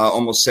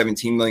almost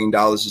 $17 million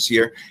this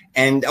year.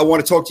 And I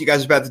want to talk to you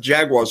guys about the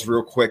Jaguars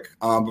real quick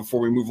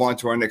before we move on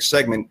to our next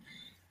segment.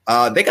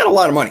 They got a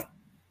lot of money.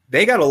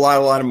 They got a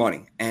lot of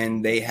money.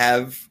 And they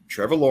have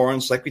Trevor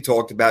Lawrence, like we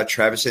talked about.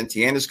 Travis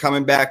Etienne is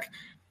coming back.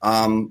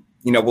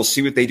 We'll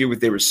see what they do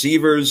with their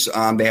receivers.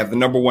 They have the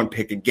number 1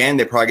 pick again.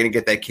 They're probably going to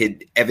get that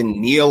kid,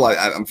 Evan Neal.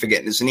 I'm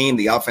forgetting his name,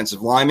 the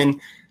offensive lineman.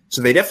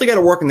 So they definitely got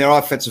to work on their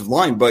offensive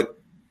line, but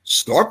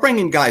start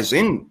bringing guys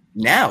in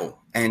now.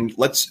 And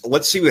let's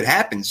see what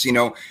happens.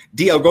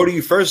 D, I'll go to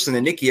you first, and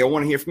then Nicky, I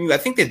want to hear from you. I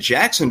think that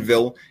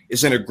Jacksonville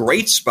is in a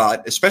great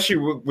spot, especially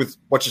with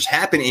what just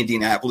happened in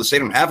Indianapolis. They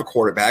don't have a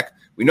quarterback.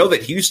 We know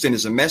that Houston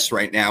is a mess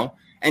right now.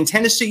 And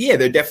Tennessee, yeah,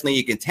 they're definitely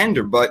a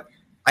contender, but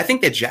I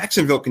think that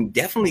Jacksonville can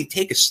definitely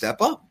take a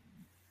step up.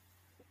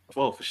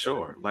 Well, for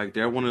sure. Like,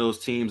 they're one of those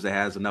teams that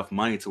has enough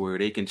money to where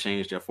they can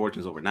change their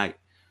fortunes overnight.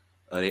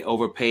 They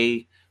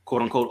overpay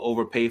quote unquote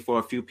overpay for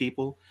a few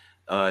people,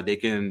 they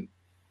can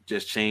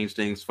just change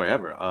things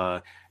forever.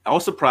 I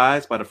was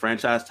surprised by the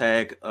franchise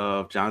tag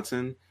of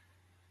Johnson.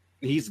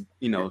 He's,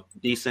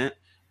 decent,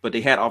 but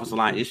they had offensive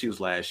line issues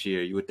last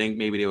year. You would think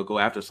maybe they would go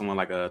after someone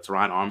like a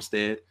Teron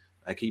Armstead.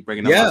 I keep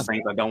bringing up the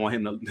Saints. I don't want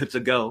him to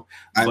go.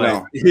 I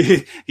know.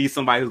 He's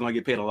somebody who's going to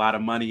get paid a lot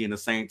of money in the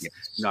Saints.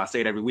 Yes. I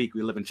say it every week.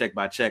 We live in check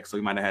by check, so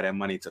we might not have that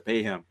money to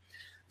pay him.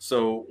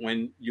 So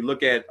when you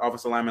look at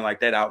offensive linemen like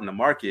that out in the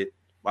market,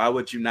 why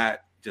would you not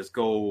just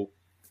go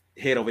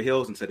head over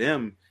heels into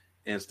them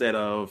instead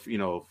of,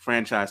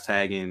 franchise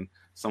tagging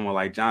someone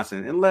like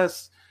Johnson?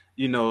 Unless,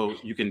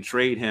 you can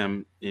trade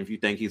him if you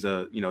think he's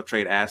a,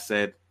 trade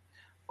asset,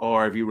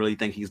 or if you really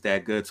think he's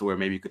that good to where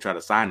maybe you could try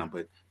to sign him.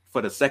 But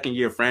for the second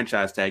year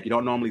franchise tag, you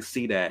don't normally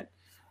see that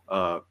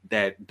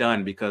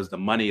done because the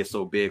money is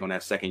so big on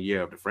that second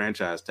year of the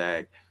franchise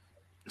tag.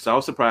 So I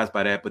was surprised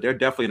by that, but they're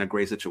definitely in a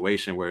great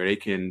situation where they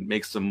can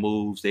make some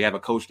moves. They have a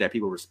coach that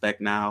people respect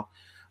now.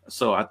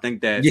 So I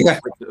think that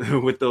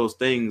with those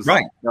things,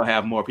 they'll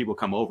have more people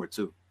come over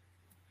too.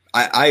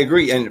 I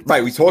agree. And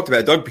we talked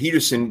about Doug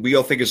Peterson. We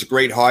all think is a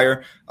great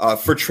hire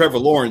for Trevor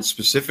Lawrence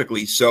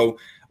specifically. So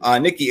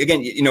Nikki,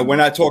 again, we're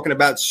not talking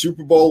about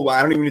Super Bowl.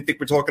 I don't even think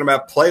we're talking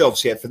about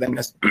playoffs yet for them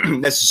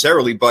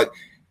necessarily, but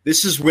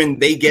this is when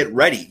they get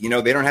ready.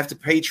 They don't have to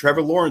pay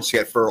Trevor Lawrence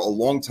yet for a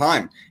long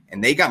time,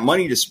 and they got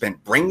money to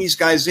spend. Bring these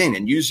guys in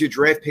and use your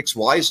draft picks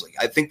wisely.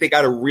 I think they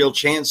got a real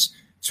chance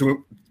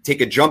to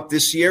take a jump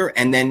this year,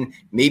 and then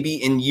maybe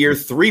in year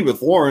 3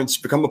 with Lawrence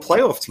become a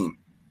playoff team.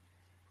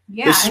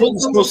 Yeah. So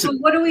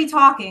what are we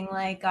talking?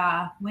 Like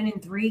winning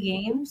 3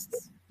 games?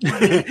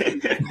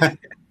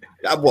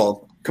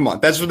 Well, come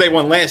on. That's what they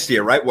won last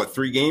year, right? What,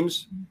 3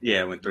 games?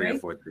 Yeah, went 3 or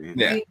 4 games.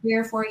 Yeah. 3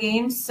 or 4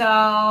 games. So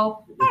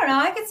I don't know.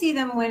 I could see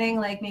them winning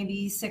like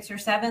maybe 6 or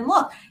 7.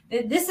 Look,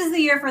 this is the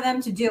year for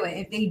them to do it.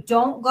 If they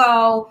don't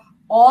go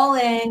all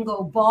in,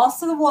 go balls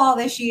to the wall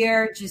this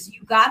year,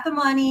 you got the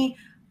money,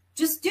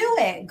 just do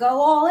it. Go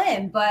all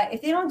in. But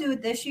if they don't do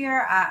it this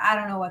year, I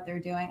don't know what they're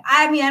doing.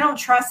 I mean, I don't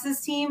trust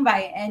this team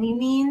by any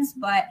means,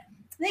 but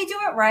they do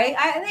it right.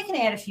 They can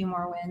add a few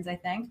more wins, I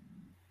think.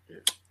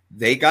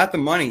 They got the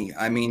money.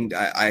 I mean,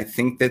 I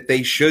think that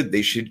they should.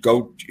 They should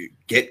go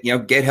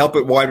get help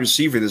at wide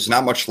receiver. There's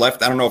not much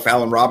left. I don't know if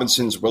Allen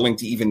Robinson's willing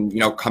to even,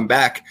 come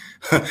back,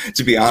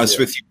 to be honest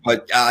with you.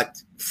 But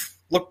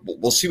look,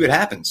 we'll see what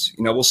happens.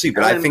 We'll see.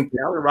 But I think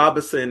Allen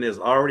Robinson is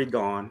already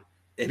gone,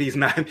 and he's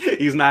not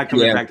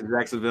coming back to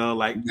Jacksonville,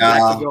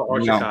 Jacksonville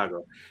or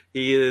Chicago.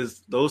 He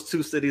is, those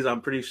 2 cities,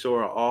 I'm pretty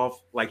sure, are off.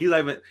 Like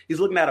he's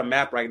looking at a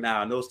map right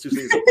now, and those 2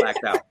 cities are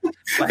blacked out.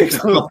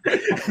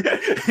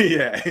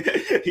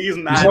 He's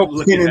not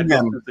looking at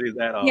those 2 cities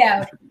at all.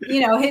 Yeah,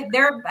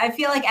 I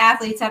feel like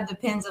athletes have the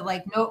pins of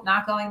like, nope,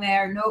 not going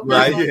there, nope,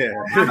 right, not going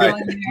there.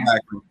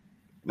 Exactly.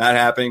 Not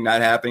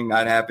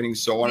happening.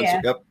 So on and so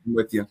yep, I'm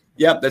with you.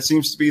 Yep, that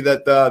seems to be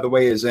the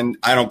way it is, and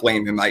I don't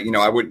blame him.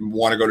 I wouldn't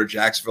want to go to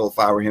Jacksonville if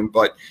I were him,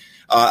 but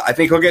I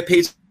think he'll get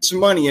paid some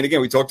money. And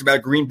again, we talked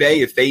about Green Bay.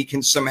 If they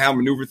can somehow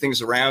maneuver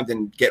things around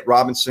and get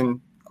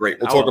Robinson, great.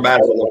 We'll talk about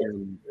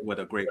it with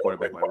a great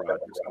quarterback like Rodgers.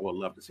 I would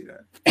love to see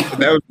that.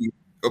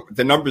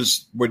 The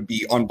numbers would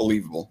be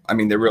unbelievable. I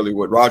mean, they really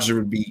would. Rodgers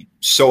would be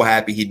so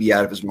happy. He'd be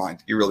out of his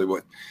mind. He really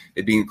would.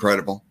 It'd be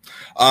incredible.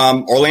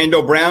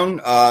 Orlando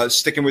Brown,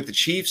 sticking with the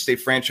Chiefs. They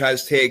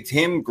franchise tagged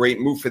him. Great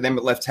move for them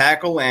at left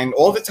tackle. And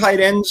all the tight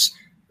ends,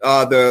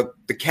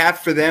 the cap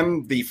for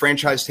them, the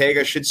franchise tag,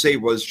 I should say,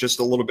 was just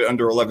a little bit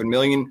under $11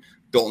 million.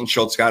 Dalton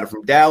Schultz got it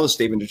from Dallas.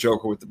 David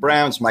Njoku with the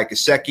Browns. Mike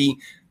Gesicki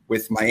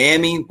with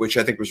Miami, which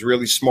I think was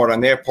really smart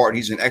on their part.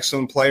 He's an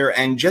excellent player.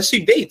 And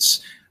Jesse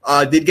Bates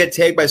did get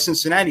tagged by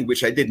Cincinnati,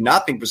 which I did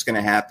not think was going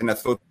to happen. I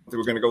thought they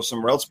were going to go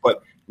somewhere else,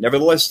 but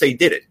nevertheless, they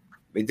did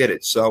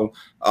it. So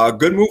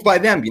good move by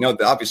them.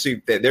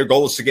 Obviously, their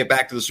goal is to get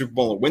back to the Super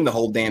Bowl and win the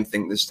whole damn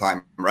thing this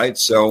time, right?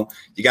 So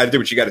you got to do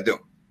what you got to do.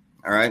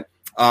 All right.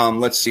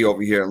 Let's see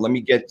over here. Let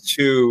me get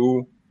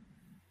to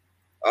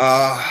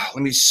let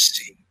me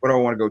see. What do I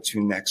want to go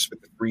to next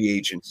with the free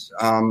agents?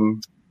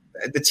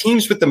 The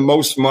teams with the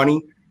most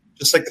money,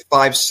 just like the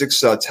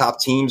 5-6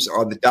 top teams,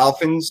 are the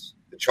Dolphins,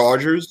 the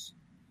Chargers,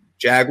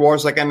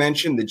 Jaguars, like I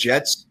mentioned, the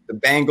Jets, the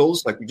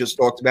Bengals, like we just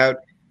talked about,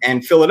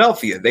 and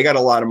Philadelphia. They got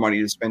a lot of money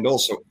to spend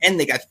also. And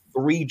they got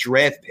 3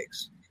 draft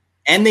picks.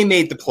 And they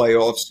made the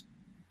playoffs,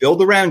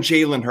 build around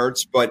Jalen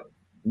Hurts, but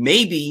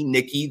maybe,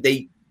 Nikki,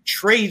 they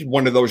trade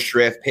one of those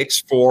draft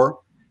picks for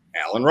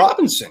Allen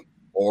Robinson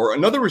or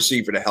another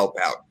receiver to help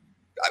out.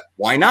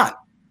 Why not?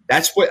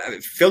 That's what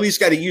Philly's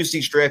got to use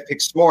these draft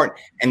picks smart,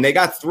 and they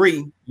got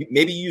 3.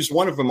 Maybe use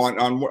one of them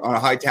on a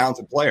high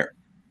talented player.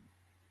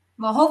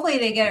 Well, hopefully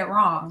they get it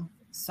wrong.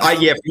 So.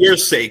 Yeah, for your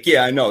sake.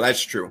 Yeah, I know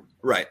that's true.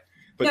 Right.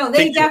 But no,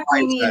 they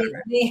definitely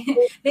need.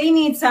 They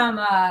need some.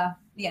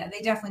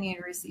 They definitely need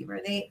a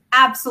receiver. They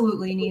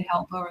absolutely need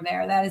help over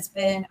there. That has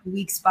been a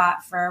weak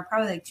spot for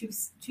probably like two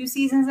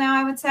seasons now,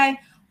 I would say.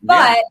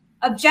 But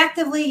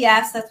objectively,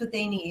 yes, that's what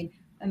they need.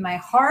 In my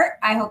heart,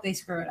 I hope they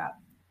screw it up.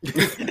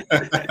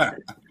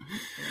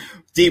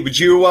 D, would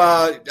you,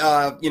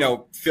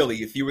 Philly,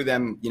 if you were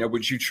them,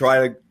 would you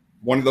try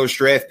one of those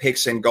draft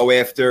picks and go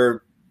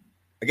after,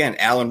 again,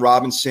 Allen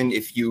Robinson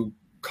if you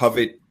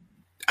covet,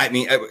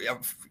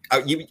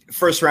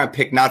 first round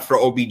pick, not for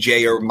OBJ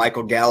or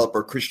Michael Gallup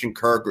or Christian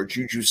Kirk or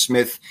Juju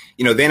Smith.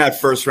 They're not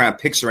first round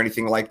picks or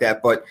anything like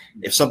that. But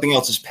if something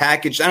else is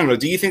packaged, I don't know.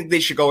 Do you think they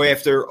should go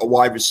after a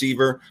wide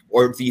receiver,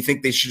 or do you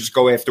think they should just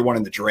go after one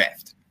in the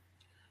draft?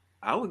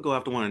 I would go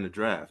after one in the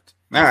draft.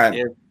 All right.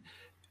 If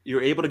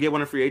you're able to get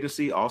one in free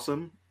agency,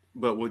 awesome.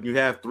 But when you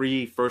have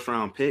 3 first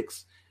round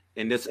picks,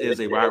 and this is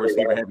a wide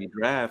receiver heavy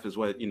draft, is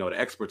what the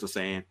experts are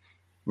saying.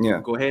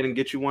 Yeah, go ahead and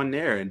get you one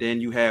there, and then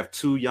you have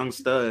 2 young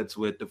studs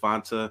with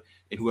Devonta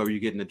and whoever you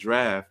get in the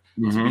draft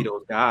to be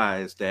those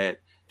guys that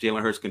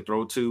Jalen Hurts can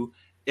throw to.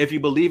 If you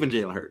believe in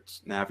Jalen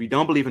Hurts, now if you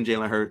don't believe in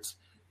Jalen Hurts,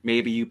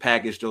 maybe you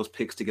package those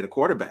picks to get a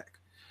quarterback.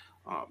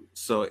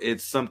 So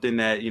it's something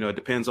that it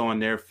depends on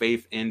their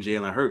faith in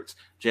Jalen Hurts.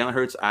 Jalen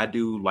Hurts, I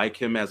do like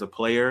him as a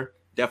player.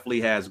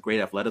 Definitely has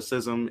great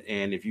athleticism,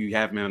 and if you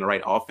have him in the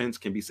right offense,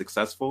 can be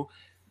successful.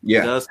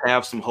 Yeah. He does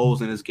have some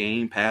holes in his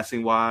game,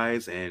 passing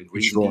wise and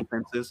reading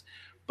defenses,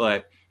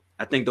 but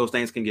I think those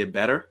things can get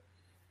better.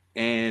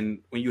 And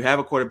when you have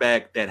a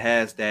quarterback that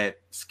has that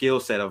skill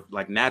set of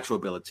like natural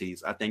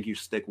abilities, I think you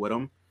should stick with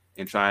him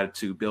and try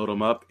to build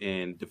him up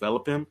and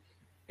develop him.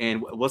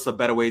 And what's a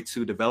better way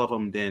to develop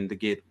him than to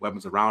get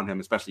weapons around him,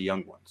 especially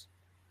young ones?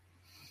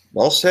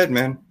 Well said,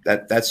 man.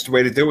 That's the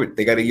way to do it.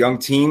 They got a young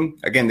team.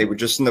 Again, they were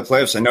just in the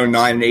playoffs. I know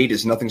 9-8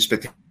 is nothing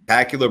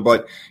spectacular,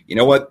 but you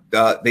know what?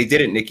 They did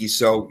it, Nikki.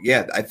 So,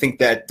 yeah, I think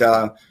that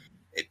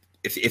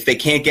if they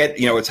can't get,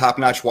 a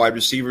top-notch wide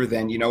receiver,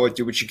 then you know what?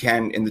 Do what you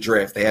can in the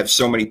draft. They have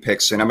so many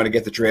picks, and I'm going to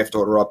get the draft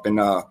order up in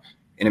a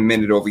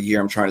minute over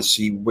here. I'm trying to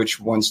see which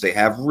ones they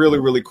have really,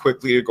 really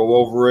quickly to go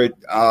over it.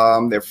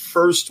 Their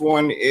first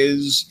one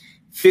is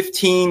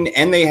 15,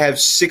 and they have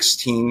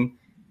 16.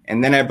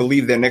 And then I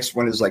believe their next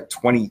one is like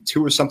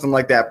 22 or something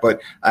like that.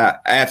 But I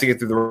have to get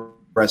through the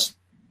rest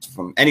of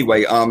them.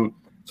 Anyway,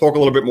 talk a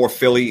little bit more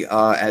Philly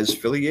as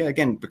Philly,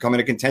 again, becoming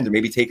a contender,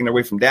 maybe taking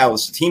away from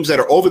Dallas. The teams that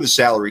are over the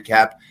salary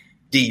cap,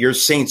 D, your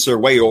Saints are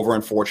way over,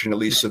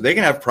 unfortunately. So they're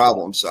going to have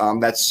problems.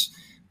 That's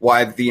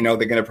why, they're going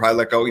to probably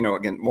let go,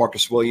 again,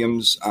 Marcus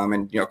Williams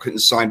and, couldn't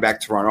sign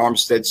back Teron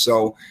Armstead.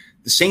 So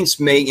the Saints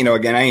may,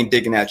 again, I ain't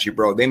digging at you,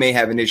 bro. They may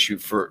have an issue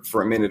for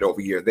a minute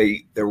over here.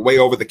 They're way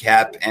over the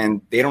cap,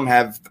 and they don't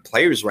have the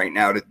players right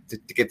now to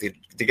get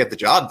the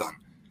job done.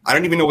 I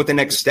don't even know what the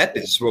next step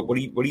is. What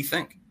do you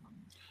think?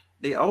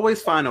 They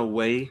always find a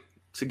way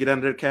to get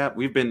under the cap.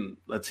 We've been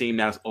a team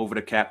that's over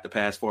the cap the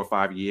past 4 or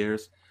 5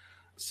 years.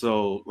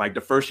 So, like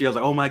the first year, I was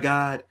like, "Oh my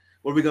God,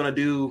 what are we gonna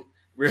do?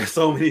 We're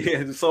so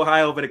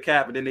high over the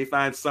cap," and then they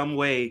find some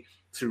way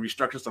to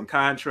restructure some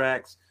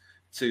contracts,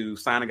 to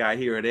sign a guy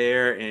here or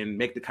there and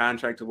make the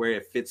contract to where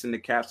it fits in the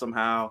cap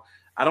somehow.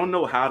 I don't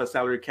know how the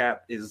salary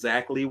cap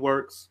exactly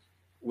works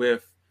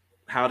with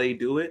how they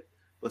do it,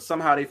 but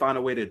somehow they find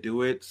a way to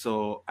do it.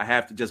 So I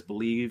have to just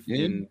believe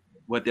in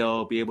what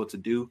they'll be able to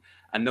do.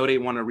 I know they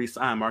want to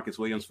re-sign Marcus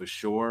Williams for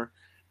sure.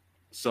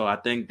 So I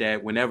think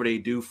that whenever they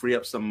do free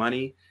up some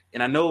money,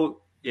 and I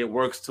know it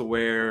works to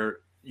where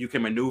you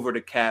can maneuver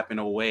the cap in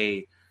a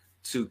way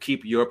to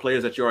keep your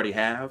players that you already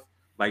have.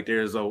 Like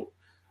there's a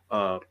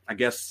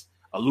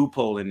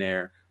loophole in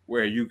there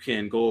where you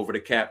can go over the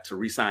cap to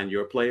re-sign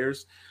your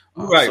players.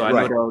 Right. So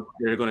I know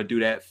they're going to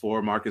do that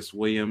for Marcus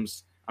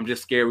Williams. I'm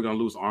just scared we're going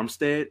to lose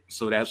Armstead.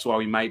 So that's why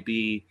we might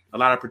be – a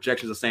lot of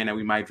projections are saying that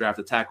we might draft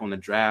a tackle in the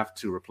draft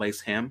to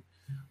replace him.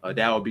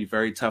 That would be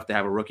very tough to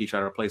have a rookie try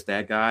to replace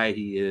that guy.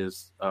 He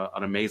is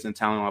an amazing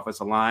talent on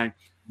offensive line.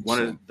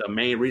 One of the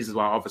main reasons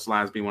why offensive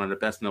line has been one of the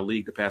best in the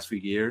league the past few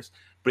years.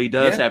 But he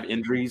does have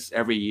injuries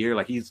every year.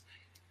 Like he's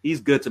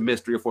good to miss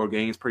 3 or 4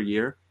 games per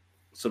year.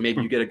 So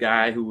maybe you get a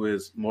guy who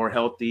is more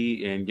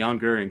healthy and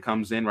younger and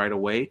comes in right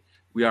away.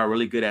 We are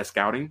really good at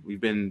scouting.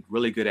 We've been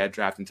really good at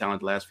drafting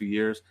talent the last few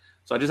years.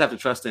 So I just have to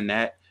trust in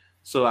that.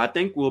 So I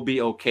think we'll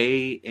be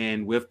okay.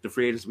 And with the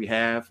free agents we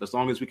have, as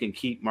long as we can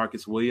keep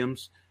Marcus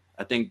Williams,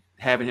 I think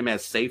having him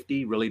as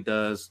safety really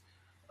does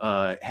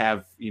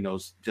have,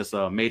 just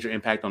a major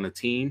impact on the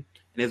team.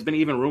 And there's been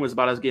even rumors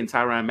about us getting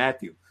Tyrann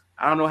Mathieu.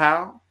 I don't know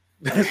how.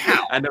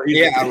 I know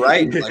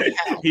right. Like,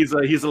 he's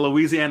a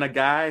Louisiana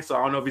guy, so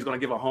I don't know if he's going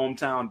to give a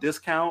hometown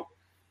discount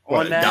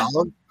on that.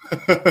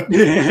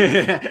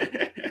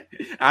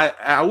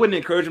 I wouldn't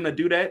encourage him to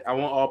do that. I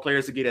want all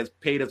players to get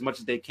paid as much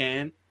as they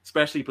can,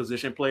 especially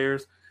position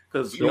players,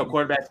 because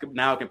quarterbacks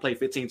now can play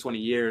 15, 20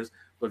 years.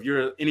 But if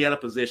you're any other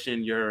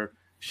position, your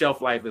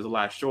shelf life is a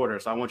lot shorter.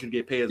 So I want you to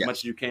get paid as much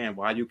as you can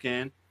while you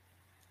can.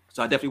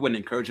 So I definitely wouldn't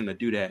encourage him to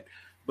do that.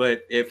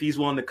 But if he's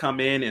willing to come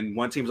in and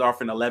one team's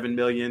offering $11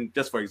 million,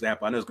 just for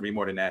example, I know it's going to be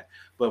more than that,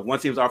 but one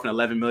team's offering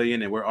 $11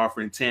 million and we're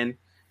offering 10 and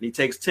he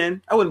takes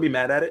 10, I wouldn't be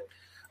mad at it.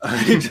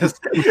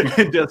 Just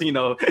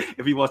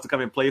if he wants to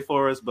come and play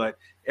for us. But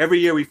every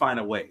year we find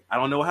a way. I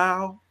don't know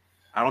how.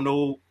 I don't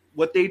know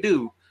what they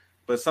do,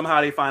 but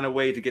somehow they find a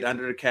way to get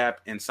under the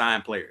cap and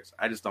sign players.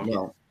 I just don't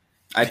know.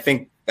 I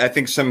think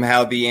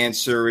somehow the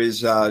answer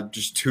is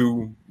just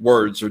 2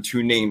 words or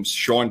 2 names,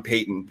 Sean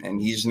Payton,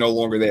 and he's no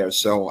longer there.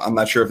 So I'm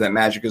not sure if that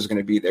magic is going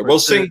to be there. We'll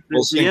see. The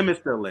GM is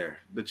still there.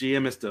 The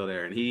GM is still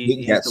there, and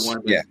he's the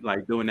one that's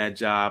like doing that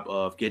job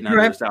of getting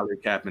under the salary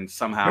cap and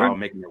somehow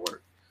making it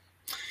work.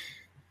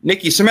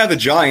 Nikki, somehow the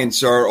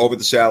Giants are over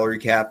the salary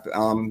cap.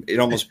 It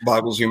almost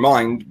boggles your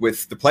mind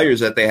with the players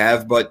that they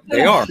have, but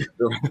they are.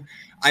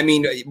 I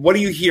mean, what are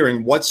you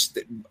hearing? All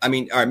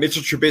right,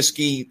 Mitchell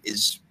Trubisky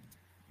is.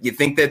 You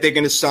think that they're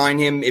going to sign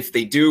him? If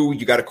they do,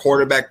 you got a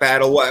quarterback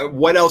battle.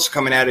 What else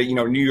coming out of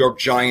New York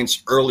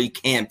Giants early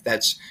camp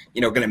that's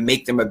going to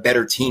make them a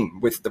better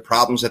team with the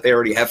problems that they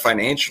already have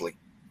financially?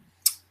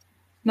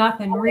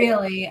 Nothing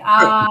really.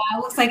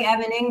 Looks like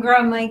Evan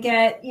Ingram might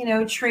get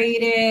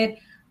traded.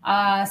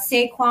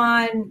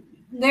 Saquon.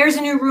 There's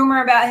a new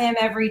rumor about him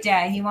every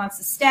day. He wants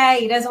to stay.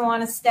 He doesn't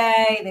want to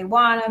stay. They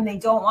want him. They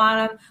don't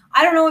want him.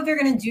 I don't know what they're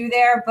going to do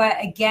there. But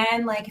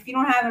again, like if you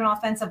don't have an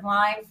offensive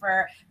line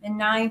for the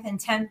 9th and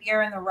 10th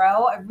year in a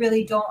row, I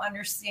really don't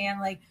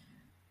understand. Like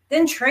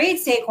then trade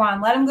Saquon.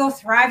 Let him go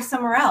thrive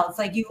somewhere else.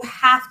 Like you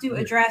have to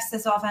address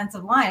this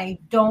offensive line. I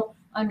don't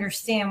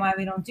understand why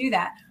we don't do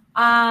that.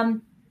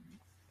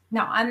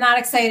 No, I'm not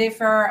excited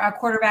for a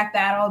quarterback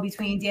battle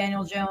between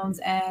Daniel Jones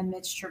and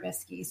Mitch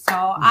Trubisky.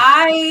 So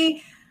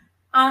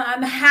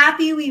I'm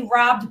happy we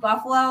robbed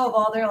Buffalo of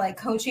all their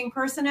coaching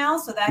personnel.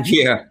 So that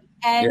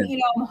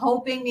I'm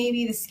hoping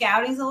maybe the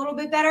scouting's a little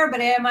bit better.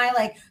 But am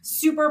I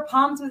super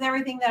pumped with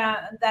everything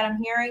that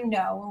I'm hearing?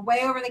 No, we're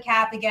way over the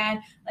cap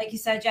again. Like you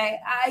said, Jay,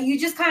 you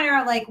just kind of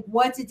are like,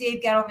 what did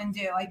Dave Gettleman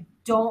do? I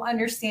don't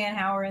understand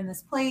how we're in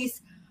this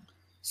place.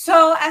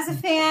 So as a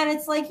fan,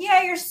 it's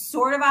you're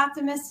sort of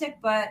optimistic,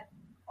 but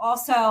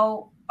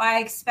also I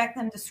expect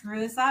them to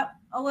screw this up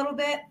a little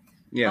bit.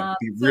 Yeah,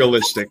 be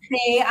realistic.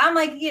 I'm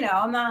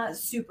I'm not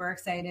super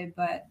excited,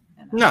 but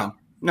no,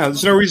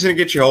 there's no reason to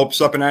get your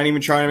hopes up, and I ain't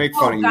even trying to make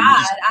fun of you.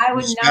 I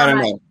would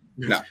not.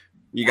 No,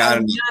 you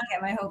gotta not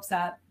get my hopes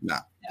up. No.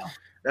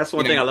 That's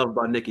one thing I love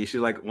about Nikki. She's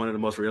one of the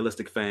most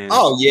realistic fans.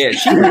 Oh yeah,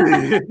 she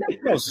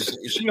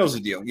knows the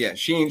deal. Yeah,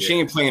 she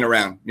ain't playing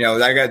around.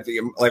 I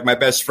got my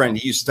best friend.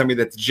 He used to tell me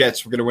that the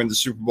Jets were going to win the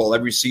Super Bowl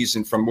every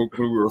season from when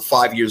we were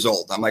 5 years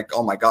old. I'm like,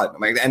 oh my god,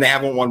 and they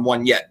haven't won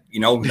one yet. They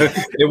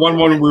won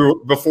one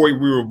before we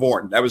were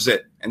born. That was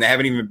it, and they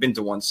haven't even been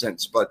to one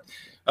since. But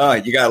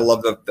you gotta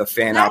love the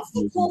fan. That's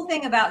the cool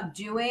thing about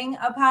doing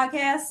a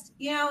podcast,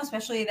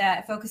 especially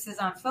that focuses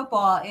on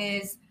football,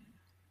 is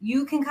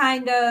you can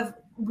kind of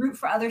root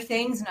for other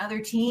things and other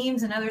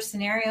teams and other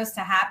scenarios to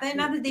happen.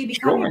 Not that they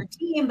become your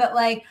team, but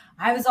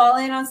I was all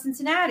in on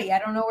Cincinnati. I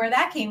don't know where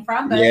that came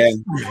from, but I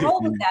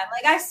rolled with them.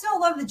 I still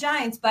love the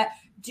Giants, but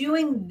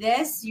doing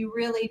this, you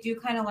really do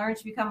kind of learn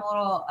to become a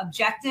little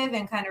objective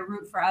and kind of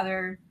root for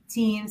other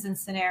teams and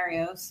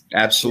scenarios.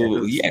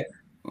 Absolutely. Yeah.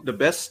 The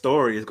best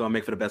story is going to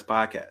make for the best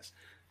podcast.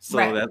 So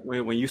that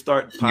when you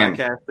start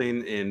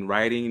podcasting and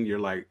writing,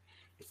 you're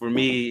for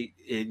me,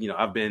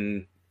 I've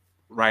been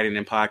writing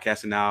and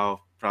podcasting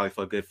now probably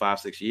for a good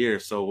 5-6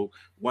 years. So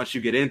once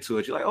you get into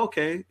it, you're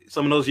okay,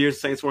 some of those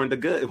years Saints weren't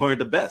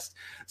the best.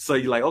 So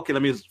you're okay,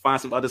 let me find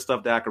some other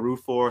stuff that I could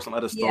root for, some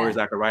other stories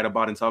I could write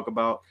about and talk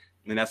about.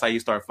 And that's how you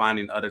start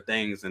finding other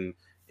things. And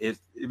it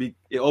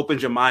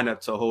opens your mind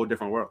up to a whole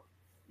different world.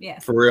 Yeah.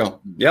 For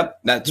real. Yep.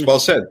 That's well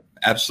said.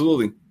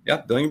 Absolutely.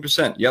 Yep.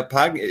 1,000,000%. Yep.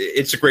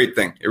 It's a great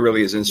thing. It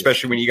really is. And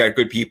especially when you got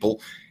good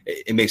people,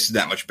 it makes it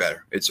that much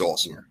better. It's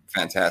awesome.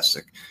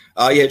 Fantastic.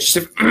 Just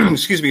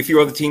excuse me, a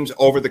few other teams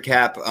over the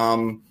cap.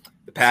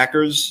 The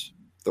Packers,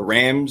 the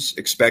Rams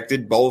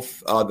expected, both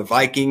the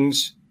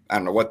Vikings. I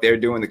don't know what they're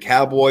doing. The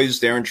Cowboys,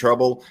 they're in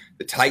trouble.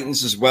 The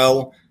Titans as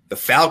well. The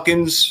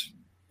Falcons,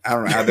 I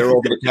don't know how they're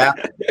over the cap.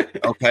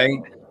 Okay.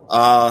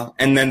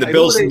 And then the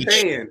Bills.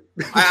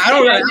 I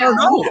don't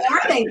know.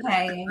 What are they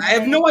paying? I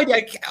have no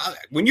idea.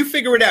 When you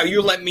figure it out,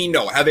 you let me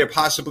know how they're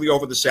possibly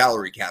over the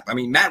salary cap. I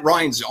mean, Matt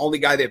Ryan's the only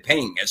guy they're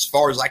paying, as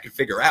far as I can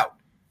figure out.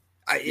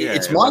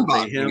 It's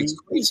mind-boggling. It's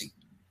crazy.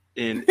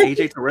 And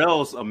AJ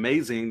Terrell's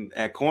amazing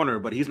at corner,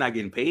 but he's not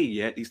getting paid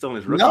yet. He's still in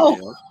his rookie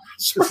deal.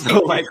 So,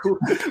 who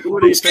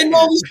are they getting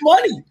all this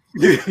money?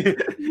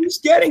 Who's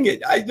getting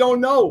it? I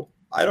don't know,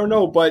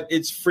 but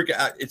it's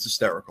freaking. It's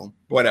hysterical.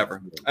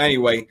 Whatever.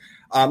 Anyway.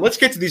 Let's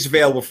get to these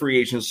available free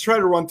agents. Try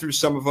to run through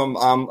some of them.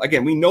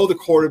 Again, we know the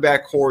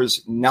quarterback core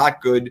is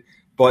not good,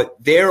 but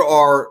there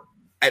are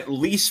at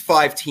least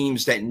 5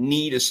 teams that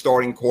need a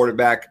starting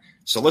quarterback.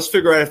 So let's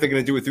figure out if they're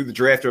going to do it through the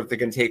draft or if they're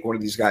going to take one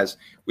of these guys.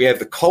 We have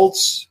the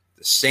Colts,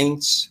 the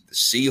Saints, the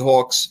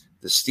Seahawks,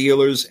 the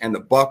Steelers, and the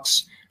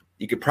Bucks.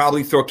 You could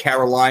probably throw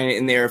Carolina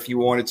in there if you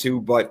wanted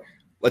to, but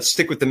let's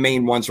stick with the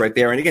main ones right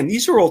there. And again,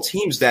 these are all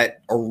teams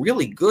that are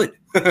really good,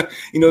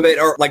 that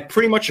are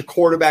pretty much a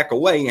quarterback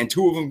away, and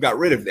 2 of them got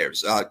rid of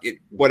theirs.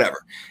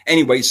 Whatever.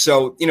 Anyway,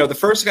 so, the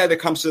first guy that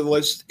comes to the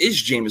list is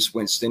Jameis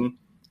Winston,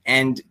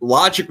 and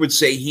logic would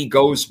say he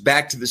goes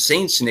back to the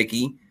Saints,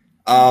 Nikki.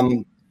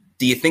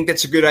 Do you think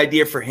that's a good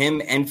idea for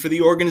him and for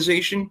the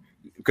organization?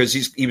 Because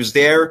he was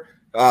there,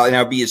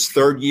 now be his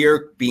 3rd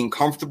year, being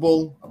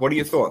comfortable. What are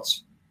your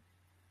thoughts?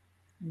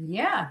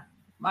 Yeah.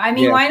 I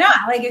mean, why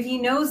not? Like, if he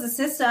knows the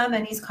system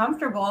and he's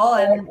comfortable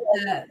and,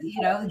 the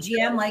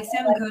GM likes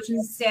him, the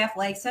coaching staff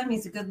likes him,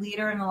 he's a good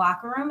leader in the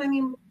locker room. I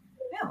mean,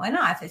 yeah, why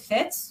not? If it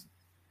fits,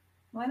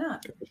 why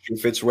not? If the shoe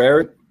fits,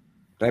 wear it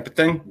type of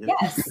thing.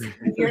 Yes.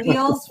 If your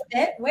heels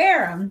fit,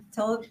 wear them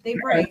till they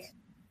break.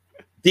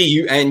 D,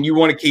 you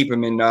want to keep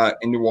him in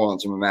New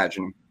Orleans, I'm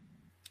imagining.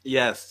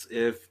 Yes.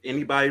 If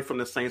anybody from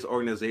the Saints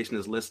organization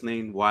is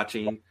listening,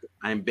 watching,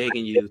 I'm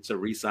begging you to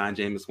re-sign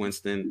Jameis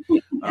Winston.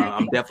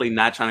 I'm definitely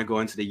not trying to go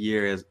into the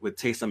year with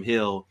Taysom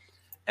Hill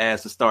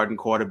as the starting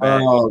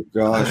quarterback. Oh,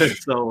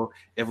 gosh. So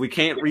if we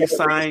can't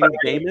re-sign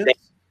Jameis,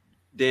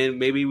 then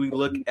maybe we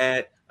look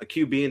at a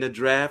QB in the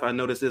draft. I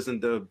know this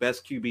isn't the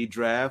best QB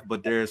draft,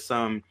 but there's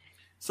some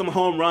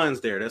home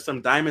runs there. There's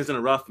some diamonds in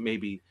the rough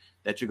maybe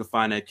that you can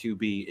find at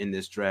QB in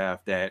this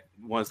draft, that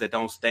ones that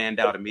don't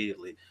stand out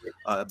immediately.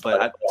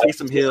 But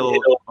Taysom Hill,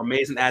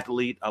 amazing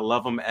athlete. I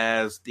love him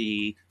as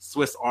the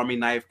Swiss Army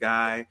knife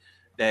guy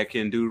that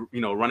can do,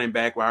 running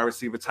back, wide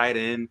receiver, tight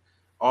end,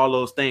 all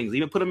those things.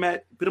 Even put him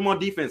on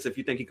defense if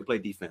you think he could play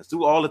defense.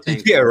 Do all the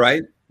things. Yeah,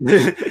 right.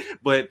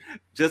 But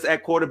just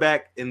at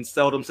quarterback in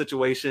seldom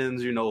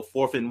situations,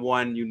 4th and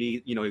 1, you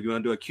need, you're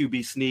going to do a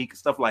QB sneak,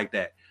 stuff like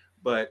that.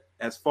 But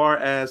as far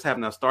as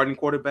having a starting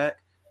quarterback,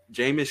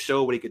 Jameis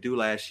showed what he could do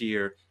last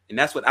year, and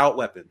that's without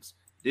weapons.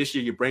 This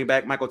year, you bring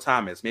back Michael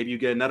Thomas. Maybe you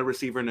get another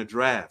receiver in the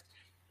draft,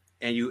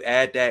 and you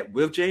add that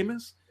with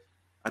Jameis.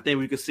 I think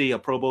we could see a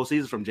Pro Bowl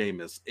season from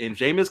Jameis. And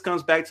Jameis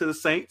comes back to the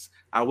Saints,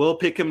 I will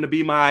pick him to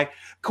be my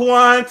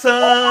quantum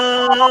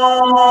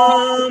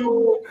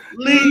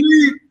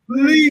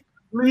leap.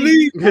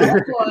 Oh,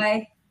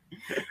 boy.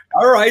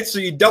 All right, so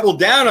you double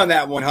down on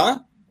that one, huh?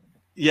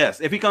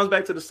 Yes, if he comes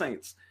back to the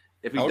Saints.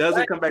 If he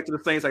doesn't come back to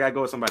the Saints, I got to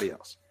go with somebody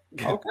else.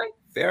 Okay,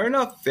 fair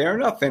enough.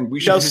 And we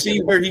shall see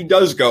where he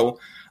does go.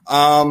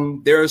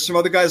 There are some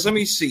other guys. Let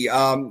me see.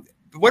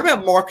 What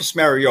about Marcus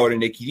Mariota,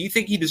 Nikki? Do you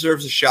think he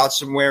deserves a shot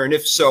somewhere? And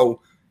if so,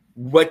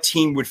 what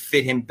team would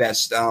fit him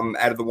best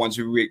out of the ones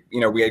we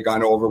had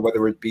gone over,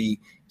 whether it be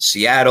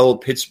Seattle,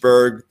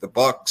 Pittsburgh, the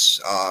Bucs,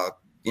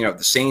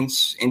 the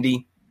Saints,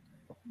 Indy?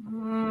 I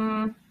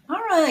don't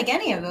really like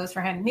any of those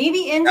for him.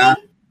 Maybe Indy.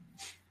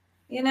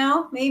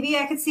 Maybe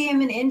I could see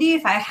him in Indy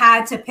if I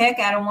had to pick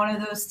out of one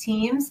of those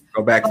teams.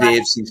 Go back to the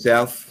AFC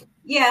South.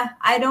 Yeah,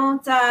 I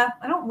don't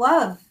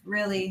love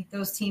really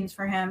those teams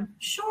for him.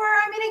 Sure,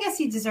 I mean, I guess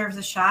he deserves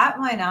a shot.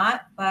 Why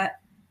not? But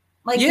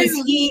is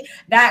he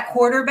that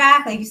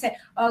quarterback? Like you said,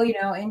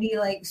 Indy,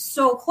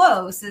 so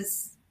close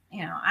is,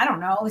 I don't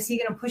know. Is he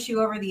going to push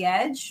you over the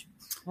edge?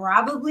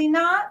 Probably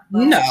not.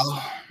 But. No.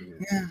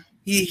 Yeah.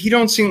 He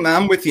don't seem.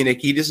 I'm with you,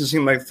 Nick. He doesn't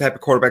seem like the type of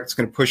quarterback that's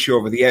going to push you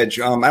over the edge.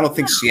 I don't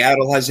think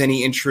Seattle has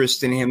any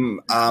interest in him.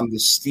 The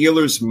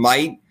Steelers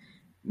might,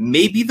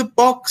 maybe the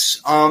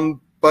Bucs.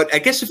 But I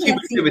guess if you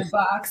would give it the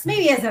Bucs,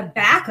 maybe as a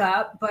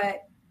backup,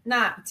 but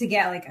not to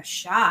get a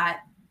shot.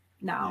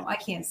 No, I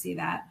can't see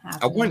that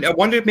happening. I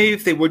wonder maybe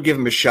if they would give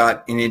him a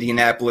shot in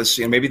Indianapolis,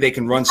 maybe they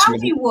can run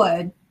some. He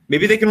would.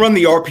 Maybe they can run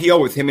the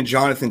RPO with him and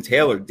Jonathan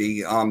Taylor.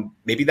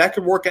 Maybe that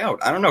could work out.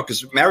 I don't know,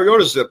 because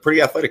Mariota's a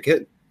pretty athletic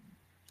kid.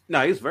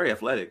 No, he's very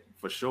athletic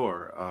for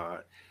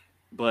sure.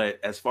 But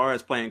as far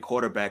as playing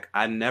quarterback,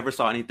 I never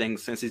saw anything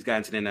since he's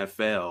gotten to the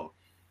NFL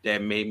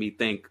that made me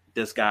think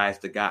this guy's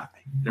the guy.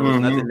 There was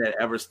nothing that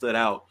ever stood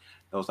out.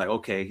 I was like,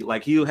 okay,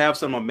 he'll have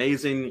some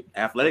amazing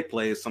athletic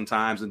plays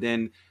sometimes, and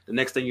then the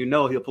next thing you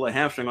know, he'll pull a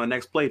hamstring on the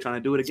next play trying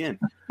to do it again.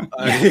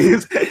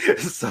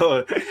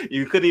 So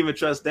you couldn't even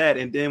trust that.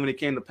 And then when it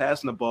came to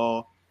passing the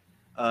ball,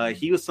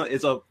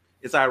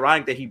 it's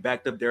ironic that he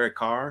backed up Derek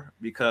Carr,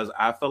 because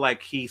I feel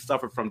like he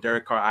suffered from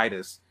Derek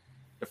Carr-itis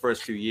the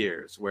first few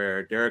years,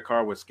 where Derek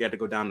Carr was scared to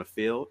go down the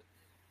field.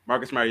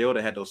 Marcus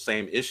Mariota had those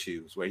same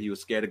issues where he was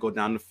scared to go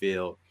down the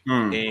field.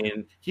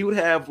 And he would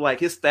have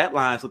his stat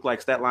lines look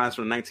like stat lines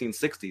from the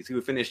 1960s. He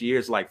would finish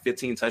years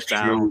 15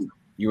 touchdowns,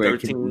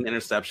 13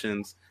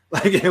 interceptions.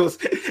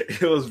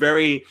 It was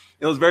very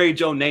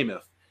Joe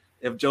Namath.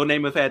 If Joe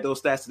Namath had those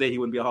stats today, he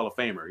wouldn't be a Hall of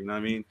Famer. You know what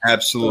I mean?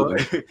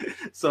 Absolutely.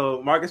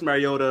 So Marcus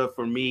Mariota,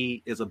 for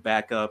me, is a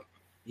backup.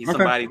 He's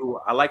somebody who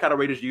I like how the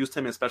Raiders used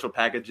him in special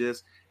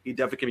packages. He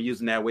definitely can be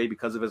used in that way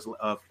because of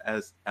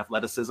his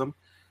athleticism.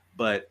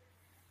 But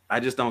I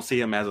just don't see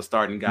him as a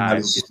starting guy.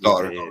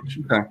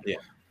 Okay. Yeah.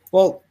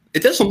 Well,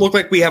 it doesn't look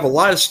like we have a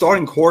lot of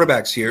starting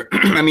quarterbacks here.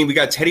 I mean, we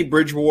got Teddy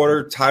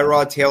Bridgewater,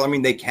 Tyrod Taylor. I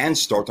mean, they can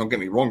start. Don't get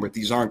me wrong, but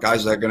these aren't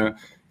guys that are going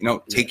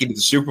to, take you to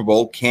the Super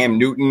Bowl. Cam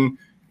Newton,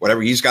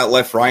 whatever he's got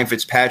left. Ryan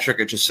Fitzpatrick,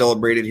 I just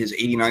celebrated his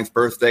 89th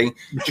birthday.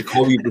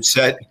 Jacoby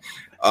Brissett,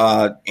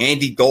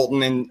 Andy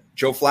Dalton, and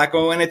Joe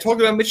Flacco. And I talked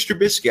about Mitch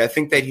Trubisky. I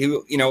think that he,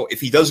 if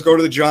he does go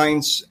to the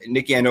Giants,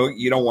 Nikki, I know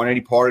you don't want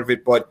any part of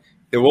it, but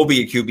there will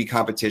be a QB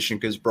competition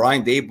because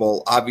Brian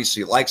Daboll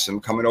obviously likes him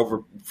coming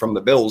over from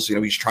the Bills.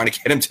 He's trying to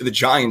get him to the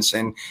Giants,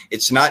 and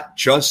it's not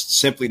just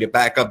simply to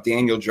back up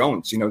Daniel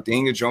Jones.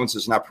 Daniel Jones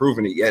has not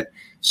proven it yet,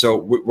 so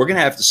we're going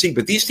to have to see.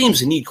 But these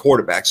teams need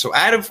quarterbacks. So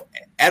out of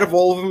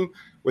all of them,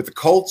 with the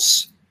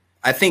Colts,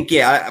 I think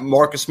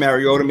Marcus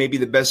Mariota may be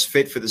the best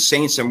fit for the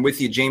Saints. I'm with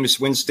you, Jameis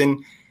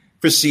Winston.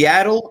 For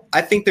Seattle,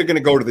 I think they're going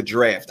to go to the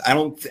draft.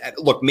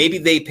 Look, maybe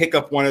they pick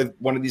up one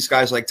of these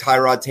guys like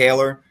Tyrod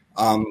Taylor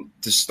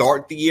to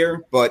start the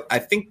year, but I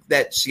think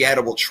that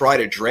Seattle will try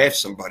to draft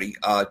somebody,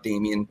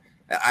 Damian.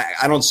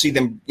 I don't see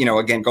them,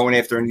 again, going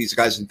after any of these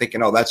guys and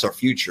thinking, oh, that's our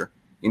future.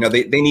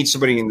 They need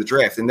somebody in the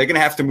draft, and they're going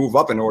to have to move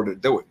up in order to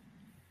do it.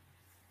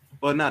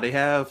 Well, no, they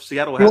have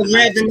Seattle. They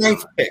have the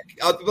ninth pick.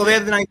 They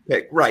have the ninth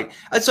pick, right?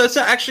 So it's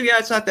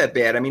not that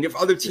bad. I mean, if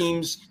other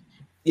teams,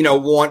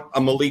 want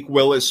a Malik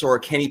Willis or a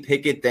Kenny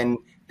Pickett, then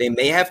they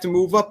may have to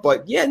move up.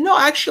 But yeah, no,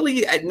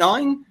 actually, at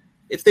 9,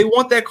 if they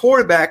want that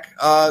quarterback,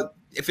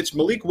 if it's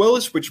Malik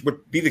Willis, which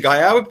would be the guy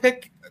I would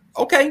pick,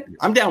 okay,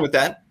 I'm down with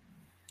that.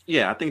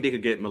 Yeah, I think they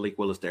could get Malik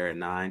Willis there at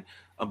 9.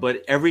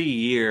 But every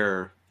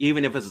year,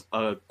 even if it's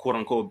a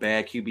quote-unquote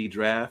bad QB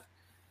draft,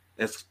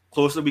 as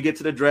closer we get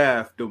to the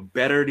draft, the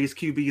better these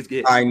QBs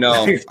get. I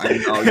know. You're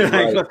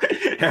right.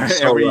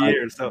 every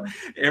year. So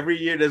every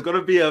year there's going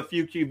to be a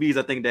few QBs,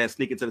 I think, that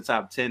sneak into the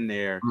top 10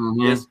 there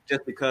just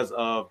because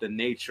of the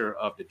nature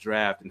of the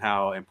draft and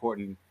how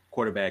important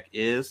quarterback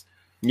is.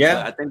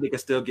 Yeah. I think they can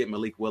still get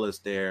Malik Willis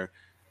there.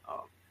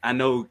 I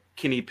know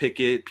Kenny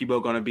Pickett, people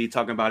are going to be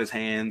talking about his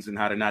hands and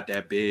how they're not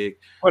that big.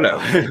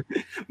 Whatever.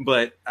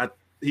 But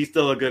he's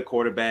still a good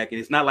quarterback, and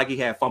it's not like he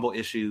had fumble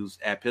issues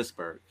at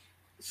Pittsburgh.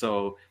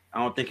 So I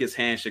don't think his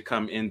hands should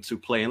come into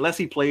play unless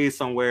he plays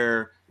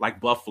somewhere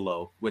like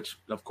Buffalo, which,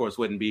 of course,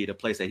 wouldn't be the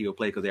place that he would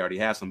play because they already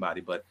have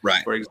somebody. But,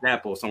 for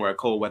example, somewhere a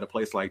cold weather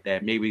place like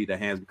that, maybe the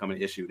hands become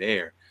an issue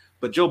there.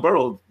 But Joe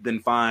Burrow's been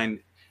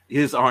fine.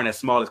 His aren't as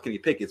small as Kenny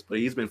Pickett's, but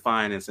he's been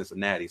fine in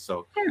Cincinnati.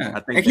 So yeah. I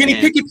think and Kenny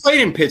Pickett played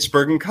in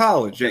Pittsburgh in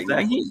college.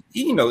 Exactly.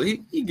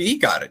 He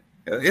got it.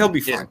 He'll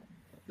be fine.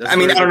 Yeah, I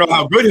don't know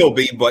how good he'll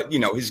be, but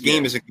his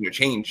game isn't going to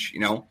change.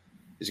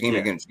 His game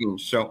isn't going to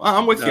change. So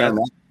I'm with you on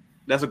that.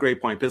 That's a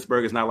great point.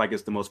 Pittsburgh is not like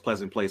it's the most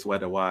pleasant place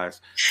weather-wise.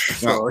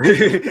 So,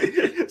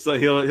 so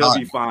he'll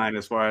be fine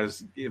as far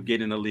as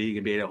getting in the league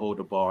and being able to hold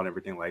the ball and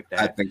everything like that.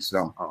 I think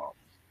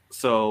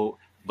so.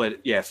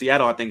 But yeah,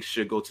 Seattle, I think,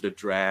 should go to the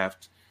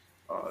draft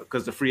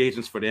because the free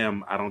agents for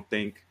them, I don't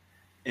think.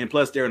 And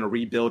plus, they're in a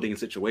rebuilding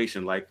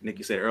situation. Like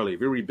Nikki said earlier,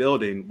 if you're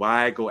rebuilding,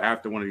 why go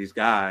after one of these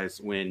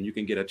guys when you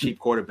can get a cheap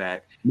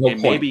quarterback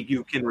maybe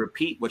you can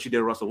repeat what you did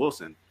with Russell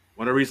Wilson?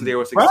 One of the reasons they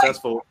were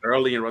successful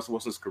early in Russell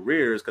Wilson's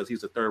career is because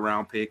he's a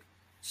 3rd-round pick,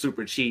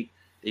 super cheap.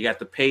 They got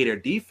to pay their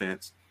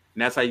defense,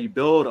 and that's how you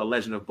build a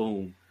Legend of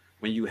Boom.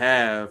 When you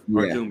have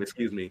Doom,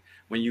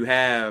 when you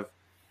have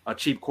a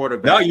cheap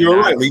quarterback. No, you were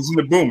right. Legion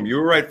of Boom. You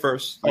were right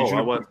first.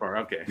 I was far.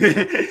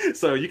 Okay.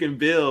 So you can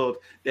build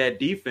that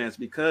defense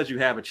because you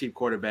have a cheap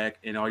quarterback,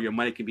 and all your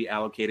money can be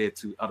allocated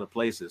to other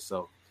places.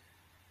 So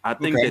I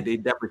think that they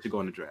definitely should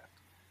go in the draft.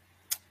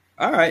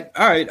 All right.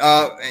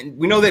 And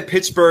we know that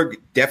Pittsburgh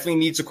definitely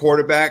needs a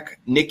quarterback.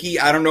 Nikki,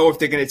 I don't know if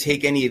they're going to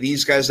take any of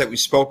these guys that we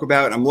spoke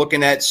about. I'm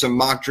looking at some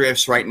mock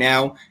drafts right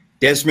now.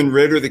 Desmond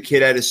Ridder, the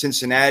kid out of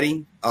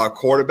Cincinnati,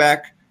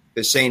 quarterback.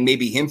 They're saying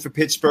maybe him for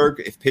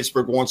Pittsburgh. If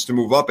Pittsburgh wants to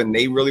move up and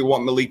they really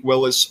want Malik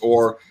Willis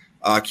or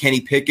Kenny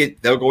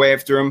Pickett, they'll go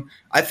after him.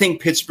 I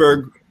think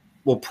Pittsburgh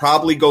will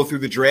probably go through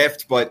the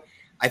draft, but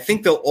I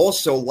think they'll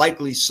also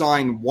likely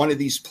sign one of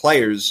these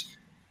players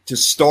to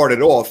start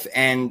it off.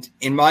 And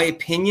in my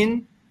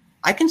opinion,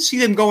 I can see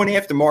them going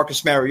after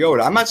Marcus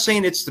Mariota. I'm not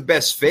saying it's the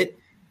best fit,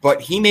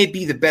 but he may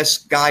be the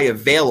best guy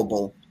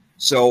available.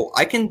 So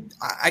I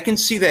can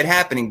see that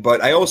happening, but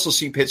I also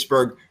see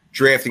Pittsburgh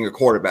drafting a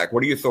quarterback.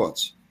 What are your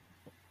thoughts?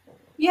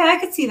 Yeah, I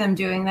could see them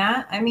doing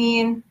that. I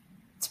mean,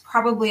 it's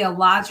probably a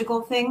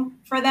logical thing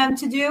for them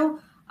to do.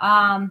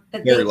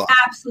 But they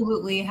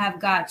absolutely have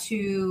got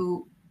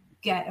to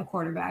get a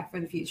quarterback for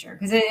the future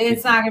because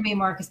it's not going to be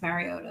Marcus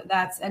Mariota.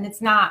 And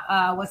it's not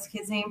what's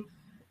his name?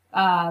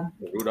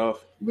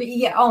 Rudolph.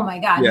 Yeah. Oh my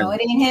God, no, it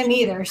ain't him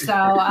either. So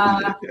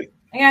I'm gonna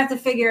have to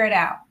figure it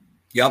out.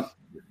 Yep.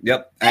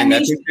 And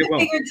they should have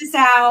figured this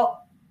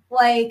out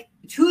like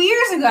 2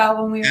 years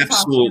ago when we were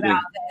talking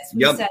about this.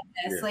 We said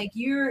this like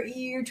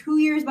you're 2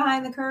 years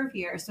behind the curve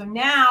here. So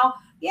now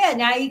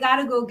you got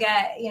to go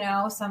get,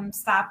 some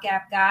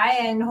stopgap guy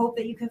and hope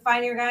that you can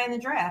find your guy in the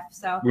draft.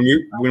 So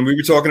when we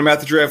were talking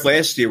about the draft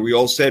last year, we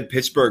all said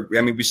Pittsburgh.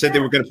 I mean, we said they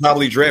were going to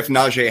probably draft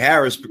Najee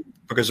Harris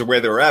because of where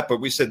they were at,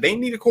 but we said they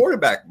need a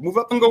quarterback. Move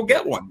up and go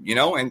get one,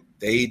 and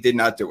they did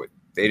not do it.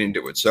 They didn't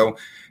do it. So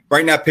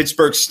right now,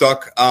 Pittsburgh's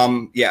stuck.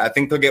 I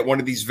think they'll get one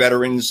of these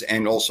veterans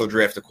and also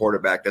draft a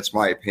quarterback. That's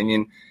my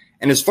opinion.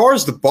 And as far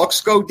as the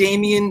Bucs go,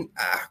 Damian,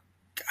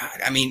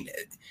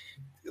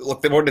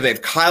 look, what do they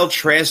have? Kyle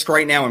Trask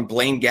right now and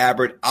Blaine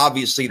Gabbert.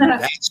 Obviously,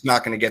 that's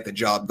not going to get the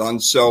job done.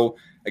 So,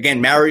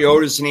 again,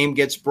 Mariota's name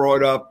gets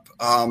brought up.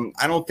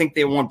 I don't think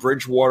they want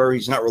Bridgewater.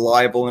 He's not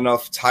reliable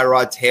enough.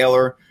 Tyrod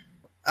Taylor.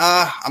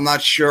 I'm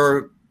not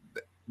sure.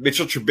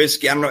 Mitchell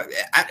Trubisky.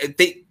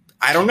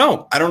 I don't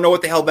know. I don't know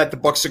what the hell that the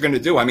Bucs are going to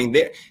do. I mean,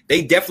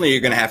 they definitely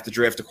are going to have to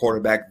draft a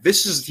quarterback.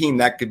 This is a team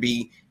that could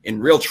be in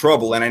real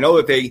trouble. And I know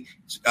that they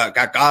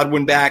got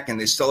Godwin back and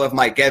they still have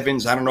Mike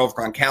Evans. I don't know if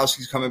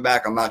Gronkowski's coming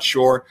back. I'm not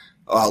sure.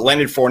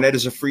 Leonard Fournette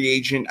is a free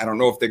agent. I don't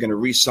know if they're going to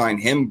re-sign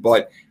him,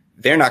 but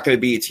they're not going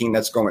to be a team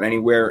that's going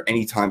anywhere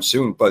anytime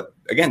soon. But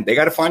again, they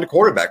got to find a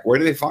quarterback. Where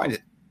do they find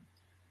it?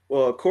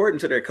 Well, according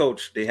to their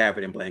coach, they have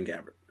it in Blaine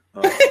Gabbert.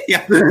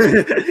 Yeah.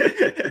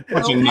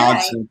 Bunch of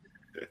nonsense.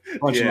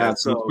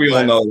 So, we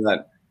all know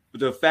that.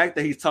 The fact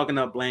that he's talking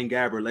up Blaine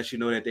Gabbert lets you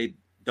know that they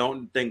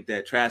don't think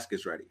that Trask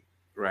is ready,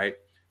 right?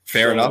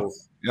 Fair enough.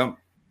 Yep.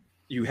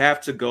 You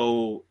have to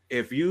go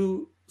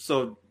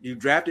so you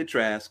drafted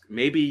Trask.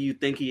 Maybe you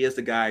think he is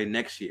the guy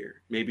next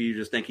year. Maybe you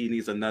just think he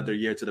needs another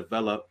year to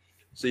develop.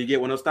 So you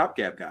get one of those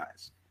stopgap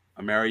guys,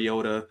 a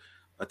Mariota,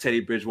 a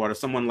Teddy Bridgewater,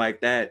 someone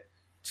like that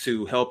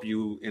to help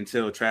you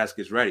until Trask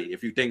is ready.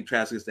 If you think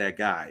Trask is that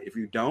guy, if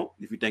you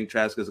think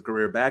Trask is a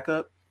career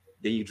backup,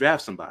 then you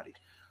draft somebody.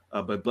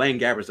 But Blaine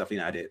Gabbert's definitely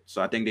not it.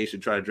 So I think they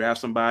should try to draft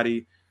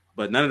somebody.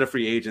 But none of the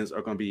free agents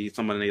are going to be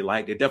someone they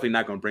like. They're definitely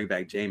not going to bring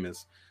back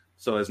Jameis.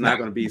 So it's not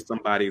going to be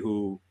somebody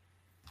who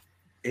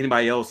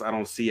anybody else I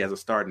don't see as a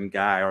starting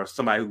guy or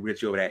somebody who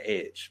gets you over that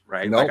edge,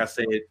 right? Nope. Like I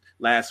said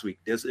last week,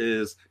 this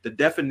is the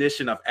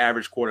definition of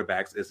average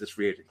quarterbacks is this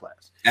free agent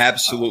class.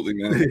 Absolutely,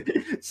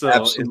 man. So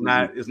Absolutely.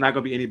 It's not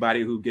going to be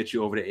anybody who gets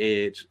you over the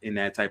edge in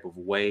that type of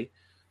way.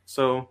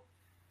 So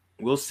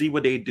we'll see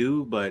what they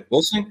do, but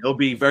we'll see. It'll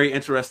be very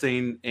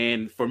interesting.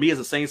 And for me as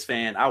a Saints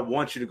fan, I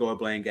want you to go with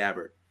Blaine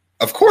Gabbert.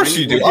 Of course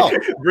you do.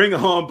 Bring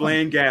on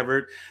Blaine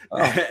Gabbert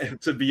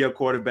to be a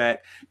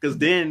quarterback, because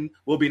then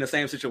we'll be in the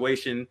same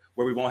situation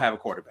where we won't have a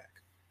quarterback.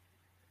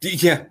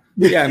 Yeah.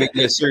 I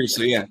mean,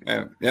 seriously,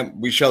 yeah.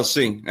 We shall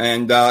see.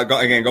 And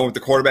going with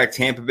the quarterback,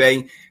 Tampa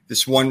Bay.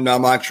 This one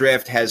mock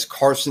draft has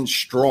Carson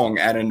Strong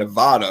out of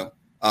Nevada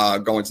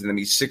going to them.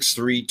 He's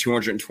 6'3",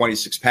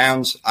 226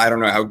 pounds. I don't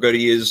know how good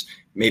he is.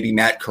 Maybe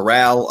Matt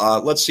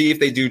Corral. Let's see if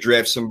they do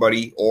draft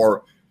somebody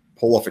or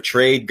pull off a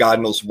trade. God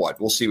knows what.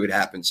 We'll see what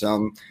happens.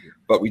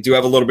 But we do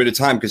have a little bit of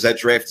time because that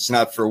draft is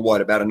not for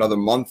about another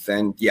month.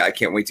 And I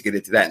can't wait to get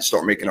into that and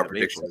start making our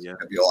predictions. It's going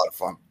to be a lot of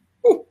fun.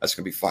 Ooh, that's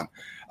going to be fun.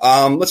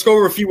 Let's go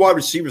over a few wide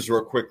receivers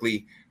real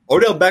quickly.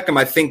 Odell Beckham,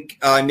 I think,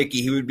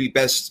 Nikki, he would be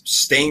best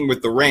staying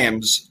with the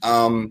Rams.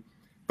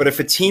 But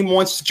if a team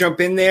wants to jump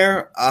in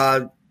there,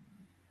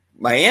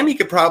 Miami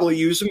could probably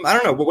use him. I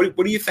don't know.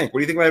 What do you think?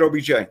 What do you think about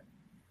OBJ?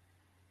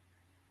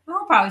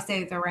 I'll probably stay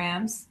with the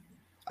Rams.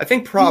 I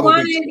think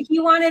probably. He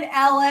wanted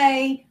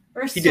LA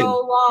for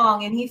so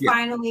long, and he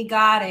finally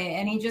got it,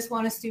 and he just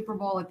won a Super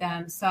Bowl with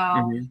them. So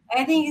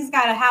I think he's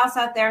got a house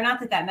out there.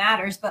 Not that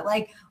matters, but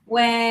like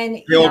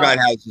when they all got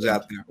houses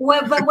out there.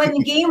 But when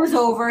the game was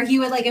over, he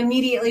would like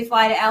immediately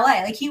fly to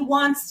LA. Like he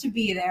wants to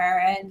be there,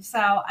 and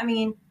so I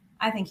mean,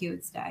 I think he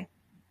would stay.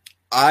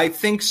 I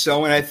think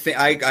so, and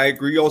I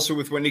agree also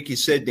with what Nikki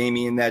said,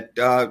 Damian, that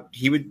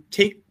he would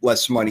take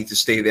less money to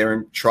stay there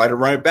and try to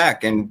run it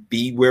back and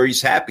be where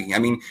he's happy. I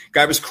mean,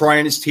 guy was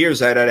crying his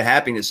tears out of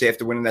happiness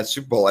after winning that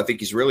Super Bowl. I think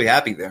he's really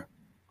happy there.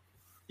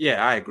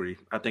 Yeah, I agree.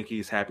 I think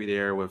he's happy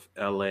there with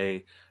LA.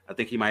 I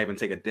think he might even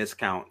take a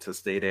discount to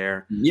stay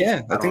there.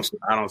 Yeah, I think so.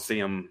 I don't see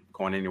him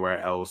going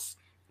anywhere else.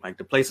 Like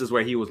the places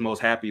where he was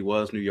most happy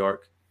was New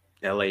York.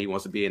 LA, he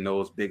wants to be in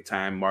those big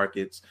time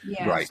markets.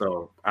 Yeah. Right.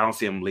 So I don't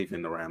see him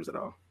leaving the Rams at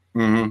all.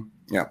 Mm-hmm.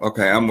 Yeah.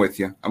 Okay. I'm with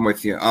you.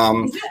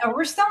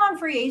 We're still on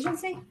free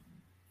agency?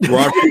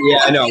 Yeah,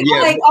 I know.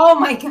 Yeah. Like, oh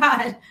my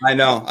God. I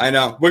know.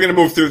 We're going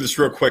to move through this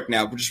real quick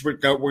now. We're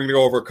going to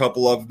go over a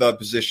couple of the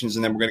positions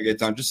and then we're going to get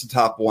done. Just the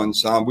top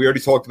ones. We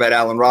already talked about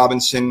Allen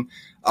Robinson.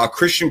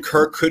 Christian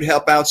Kirk could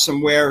help out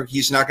somewhere.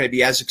 He's not going to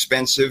be as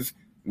expensive.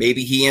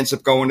 Maybe he ends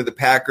up going to the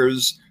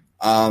Packers.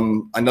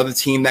 Another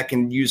team that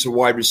can use a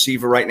wide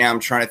receiver right now. I'm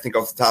trying to think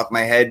off the top of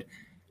my head.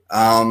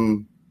 I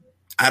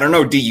don't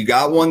know. D, you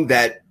got one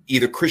that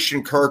either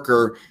Christian Kirk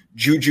or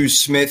Juju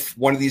Smith,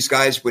 one of these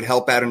guys would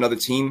help out another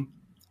team?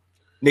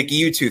 Nikki,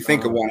 you two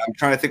think of one. I'm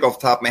trying to think off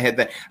the top of my head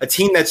that a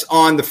team that's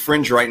on the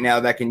fringe right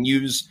now that can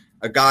use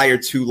a guy or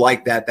two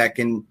like that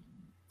can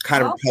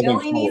kind of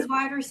help Philly needs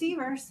wide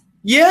receivers.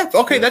 Yeah.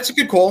 Okay. That's a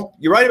good call.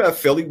 You're right about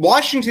Philly.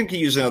 Washington can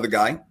use another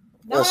guy.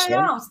 No.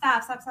 Stop.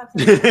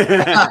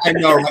 I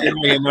know. I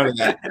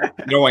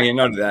don't want to hear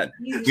none of that.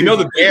 You know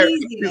the Bears.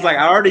 She's like,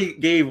 I already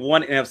gave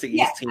one NFC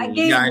East team.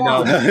 I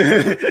know.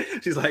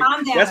 She's like,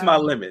 that's my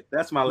limit.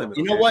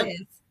 You know what?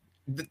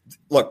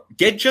 Look,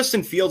 get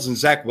Justin Fields and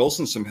Zach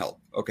Wilson some help.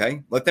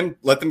 Okay, let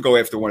them go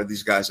after one of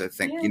these guys. I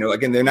think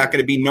again, they're not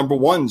going to be number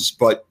ones,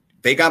 but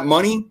they got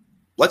money.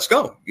 Let's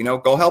go.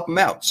 Go help them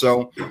out.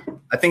 So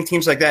I think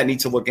teams like that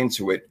need to look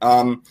into it.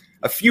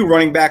 A few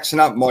running backs,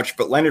 not much,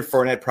 but Leonard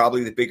Fournette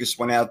probably the biggest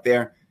one out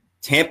there.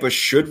 Tampa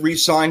should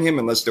re-sign him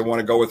unless they want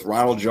to go with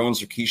Ronald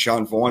Jones or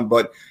Keyshawn Vaughn.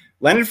 But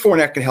Leonard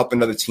Fournette can help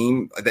another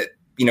team that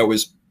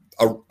is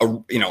a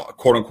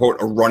quote unquote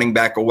a running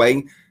back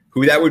away.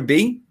 Who that would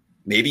be?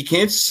 Maybe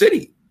Kansas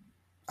City.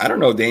 I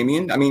don't know,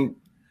 Damian. I mean,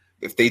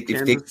 if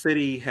Kansas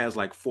City has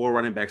like 4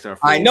 running backs that are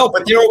I know,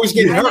 but they're always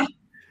getting hurt.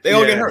 They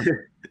all get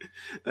hurt.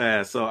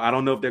 So I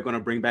don't know if they're going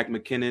to bring back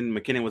McKinnon.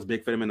 McKinnon was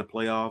big for them in the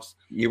playoffs.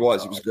 He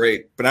was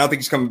great, but I don't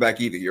think he's coming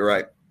back either. You're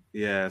right.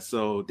 Yeah,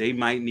 so they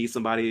might need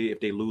somebody if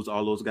they lose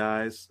all those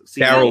guys.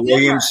 Darrell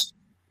Williams.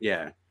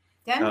 Yeah.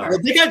 Well,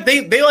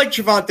 they like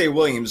Javonte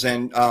Williams,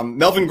 and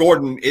Melvin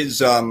Gordon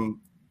is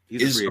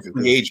is a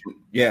free agent.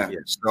 Yeah.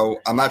 So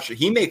I'm not sure.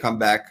 He may come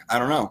back. I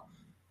don't know.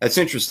 That's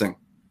interesting.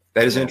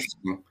 That is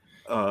interesting.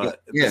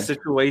 The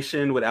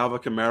situation with Alvin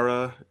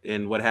Kamara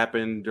and what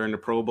happened during the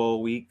Pro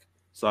Bowl week.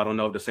 So I don't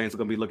know if the Saints are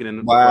going to be looking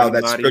in. Wow,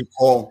 that's a good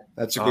call.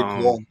 That's a good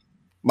call.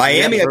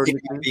 Miami, I think,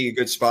 would be a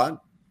good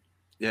spot.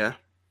 Yeah.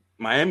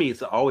 Miami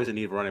is always in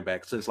need of running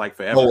back since like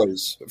forever.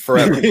 Always,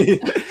 forever.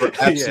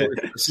 Absolutely.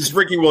 Yeah. This is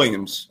Ricky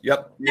Williams.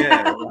 Yep.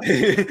 Yeah.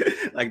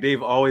 Like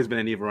they've always been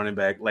in need of running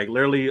back. Like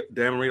literally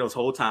Dan Marino's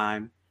whole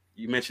time.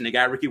 You mentioned they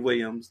got Ricky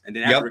Williams, and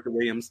then after Ricky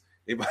Williams,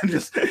 they've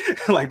just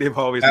like they've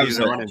always needed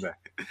a running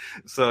back.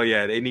 So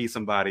yeah, they need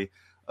somebody.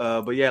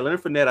 But yeah,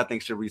 Leonard Fournette, I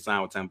think, should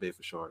re-sign with Tampa Bay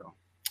for sure, though.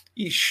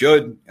 He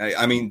should.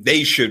 I mean,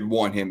 they should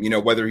want him,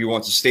 whether he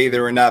wants to stay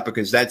there or not,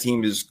 because that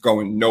team is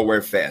going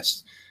nowhere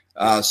fast.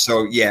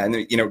 So, yeah,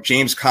 and,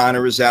 James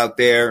Conner is out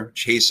there.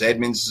 Chase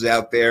Edmonds is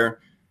out there.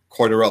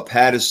 Cordarrelle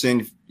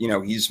Patterson,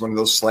 he's one of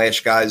those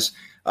slash guys.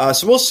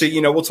 So we'll see.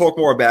 We'll talk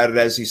more about it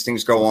as these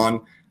things go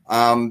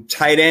on.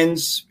 Tight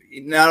ends,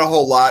 not a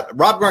whole lot.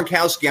 Rob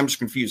Gronkowski, I'm just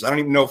confused. I don't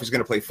even know if he's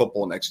going to play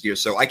football next year,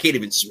 so I can't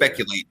even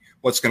speculate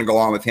what's going to go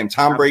on with him.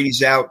 Tom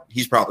Brady's out.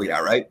 He's probably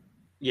out, right?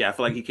 Yeah, I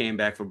feel like he came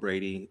back for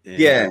Brady. And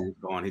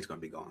he's going to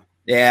be gone.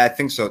 Yeah, I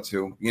think so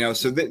too.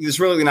 So there's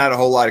really not a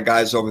whole lot of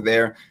guys over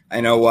there. I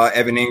know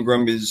Evan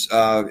Ingram is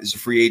a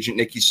free agent,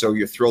 Nikki. So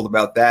you're thrilled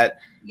about that.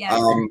 Yeah.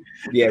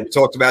 We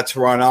talked about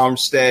Teron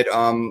Armstead.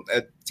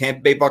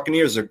 Tampa Bay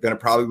Buccaneers are going to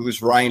probably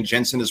lose Ryan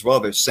Jensen as well,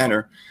 their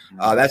center.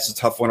 That's a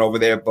tough one over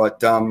there.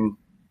 But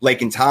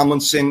Laken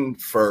Tomlinson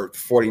for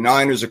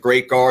 49ers, a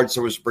great guard.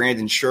 So is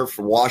Brandon Scherf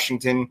for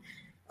Washington.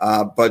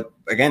 But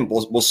again,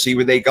 we'll see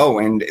where they go.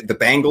 And the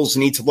Bengals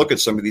need to look at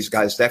some of these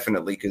guys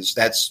definitely, because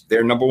that's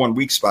their number one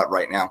weak spot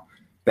right now.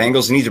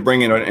 Bengals need to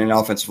bring in an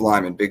offensive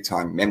lineman big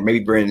time. And maybe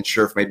Brandon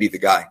Scherf may be the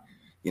guy,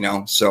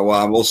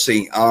 So we'll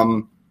see.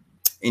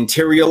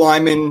 Interior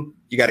lineman,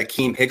 you got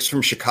Akeem Hicks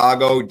from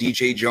Chicago,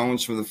 DJ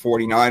Jones from the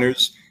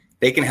 49ers.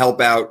 They can help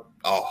out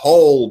a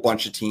whole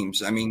bunch of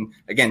teams. I mean,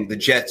 again, the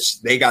Jets,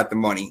 they got the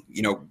money.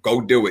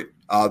 Go do it.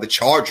 The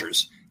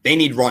Chargers, they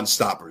need run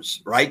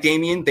stoppers, right,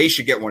 Damian? They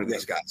should get one of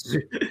these guys.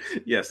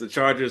 Yes, the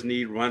Chargers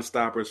need run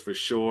stoppers for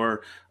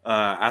sure.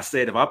 I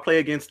said if I play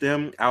against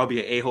them, I would be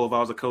an a-hole if I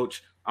was a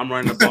coach. I'm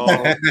running the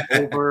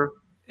ball over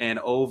and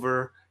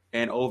over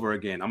and over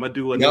again. I'm going to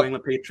do a New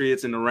England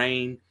Patriots in the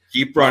rain.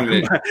 Keep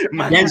running it.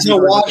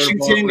 Denzel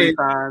Washington.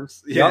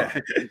 Times. Yeah.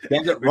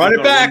 Run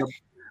it back.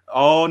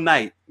 All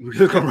night. We're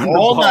going to run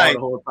all the ball night. The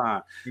whole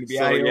time.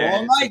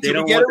 All night. If they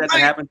don't want that to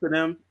happen to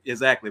them,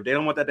 exactly. If they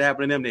don't want that to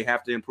happen to them, they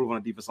have to improve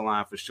on the defensive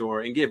line for sure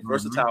and get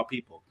versatile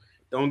people.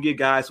 Don't get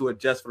guys who are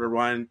just for the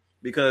run,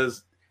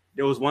 because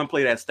there was one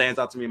play that stands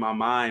out to me in my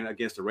mind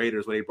against the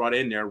Raiders where they brought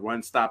in their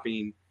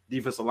run-stopping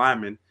defensive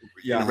lineman.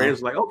 Yeah, and the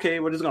Raiders were like,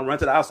 okay, we're just going to run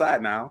to the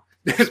outside now.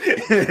 and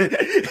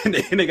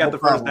they got the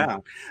first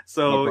down.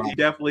 So you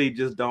definitely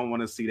just don't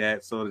want to see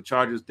that. So the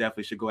Chargers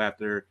definitely should go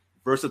after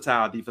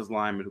versatile defensive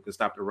linemen who can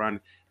stop the run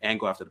and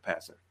go after the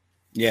passer.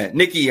 Yeah,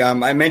 Nikki,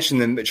 I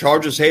mentioned them. The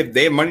Chargers,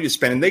 they have money to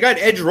spend, and they got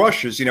edge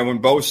rushers, when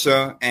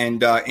Bosa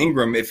and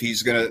Ingram, if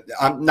he's going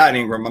to not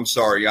Ingram, I'm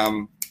sorry.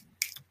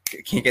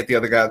 Can't get the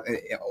other guy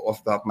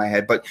off the top of my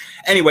head. But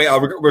anyway,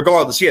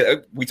 regardless,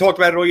 we talked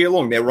about it all year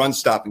long. They're run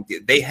stopping.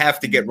 They have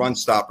to get run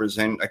stoppers.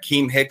 And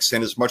Akeem Hicks,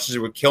 and as much as it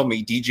would kill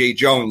me, DJ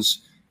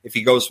Jones, if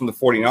he goes from the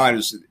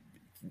 49ers,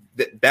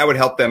 that would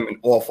help them an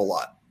awful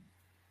lot.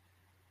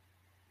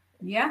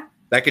 Yeah.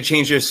 That could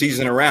change their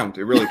season around.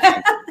 It really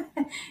can.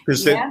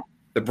 Because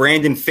the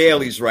Brandon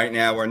Thaleys right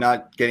now are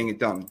not getting it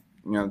done.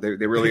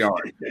 They really are.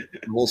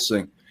 We'll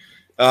see.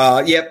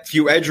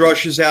 Few edge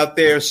rushes out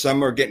there.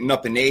 Some are getting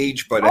up in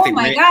age, but I think.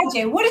 Oh my God,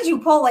 Jay! What did you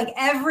pull? Like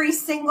every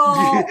single.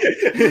 I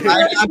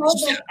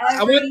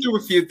went through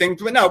a few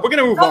things, but no, we're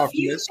gonna move on from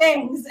this.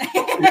 Things.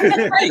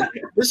 Hey,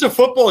 this is a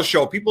football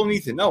show. People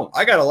need to know.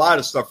 I got a lot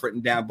of stuff written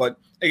down, but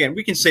again,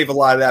 we can save a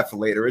lot of that for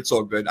later. It's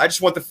all good. I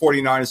just want the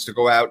 49ers to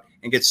go out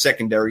and get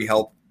secondary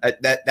help.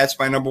 That's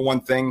my number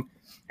one thing,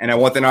 and I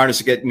want the Niners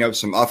to get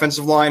some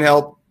offensive line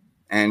help.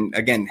 And,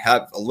 again,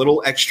 have a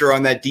little extra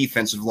on that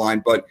defensive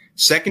line. But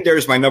secondary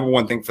is my number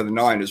one thing for the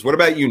Niners. What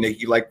about you,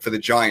 Nikki, like for the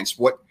Giants?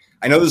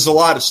 I know there's a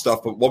lot of stuff,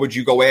 but what would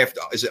you go after?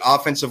 Is it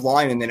offensive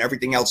line and then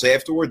everything else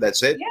afterward?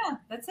 That's it? Yeah,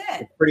 that's it.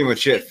 That's pretty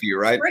much it for you,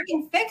 right?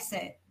 Freaking fix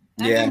it.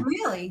 I mean,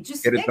 really,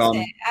 just fix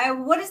it.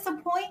 What is the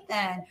point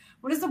then?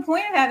 What is the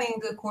point of having a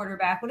good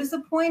quarterback? What is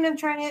the point of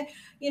trying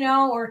to,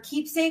 or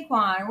keep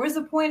Saquon? Or what is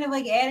the point of,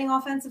 adding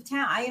offensive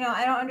talent?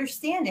 I don't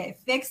understand it.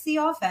 Fix the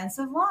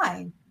offensive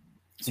line.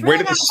 It's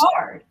really not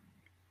hard.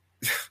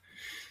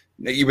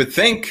 You would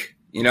think,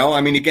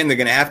 again, they're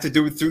going to have to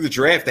do it through the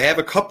draft. They have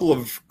a couple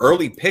of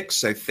early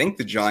picks, I think,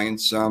 the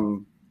Giants. I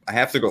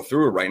have to go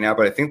through it right now,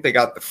 but I think they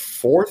got the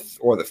fourth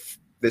or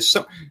there's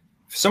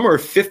somewhere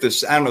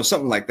fifth, I don't know,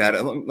 something like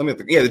that. Let me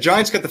look. Yeah, the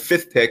Giants got the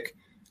fifth pick.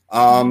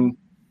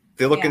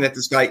 They're looking at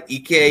this guy,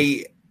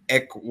 Ike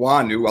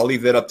Ekwonu. I'll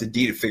leave that up to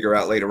D to figure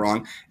out later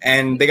on.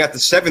 And they got the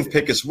seventh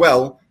pick as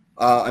well.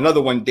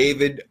 Another one,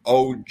 David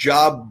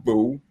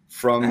Ojabu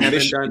from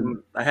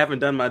Michigan. I haven't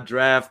done my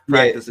draft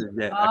practices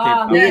yet.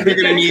 Oh, You're going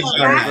to need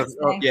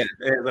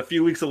it's a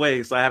few weeks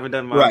away, so I haven't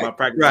done my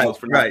practice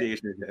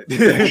pronunciation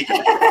yet.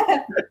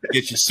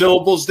 Get your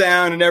syllables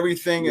down and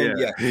everything, and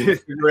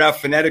figure it out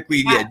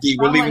phonetically. D,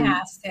 we're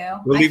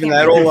leaving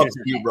that all up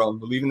to you, bro.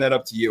 We're leaving that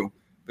up to you.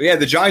 But yeah,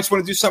 the Giants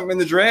want to do something in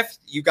the draft.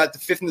 You got the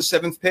 5th and the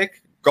 7th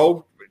pick.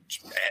 Go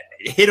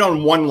hit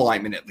on one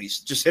lineman at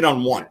least. Just hit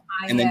on one,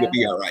 and then you'll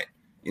be all right.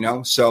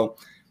 So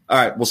all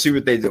right, we'll see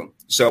what they do.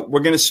 So we're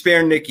going to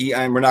spare Nikki,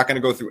 and we're not going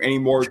to go through any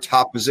more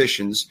top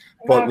positions.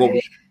 But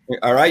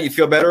all right, you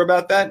feel better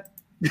about that?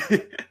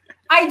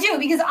 I do,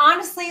 because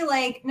honestly,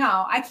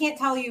 no, I can't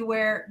tell you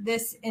where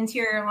this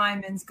interior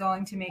lineman's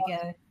going to make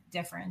a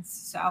difference.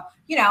 So,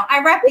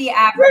 I rep the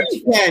average.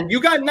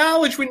 You got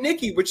knowledge with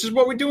Nikki, which is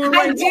what we're doing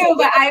right now. I do,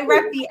 but I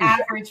rep the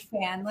average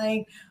fan.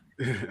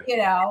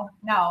 No,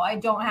 I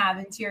don't have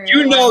interior.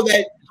 You know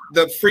that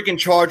the freaking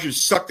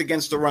Chargers sucked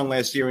against the run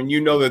last year, and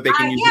you know that they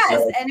can use it.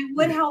 Yes, and it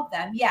would help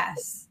them.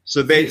 Yes.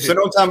 So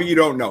don't tell me you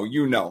don't know.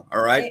 You know,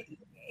 all right?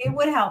 It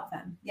would help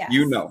them. Yes.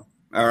 You know,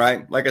 all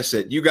right? Like I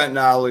said, you got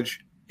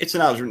knowledge. It's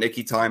Knowledge with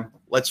Nikki time.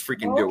 Let's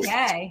freaking do it.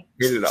 Okay.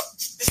 Hit it up.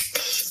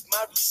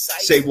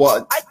 Say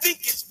what? I think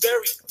it's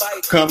very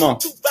vital. Come on.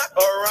 To rock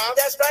around.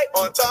 That's right.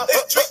 On top.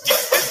 It's tricky.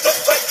 It's the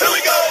fight. Here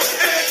we go.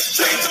 It's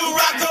tricky to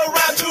rock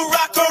around.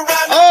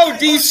 Oh,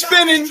 D's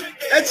spinning.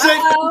 That's it.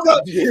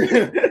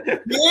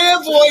 Yeah,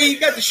 boy. You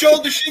got the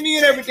shoulder shimmy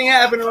and everything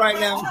happening right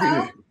now.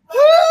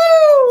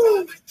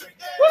 Woo!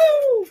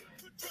 Woo!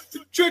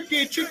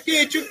 Tricky.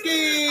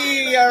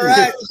 All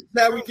right. This is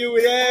how we do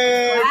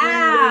it.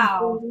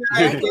 Wow.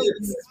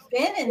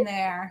 Spin in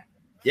there.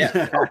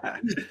 Yeah.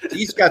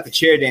 He's got the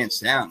chair dance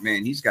down,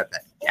 man. He's got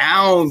that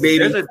down, baby.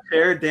 There's a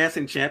chair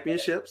dancing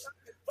championships.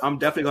 I'm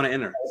definitely going to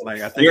enter.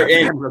 I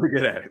think I'm really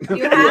good at it.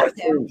 You have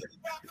to.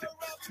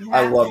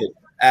 I love it.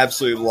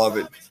 Absolutely love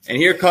it. And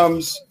here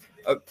comes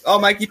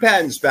Mikey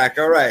Patton's back.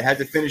 All right. Had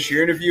to finish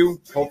your interview.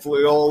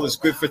 Hopefully all is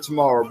good for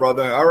tomorrow,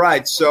 brother. All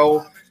right.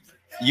 So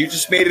you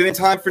just made it in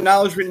time for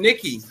Knowledge with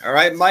Nikki. All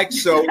right, Mike.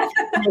 So you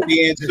know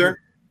the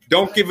answer.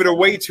 Don't give it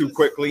away too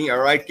quickly. All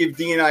right. Give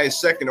D and I a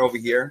second over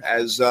here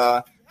as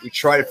we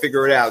try to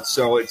figure it out.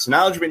 So it's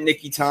Knowledge with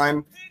Nikki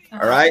time.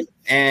 All right.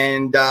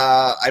 And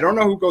I don't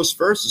know who goes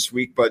first this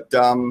week, but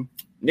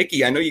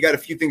Nikki, I know you got a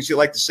few things you'd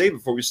like to say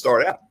before we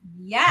start out.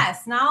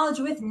 Yes. Knowledge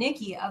with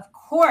Nikki, of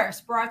course,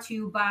 brought to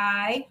you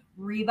by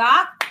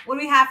Reebok. What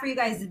do we have for you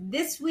guys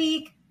this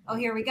week? Oh,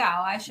 here we go.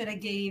 I should have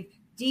gave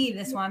D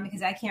this one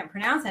because I can't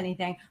pronounce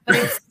anything, but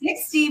it's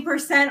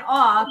 60%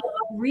 off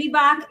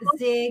Reebok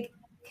Zig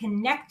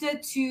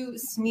Connected to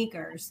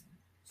sneakers.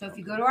 So if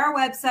you go to our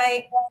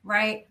website,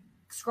 right,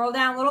 scroll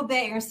down a little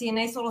bit, you're going to see a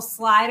nice little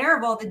slider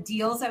of all the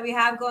deals that we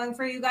have going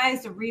for you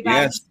guys. The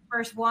Reebok is the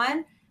first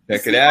one.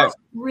 Check it out.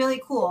 Really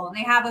cool.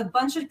 They have a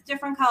bunch of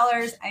different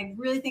colors. I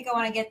really think I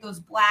want to get those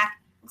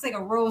black, looks like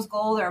a rose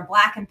gold or a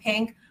black and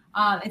pink,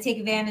 and take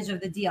advantage of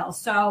the deal.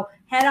 So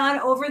head on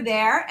over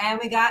there, and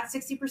we got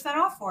 60%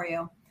 off for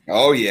you.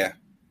 Oh, yeah.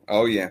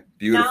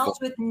 Beautiful. Knowledge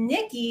with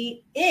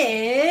Nikki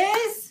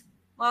is,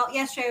 well,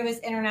 yesterday was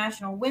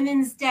International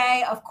Women's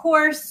Day, of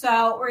course.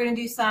 So we're going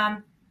to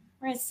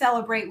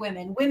celebrate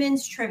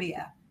women's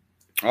trivia.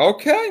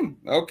 Okay.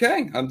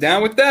 I'm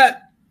down with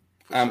that.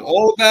 I'm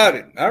all about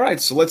it. All right,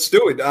 so let's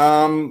do it.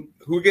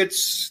 Who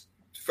gets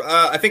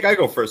I think I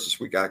go first this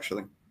week,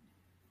 actually.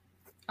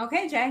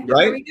 Okay, Jay.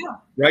 Right? Here we go.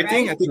 Right,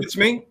 Ding? I think it's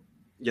me.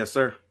 Yes,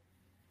 sir.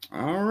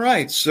 All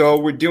right, so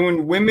we're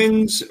doing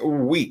Women's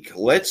Week.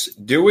 Let's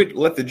do it.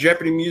 Let the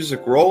Jeopardy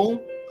music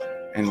roll,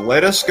 and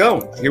let us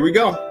go. Here we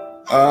go.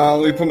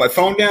 Let me put my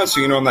phone down so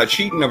you know I'm not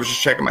cheating. I was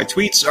just checking my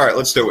tweets. All right,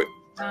 let's do it.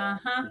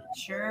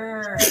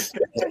 Sure.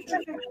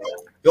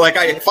 Like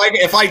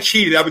if I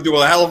cheated, I would do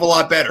a hell of a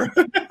lot better.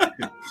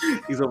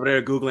 He's over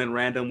there Googling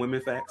random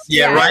women facts.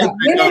 Yeah, right?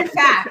 Women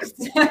facts.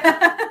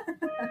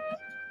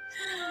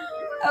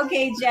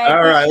 Okay, Jay.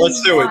 All right,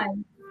 let's do it.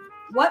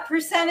 What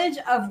percentage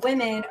of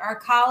women are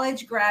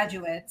college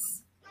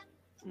graduates?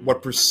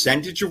 What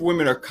percentage of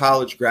women are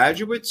college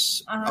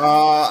graduates?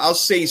 I'll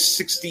say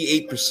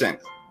 68%.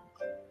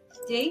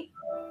 D?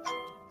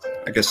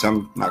 I guess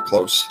I'm not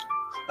close.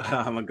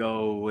 I'm gonna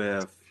go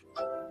with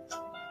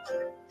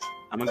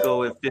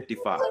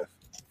 55.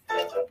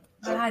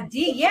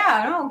 D,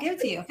 yeah, no, I'll give it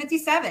to you.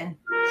 57.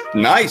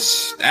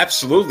 Nice.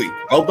 Absolutely.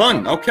 Well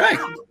done. Okay.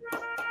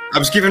 I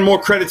was giving more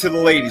credit to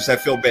the ladies. I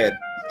feel bad.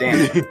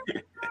 Damn.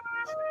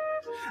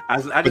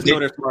 I just know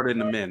they're smarter than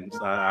the men,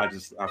 so I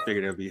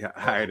figured it'd be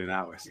higher than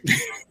ours.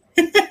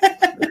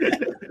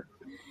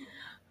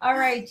 All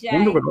right, Jay. I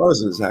wonder what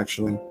ours is,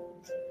 actually.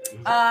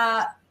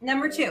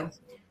 Number 2.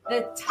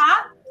 The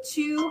top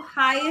 2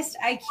 highest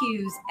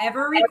IQs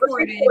ever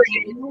recorded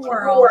in the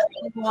world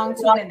belong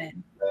to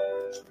women.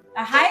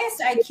 The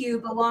highest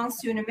IQ belongs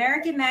to an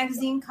American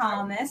magazine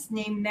columnist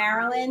named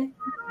Marilyn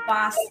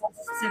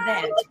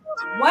Boss-Savant.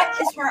 What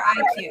is her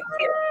IQ?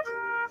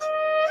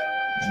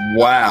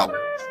 Wow.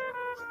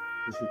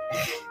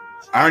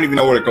 I don't even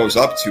know what it goes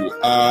up to.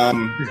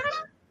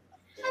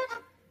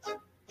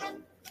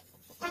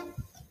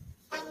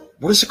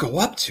 What does it go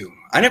up to?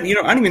 I don't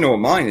even know what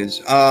mine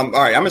is. All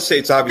right, I'm gonna say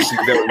it's obviously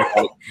very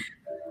high.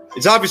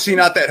 It's obviously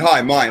not that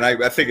high. Mine,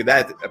 I figured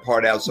that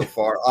part out so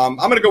far. I'm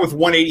gonna go with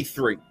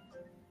 183.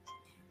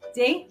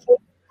 D?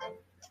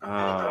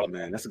 Oh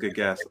man, that's a good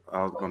guess.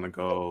 I was gonna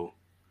go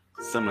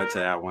similar to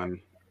that one.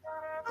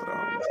 But,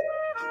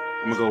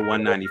 I'm gonna go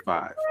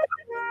 195.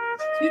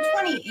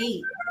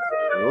 228.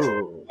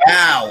 Ooh,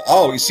 Wow.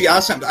 Oh, you see,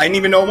 awesome. I didn't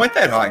even know it went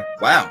that high.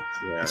 Wow.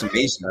 yeah, That's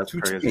amazing. that's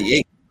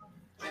 228.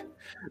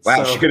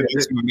 Wow, So, she could have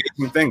done some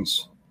amazing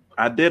things.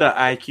 I did an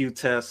IQ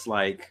test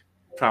like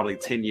probably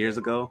 10 years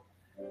ago,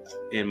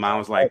 and mine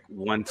was like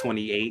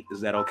 128.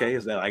 Is that okay?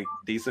 Is that like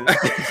decent?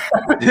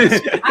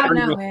 I don't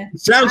know, man.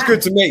 Sounds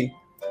good to me.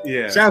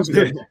 Yeah. Sounds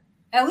good.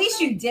 At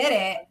least you did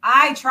it.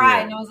 I tried,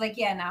 Yeah. and I was like,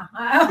 yeah, no.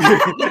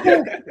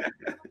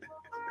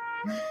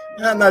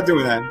 I'm not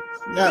doing that.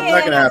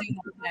 Not gonna happen.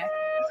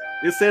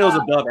 It said it was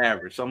above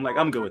average, so I'm like,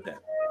 I'm good with that.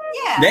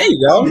 Yeah. There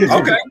you go.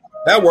 Okay,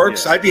 that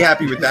works. Yeah. I'd be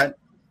happy with that.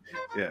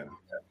 Yeah.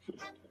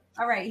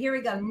 All right, here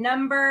we go.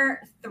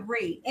 Number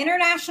 3.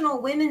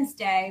 International Women's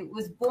Day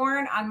was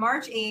born on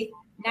March 8th,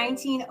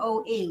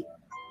 1908,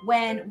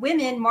 when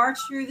women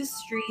marched through the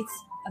streets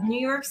of New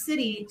York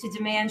City to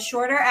demand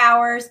shorter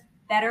hours,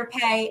 better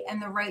pay,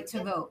 and the right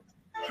to vote.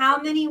 How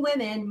many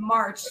women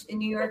marched in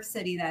New York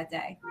City that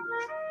day?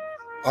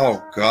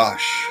 Oh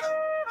gosh,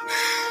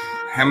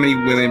 how many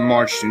women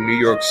marched in New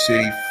York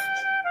City?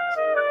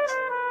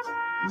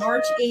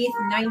 March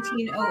 8th,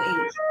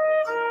 1908.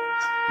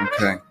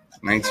 Okay,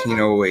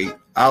 1908.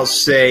 I'll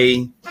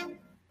say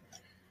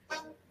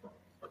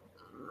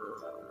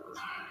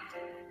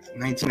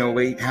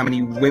 1908. How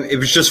many women? It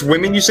was just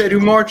women you said who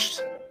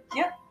marched?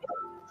 Yep.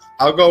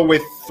 I'll go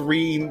with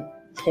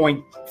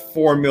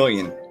 3.4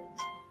 million.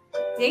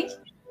 See?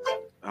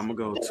 I'm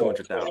gonna go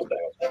 200,000.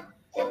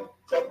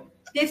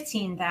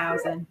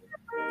 15,000.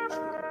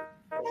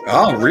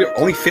 Oh, real?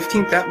 Only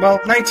 15,000? Well,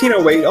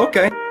 1908.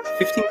 Okay,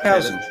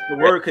 15,000. The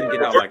word couldn't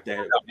get out like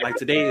that. Like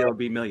today, it'll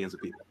be millions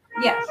of people.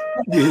 Yeah.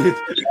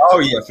 Oh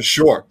yeah, for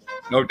sure,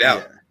 no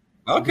doubt.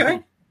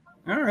 Okay,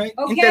 all right.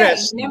 Okay,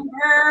 Interesting.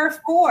 number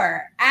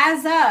 4.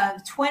 As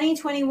of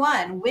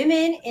 2021,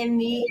 women in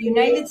the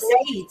United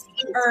States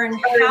earn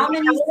how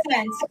many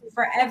cents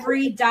for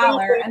every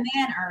dollar a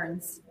man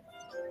earns?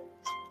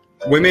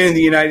 Women in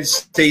the United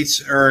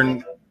States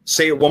earn.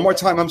 Say it one more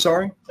time. I'm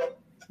sorry.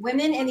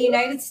 Women in the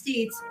United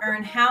States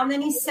earn how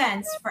many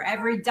cents for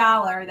every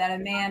dollar that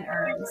a man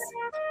earns?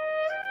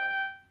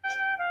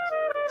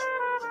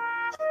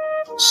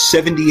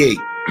 78.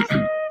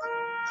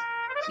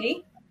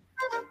 See?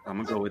 I'm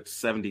gonna go with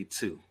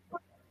 72. Jay,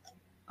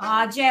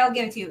 I'll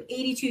give it to you.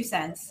 82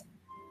 cents.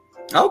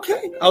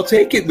 Okay, I'll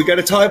take it. We got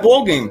a tie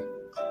ball game.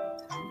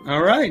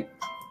 All right.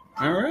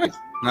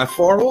 Not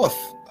far off.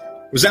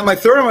 Was that my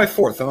third or my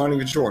fourth? I'm not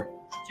even sure.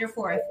 It's your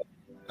 4th.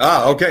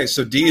 Ah, okay.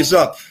 So D is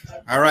up.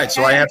 All right.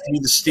 So I have to be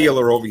the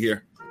stealer over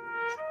here.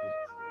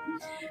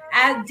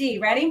 D,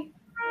 ready?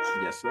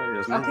 Yes, sir.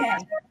 Yes, ma'am. Okay.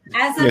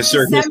 As of Yes,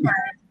 sir. Yes, December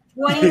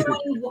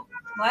 2021.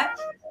 What?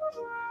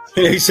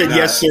 He said,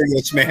 "Yes, sir.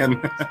 Yes, ma'am."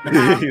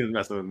 He was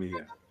messing with me.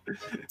 Yeah.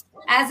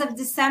 As of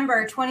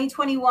December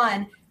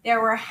 2021,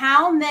 there were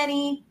how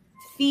many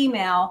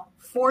female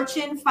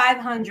Fortune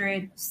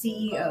 500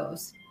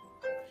 CEOs?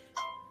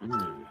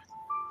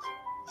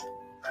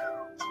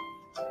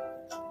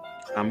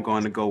 I'm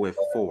going to go with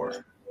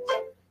 4.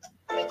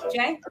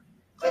 Jay?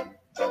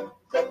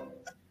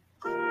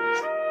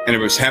 And it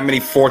was how many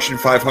Fortune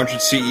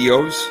 500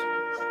 CEOs?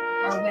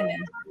 Or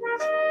women?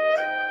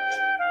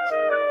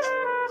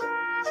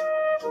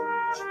 Mm.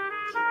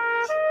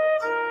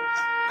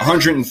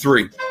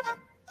 103.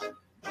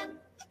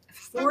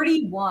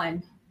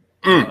 41.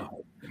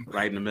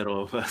 Right in the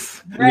middle of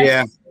us.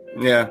 Right.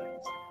 Yeah.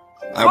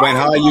 I went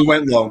high, you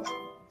went low.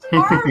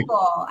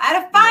 Horrible.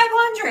 Out of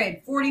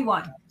 500,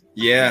 41.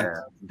 Yeah.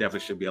 Definitely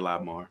should be a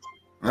lot more.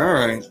 All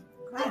right.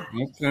 Wow.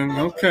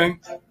 Okay.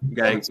 We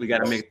got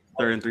to make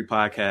 33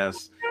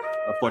 podcasts,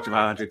 a Fortune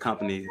 500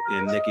 company,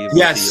 and Nikki.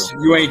 Yes,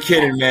 you ain't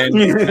kidding, man.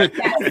 Yes.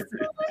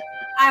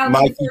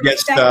 Mikey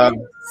gets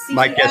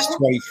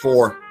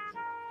 24.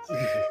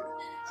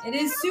 It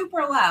is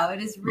super low.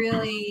 It is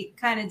really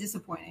kind of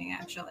disappointing,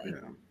 actually.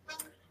 Yeah.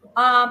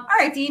 All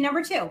right, D,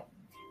 number 2.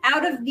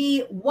 Out of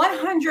the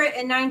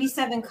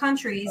 197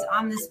 countries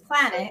on this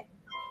planet,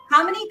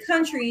 how many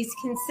countries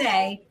can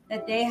say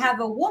that they have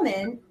a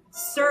woman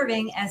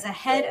serving as a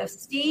head of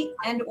state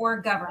and or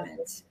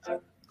government?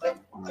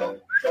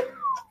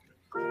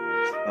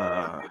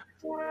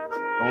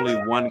 Only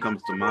one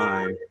comes to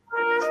mind.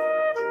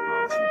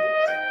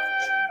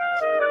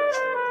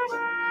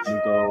 I'm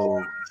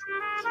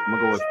gonna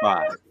go with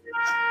 5.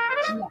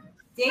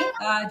 D,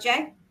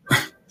 Jay?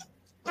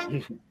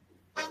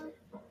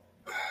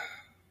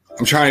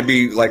 I'm trying to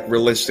be like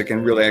realistic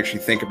and really actually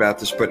think about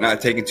this, but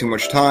not taking too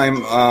much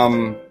time.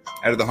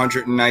 Out of the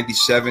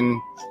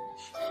 197,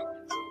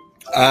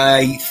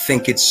 I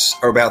think it's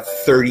about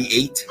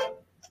 38.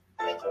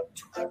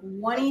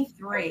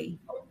 23.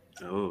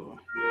 Oh.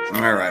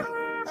 All right.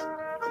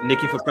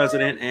 Nikki for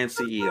president and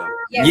CEO.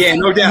 Yes, Yeah,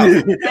 no doubt.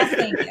 Yes,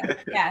 thank you.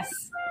 Yes.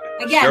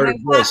 Again, Sure my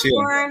it was, yeah.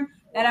 platform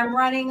that I'm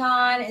running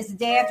on is the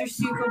day after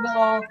Super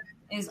Bowl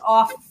is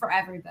off for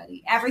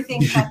everybody.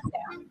 Everything shuts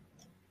down.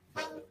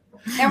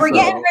 And we're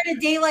getting rid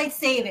of daylight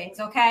savings,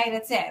 okay?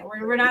 That's it.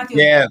 We're not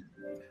doing Yeah.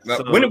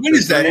 So when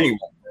is that anyway?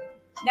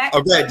 that.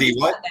 Oh, go ahead, D.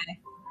 What?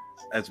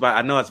 Sunday.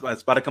 I know it's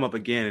about to come up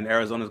again, and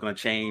Arizona's going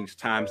to change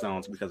time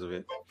zones because of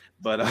it.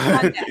 But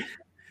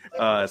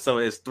Monday. so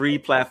it's 3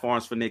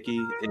 platforms for Nikki.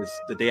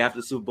 It's the day after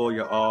the Super Bowl,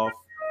 you're off.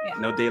 Yeah.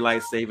 No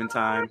daylight saving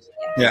time.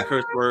 Yeah.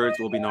 Curse words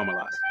will be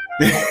normalized.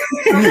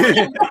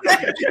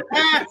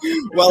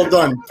 Well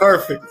done.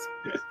 Perfect.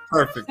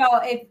 Perfect. So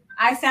if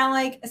I sound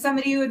like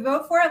somebody who would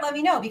vote for it, let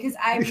me know, because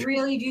I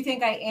really do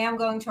think I am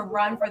going to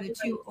run for the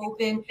 2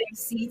 open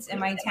seats in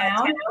my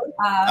town.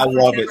 I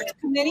love it.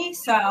 Committee.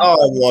 So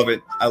Oh, I love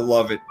it. I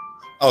love it.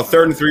 Oh,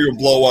 3rd and 3 will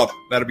blow up.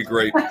 That'd be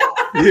great.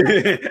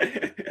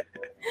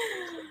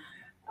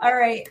 all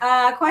right.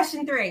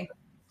 Question 3.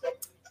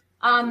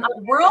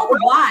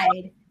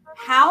 Worldwide,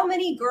 how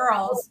many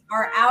girls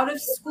are out of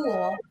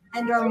school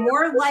and are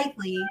more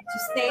likely to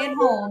stay at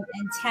home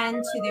and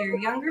tend to their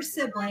younger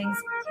siblings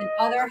and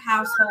other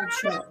household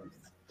chores?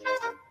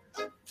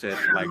 Said,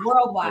 like,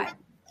 Worldwide.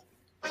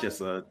 just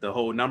the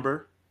whole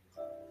number.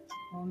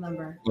 Whole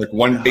number. Like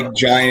one big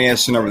giant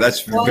ass number.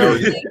 That's Well, very.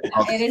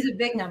 it is a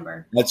big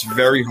number. That's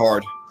very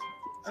hard.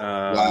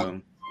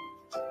 I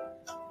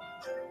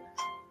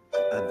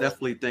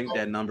definitely think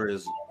that number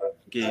is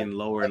getting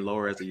lower and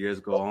lower as the years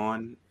go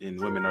on, and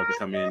women are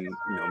becoming,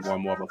 more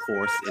and more of a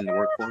force in the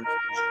workforce.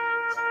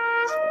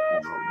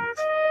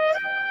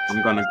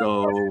 I'm gonna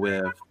go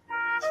with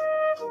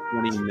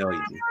 20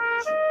 million.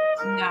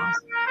 No.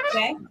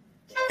 Okay.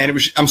 And it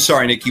was. I'm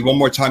sorry, Nikki. One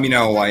more time. You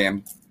know who I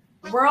am.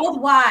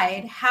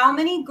 Worldwide, how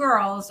many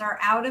girls are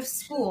out of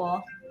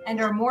school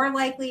and are more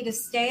likely to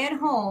stay at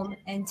home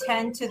and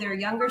tend to their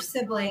younger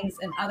siblings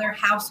and other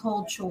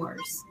household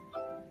chores?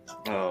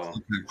 Oh,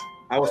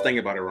 I was thinking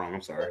about it wrong.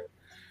 I'm sorry.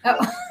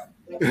 Oh,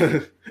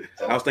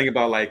 I was thinking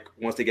about like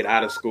once they get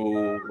out of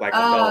school, like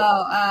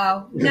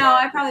adults. No,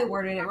 I probably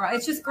worded it wrong.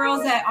 It's just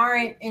girls that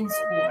aren't in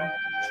school.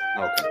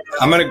 Okay.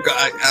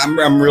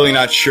 I'm really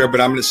not sure, but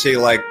I'm gonna say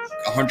like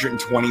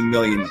 120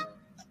 million.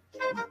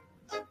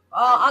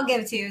 I'll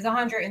give it to you. It's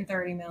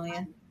 130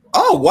 million.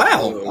 Oh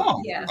wow!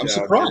 Oh, Yeah. I'm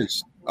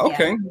surprised.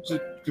 Okay,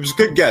 it was a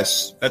good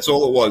guess. That's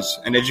all it was.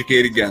 An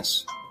educated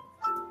guess.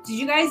 Did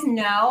you guys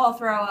know? I'll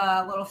throw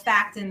a little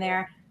fact in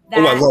there. That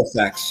Oh, I love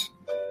facts.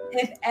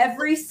 if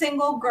every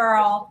single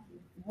girl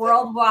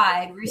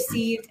worldwide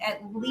received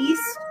at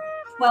least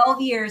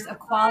 12 years of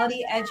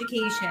quality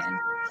education,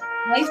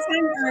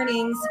 lifetime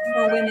earnings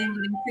for women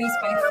would increase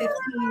by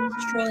 $15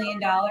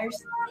 trillion.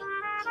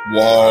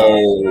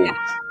 Whoa! Yeah.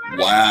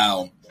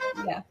 Wow!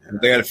 Yeah.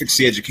 They got to fix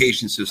the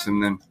education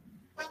system then.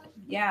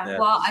 Yeah.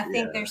 Well, I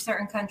think there's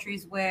certain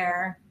countries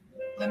where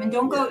women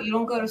don't go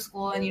to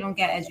school and you don't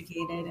get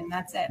educated, and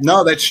that's it.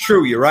 No, that's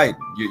true. You're right.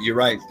 You're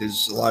right.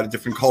 There's a lot of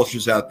different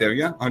cultures out there.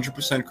 Yeah,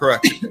 100%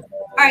 correct. All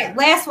right,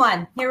 last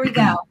one. Here we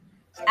go.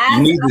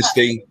 You need this,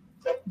 D.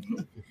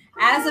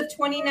 As of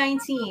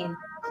 2019,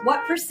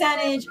 what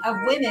percentage of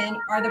women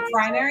are the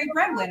primary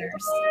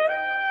breadwinners?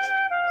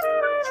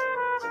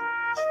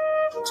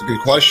 It's a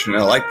good question.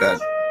 I like that.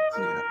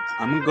 Yeah.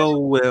 I'm gonna go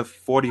with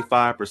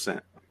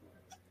 45%.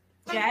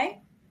 Jay?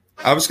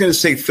 I was going to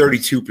say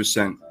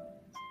 32%.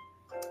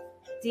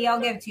 D,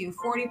 I'll give it to you.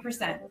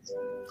 40%.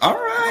 All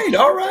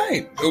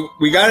right.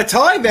 We got a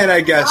tie then,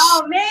 I guess.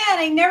 Oh, man.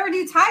 I never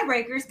do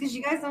tiebreakers because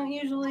you guys don't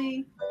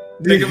usually.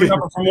 Think of a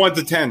number from 1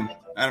 to 10.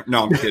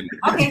 No, I'm kidding.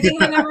 Okay,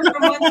 think of a number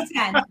from 1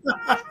 to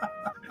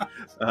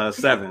 10.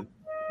 7.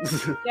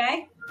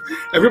 Jay?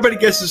 Everybody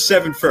guesses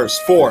 7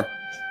 first. 4.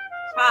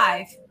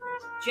 5.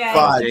 Jay?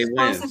 5. Jay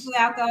Closest wins.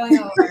 without going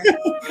over.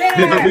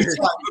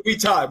 We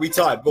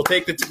tied. We'll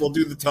take we'll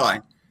do the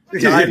tie.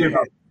 Tied it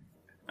up.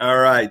 All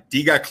right.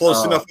 D got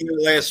close enough in the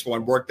last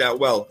one. Worked out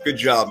well. Good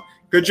job.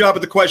 Good job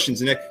with the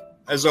questions, Nick.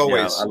 As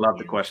always. Yeah, I love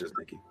the questions,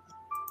 Nikki.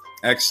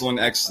 Excellent.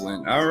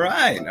 All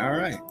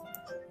right.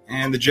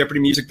 And the Jeopardy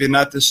music did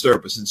not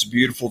disturb us. It's a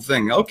beautiful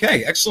thing.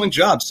 Okay, excellent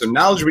job. So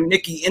Knowledge with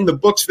Nikki in the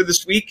books for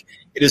this week.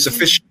 It is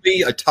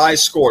officially a tie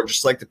score,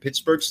 just like the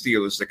Pittsburgh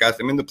Steelers that got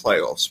them in the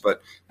playoffs.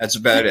 But that's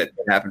about it.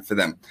 It happened for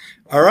them.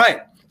 All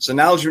right. So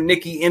Knowledge with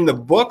Nikki in the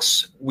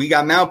books. We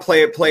got Mount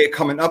Play It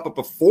coming up. But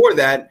before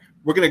that,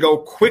 we're going to go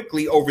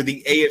quickly over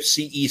the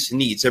AFC East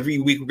needs. Every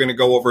week we're going to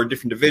go over a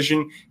different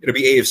division. It'll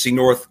be AFC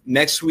North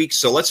next week.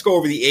 So let's go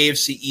over the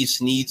AFC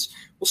East needs.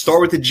 We'll start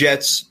with the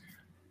Jets,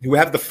 who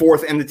have the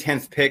 4th and the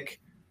 10th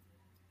pick.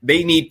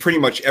 They need pretty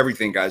much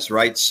everything, guys,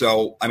 right?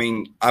 So, I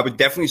mean, I would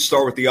definitely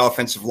start with the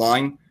offensive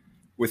line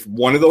with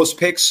one of those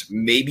picks,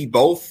 maybe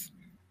both.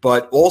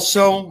 But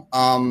also,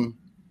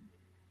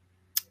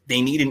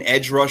 they need an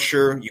edge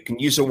rusher. You can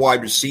use a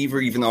wide receiver,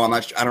 even though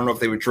I don't know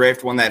if they would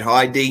draft one that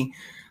high, D.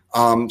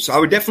 So I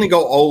would definitely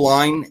go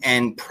O-line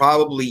and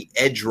probably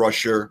edge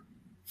rusher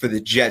for the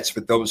Jets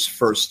with those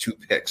first 2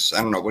 picks.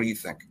 I don't know. What do you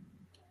think?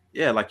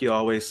 Yeah, like you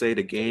always say,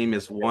 the game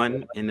is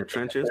won in the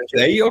trenches.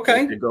 There you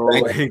okay. Go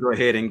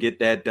ahead and get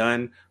that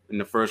done in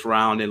the first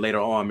round, and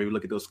later on, maybe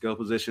look at those skill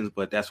positions.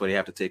 But that's what they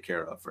have to take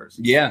care of first.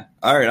 Yeah.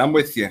 All right. I'm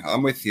with you.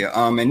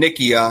 And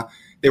Nikki,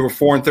 they were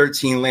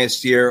 4-13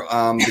 last year.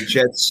 The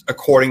Jets,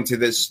 according to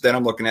this, then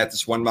I'm looking at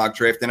this one mock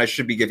draft, and I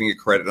should be giving it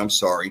credit. I'm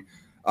sorry.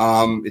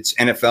 It's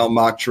NFL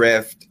mock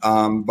draft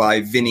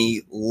by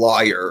Vinny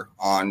Liar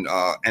on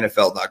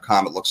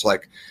NFL.com. It looks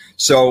like.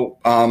 So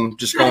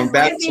just going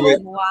back to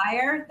it.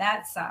 Liar,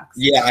 that sucks.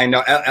 Yeah, I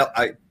know.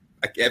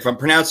 If I'm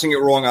pronouncing it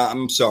wrong,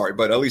 I'm sorry,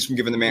 but at least I'm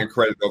giving the man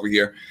credit over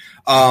here.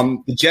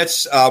 The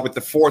Jets, with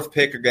the 4th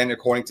pick, again,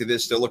 according to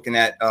this, they're looking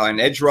at an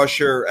edge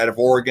rusher out of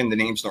Oregon. The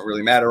names don't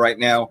really matter right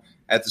now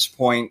at this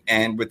point.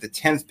 And with the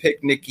 10th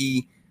pick,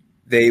 Nikki,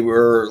 they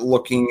were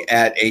looking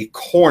at a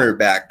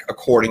cornerback,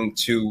 according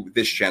to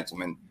this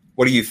gentleman.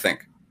 What do you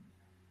think?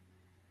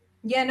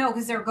 Yeah, no,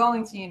 because they're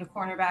going to need a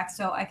cornerback,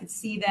 so I could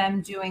see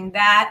them doing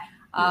that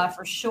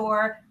for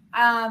sure.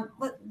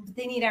 But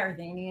they need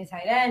everything. They need a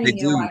tight end, they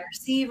need a wide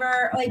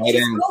receiver. Like,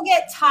 just go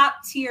get top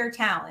tier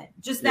talent.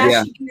 Just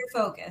that should be your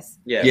focus.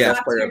 Yeah.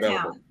 Top tier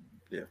talent.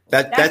 Yeah,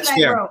 that's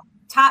fair.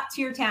 Top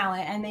tier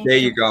talent, and they there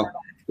you go.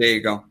 There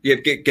you go. Yeah,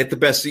 get the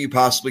best that you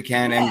possibly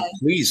can, and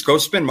please go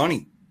spend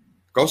money.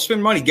 Go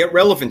spend money. Get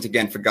relevant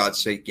again, for God's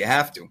sake. You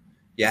have to.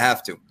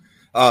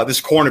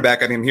 This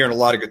cornerback, I'm hearing a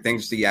lot of good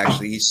things.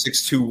 He's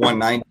 6'2",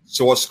 190.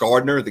 Sauce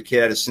Gardner, the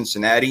kid out of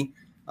Cincinnati.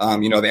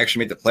 They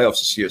actually made the playoffs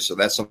this year, so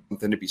that's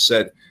something to be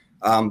said.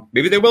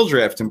 Maybe they will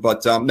draft him,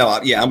 but no,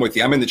 yeah, I'm with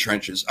you. I'm in the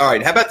trenches. All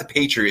right, how about the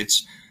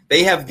Patriots?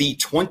 They have the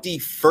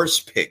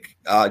 21st pick,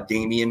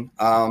 Damian.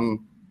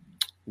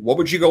 What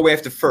would you go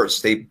after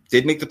first? They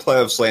did make the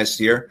playoffs last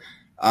year.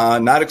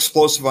 Not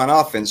explosive on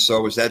offense,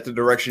 so is that the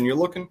direction you're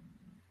looking?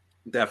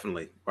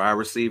 Definitely. Wide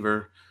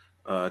receiver.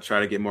 Try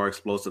to get more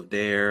explosive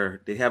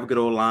there. They have a good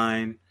old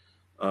line,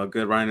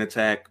 good running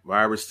attack,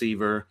 wide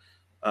receiver.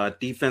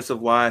 Defensive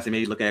wise, they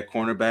may look at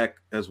cornerback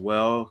as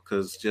well,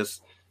 because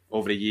just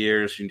over the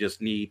years, you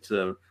just need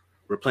to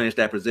replenish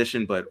that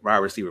position, but wide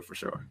receiver for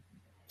sure.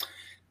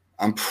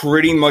 I'm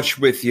pretty much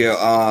with you.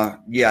 I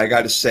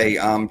got to say,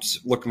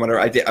 looking what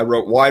I did, I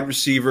wrote wide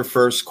receiver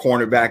first,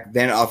 cornerback,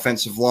 then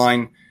offensive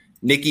line.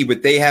 Nikki,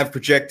 what they have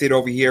projected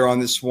over here on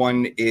this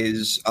one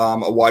is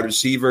a wide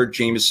receiver,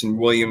 Jameson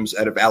Williams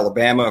out of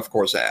Alabama. Of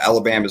course,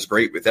 Alabama is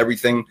great with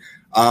everything.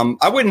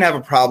 I wouldn't have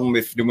a problem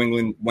if New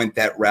England went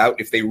that route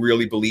if they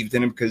really believed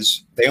in him,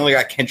 because they only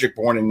got Kendrick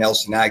Bourne and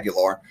Nelson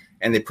Aguilar,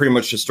 and they pretty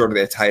much just started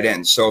their tight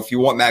ends. So if you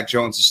want Mac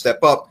Jones to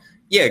step up,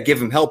 yeah,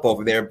 give him help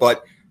over there.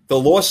 But the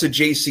loss of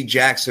J.C.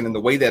 Jackson and the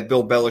way that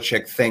Bill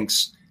Belichick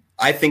thinks,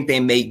 I think they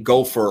may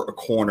go for a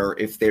corner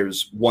if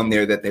there's one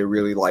there that they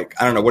really like.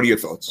 I don't know. What are your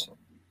thoughts?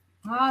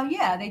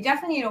 Yeah, they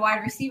definitely need a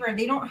wide receiver.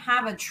 They don't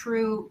have a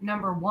true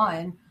number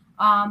one,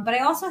 but I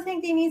also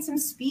think they need some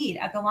speed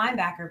at the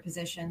linebacker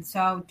position.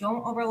 So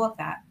don't overlook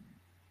that.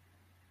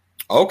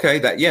 Okay,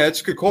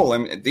 it's a good call. I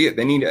mean,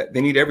 they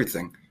need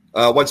everything.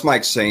 What's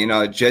Mike saying?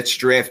 Jets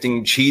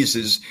drafting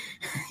Jesus.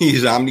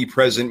 He's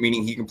omnipresent,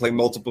 meaning he can play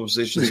multiple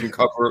positions and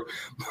cover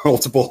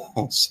multiple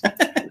holes.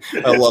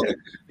 I love it.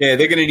 Yeah,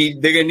 they're gonna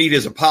need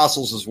his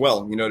apostles as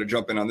well, to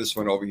jump in on this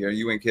one over here.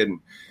 You ain't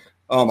kidding.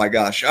 Oh my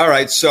gosh. All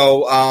right.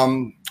 So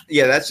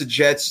that's the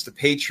Jets, the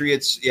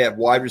Patriots. Yeah,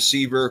 wide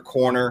receiver,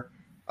 corner.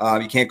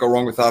 You can't go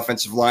wrong with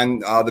offensive line.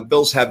 The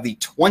Bills have the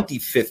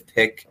 25th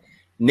pick.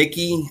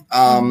 Nikki,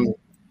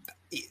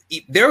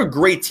 they're a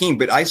great team,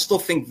 but I still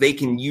think they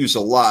can use a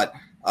lot.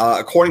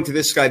 According to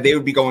this guy, they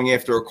would be going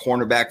after a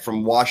cornerback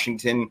from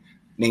Washington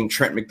named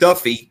Trent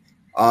McDuffie.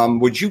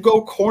 Would you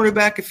go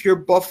cornerback if you're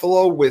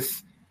Buffalo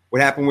with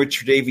what happened with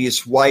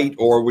Tre'Davious White,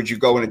 or would you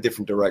go in a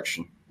different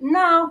direction?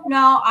 No,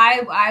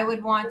 I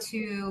would want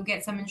to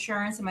get some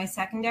insurance in my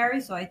secondary,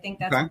 so I think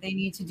that's what they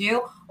need to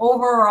do.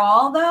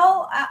 Overall,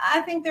 though,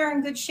 I think they're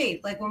in good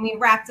shape. Like when we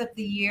wrapped up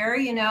the year,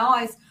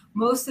 as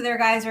most of their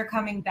guys are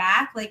coming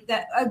back, like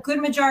a good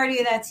majority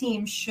of that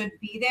team should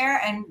be there,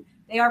 and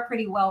they are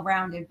pretty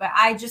well-rounded. But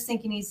I just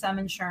think you need some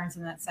insurance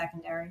in that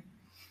secondary.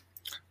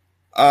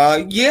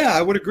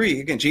 I would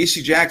agree. Again,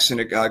 J.C. Jackson,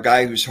 a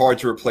guy who's hard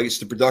to replace.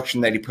 The production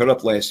that he put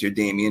up last year,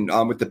 Damian,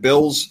 with the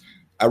Bills,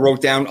 I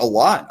wrote down a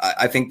lot.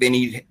 I think they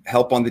need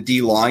help on the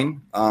D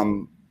line.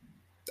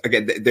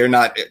 Again,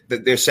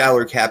 their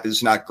salary cap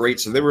is not great,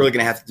 so they're really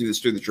going to have to do this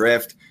through the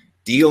draft.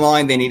 D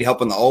line, they need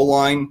help on the O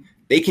line.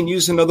 They can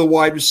use another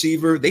wide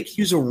receiver. They can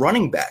use a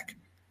running back.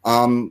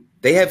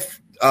 They have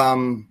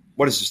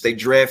what is this? They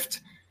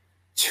draft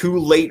 2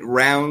 late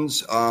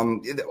rounds.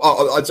 I'm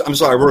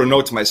sorry, I wrote a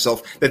note to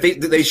myself that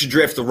they should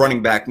draft the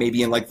running back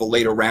maybe in like the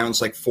later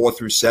rounds, like 4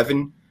 through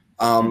 7.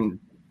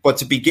 But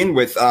to begin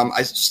with,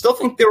 I still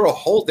think they're a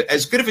hole.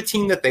 As good of a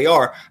team that they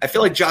are, I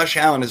feel like Josh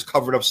Allen has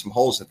covered up some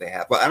holes that they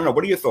have. But I don't know.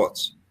 What are your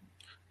thoughts?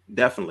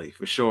 Definitely,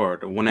 for sure.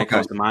 The one that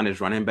comes to mind is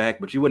running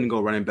back, but you wouldn't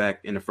go running back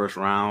in the first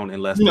round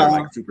unless they're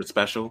like super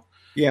special.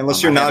 Yeah,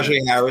 unless you're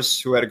Najee Harris,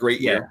 who had a great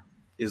year.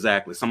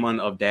 Exactly. Someone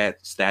of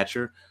that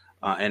stature.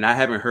 And I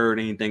haven't heard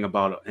anything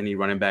about any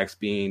running backs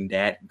being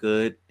that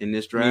good in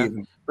this draft.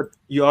 But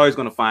you're always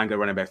going to find good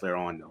running backs later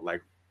on, though.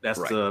 Like, that's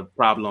the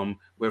problem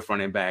with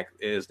running back,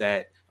 is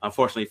that,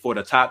 unfortunately, for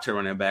the top tier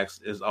running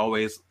backs, is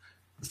always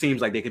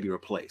seems like they could be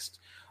replaced.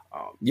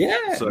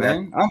 So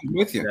man, I'm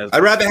with you.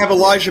 I'd rather have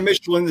Elijah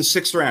Mitchell in the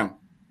 6th round,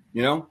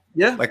 you know?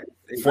 Yeah. Like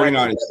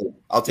 49ers.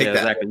 I'll take that.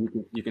 Exactly.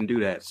 You can do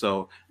that.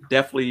 So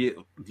definitely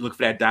look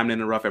for that diamond in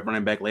the rough at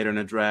running back later in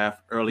the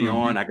draft. Early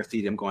on, I can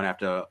see them going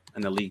after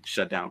an elite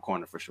shutdown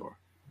corner for sure.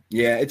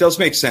 Yeah, it does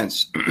make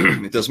sense.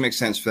 It does make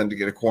sense for them to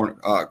get a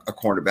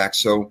cornerback.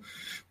 So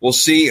we'll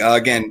see.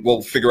 Again,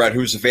 we'll figure out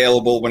who's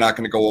available. We're not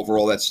going to go over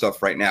all that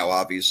stuff right now,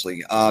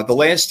 obviously. The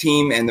last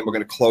team, and then we're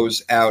going to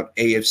close out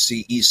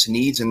AFC East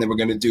needs, and then we're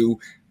going to do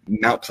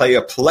Mount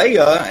Playa,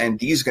 and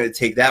Dee's going to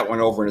take that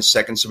one over in a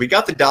second. So we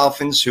got the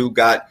Dolphins, who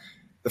got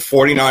the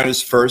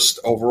 49ers' first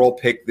overall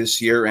pick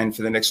this year and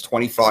for the next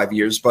 25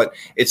 years, but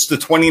it's the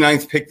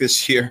 29th pick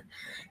this year.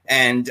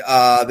 And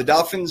the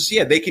Dolphins,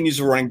 they can use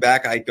a running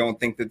back. I don't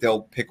think that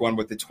they'll pick one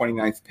with the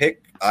 29th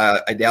pick.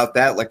 I doubt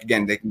that. Like,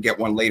 again, they can get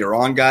one later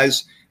on,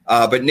 guys.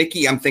 But,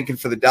 Nikki, I'm thinking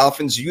for the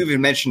Dolphins, you even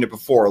mentioned it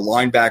before, a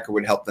linebacker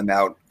would help them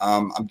out.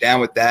 I'm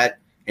down with that.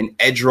 An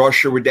edge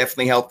rusher would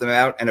definitely help them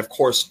out. And, of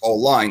course,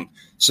 O-line.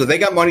 So they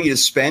got money to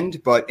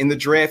spend, but in the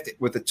draft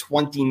with the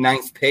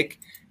 29th pick,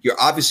 you're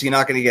obviously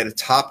not going to get a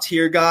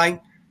top-tier guy.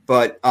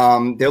 But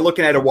they're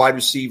looking at a wide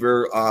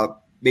receiver,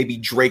 maybe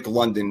Drake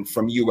London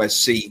from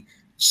USC.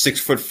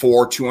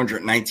 6'4",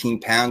 219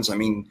 pounds. I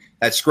mean,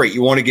 that's great.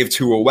 You want to give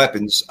Tua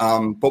weapons.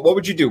 But what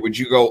would you do? Would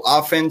you go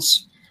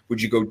offense?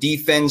 Would you go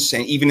defense?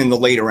 And even in the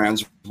later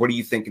rounds, what are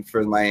you thinking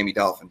for the Miami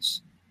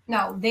Dolphins?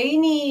 No,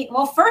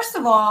 first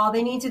of all,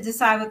 they need to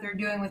decide what they're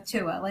doing with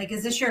Tua. Like,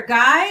 is this your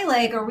guy?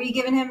 Like, are we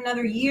giving him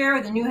another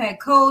year, the new head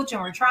coach, and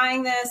we're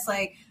trying this?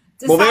 Like,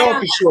 well, they are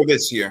for sure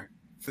this year.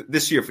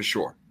 This year for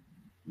sure.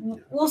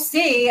 We'll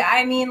see.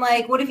 I mean,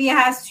 like, what if he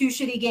has 2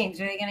 shitty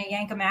games? Are they going to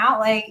yank him out?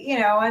 Like,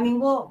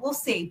 we'll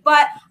see.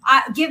 But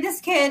give this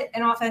kid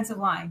an offensive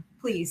line,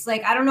 please.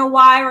 Like, I don't know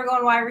why we're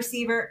going wide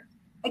receiver.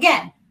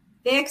 Again,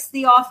 fix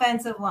the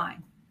offensive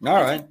line.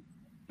 All right.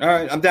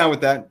 I'm down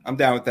with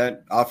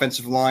that.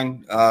 Offensive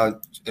line,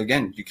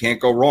 again, you can't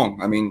go wrong.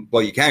 I mean,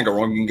 well, you can go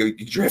wrong. You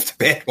can draft a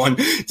bad one,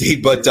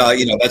 but,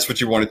 that's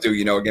what you want to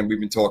do. Again, we've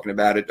been talking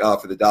about it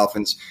for the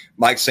Dolphins.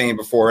 Mike's saying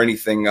before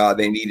anything,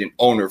 they need an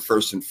owner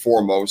first and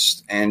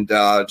foremost. And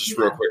just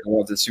real quick, I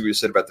wanted to see what you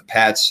said about the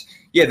Pats.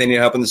 Yeah, they need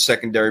help in the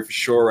secondary for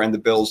sure, and the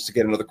Bills to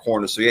get another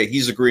corner. So, yeah,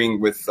 he's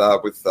agreeing with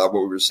what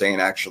we were saying,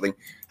 actually.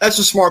 That's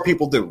what smart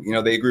people do.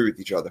 They agree with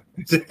each other.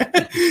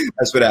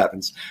 That's what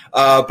happens.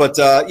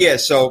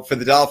 So for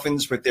the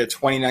Dolphins with their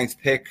 29th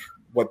pick,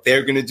 what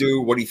they're going to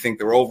do, what do you think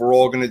they're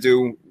overall going to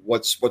do?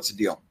 What's the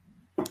deal?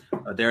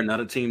 They're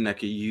another team that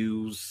could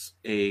use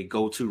a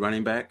go-to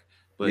running back.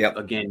 But,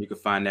 again, you can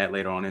find that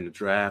later on in the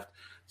draft.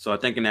 So I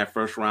think in that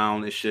first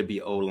round, it should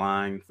be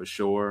O-line for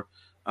sure,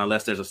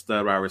 unless there's a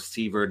stud wide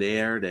receiver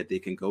there that they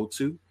can go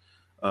to.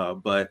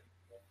 But,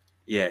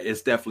 yeah,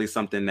 it's definitely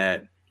something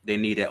that they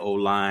need that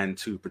O-line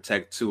to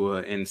protect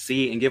Tua and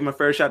give him a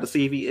fair shot to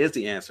see if he is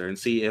the answer and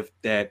see if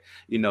that,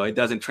 it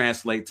doesn't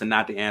translate to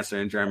not the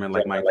answer in German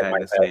like Mike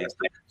Patton is saying.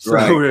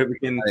 So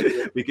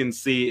we can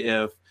see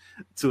if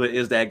Tua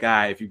is that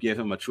guy if you give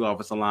him a true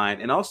offensive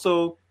line, and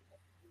also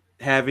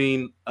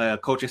having a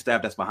coaching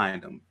staff that's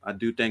behind him. I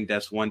do think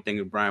that's one thing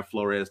that Brian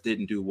Flores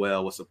didn't do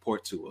well was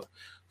support Tua.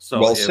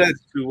 So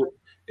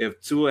if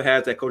Tua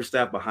has that coaching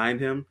staff behind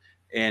him,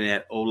 and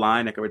at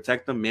O-line that can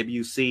protect them, maybe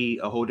you see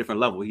a whole different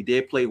level. He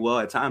did play well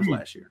at times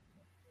last year.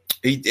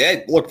 He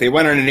did. Look, they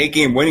went on an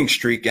 8-game winning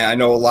streak, and I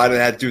know a lot of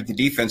that had to do with the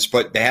defense,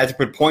 but they had to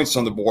put points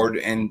on the board,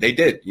 and they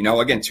did.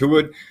 Again,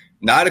 Tua,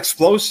 not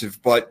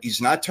explosive, but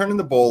he's not turning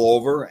the ball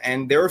over,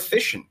 and they're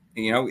efficient.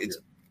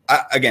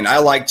 I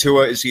like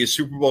Tua. Is he a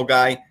Super Bowl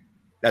guy?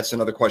 That's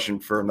another question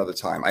for another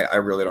time. I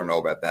really don't know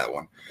about that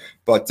one.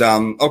 But,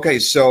 okay,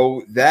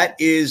 so that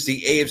is the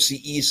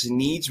AFC East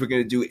needs. We're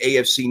going to do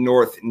AFC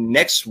North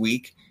next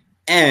week.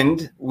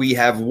 And we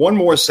have one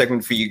more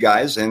segment for you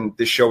guys, and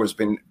this show has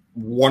been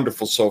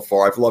wonderful so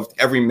far. I've loved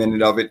every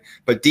minute of it.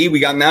 But, D, we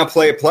got Mount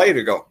Playa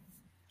to go.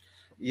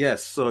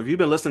 Yes, so if you've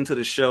been listening to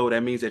the show,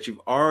 that means that you've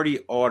already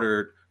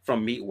ordered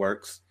from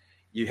Meatworks.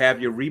 You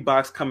have your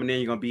Reeboks coming in.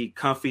 You're going to be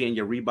comfy in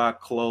your Reebok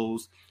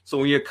clothes. So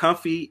when you're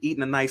comfy,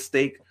 eating a nice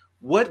steak,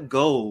 what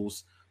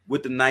goes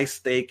with the nice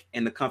steak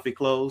and the comfy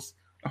clothes?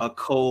 A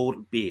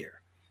cold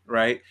beer,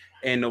 right?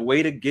 And the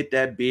way to get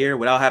that beer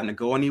without having to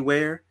go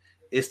anywhere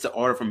is to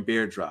order from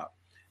Beer Drop.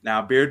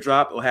 Now, Beer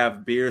Drop will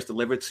have beers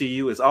delivered to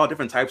you. It's all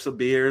different types of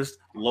beers,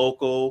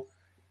 local,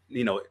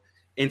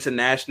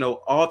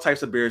 international, all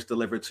types of beers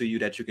delivered to you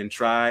that you can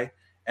try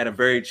at a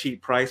very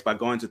cheap price by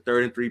going to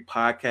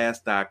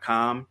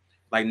 3rd-and-3podcast.com.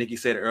 Like Nikki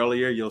said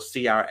earlier, you'll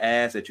see our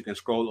ads that you can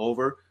scroll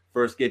over.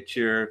 First, get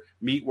your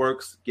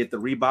Meatworks, get the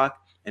Reebok,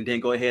 and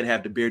then go ahead and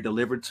have the beer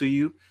delivered to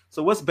you.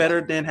 So what's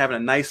better than having a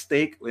nice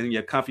steak in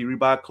your comfy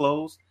Reebok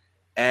clothes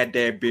Add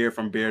that beer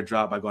from Beer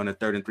Drop by going to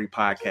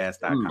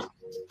 3rd&3podcast.com.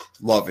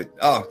 Love it.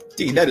 Oh,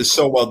 D, that is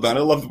so well done.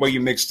 I love the way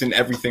you mixed in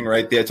everything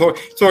right there.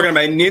 Talking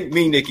about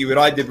me, Nikki, what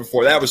I did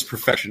before, that was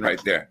perfection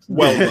right there.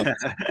 Well done.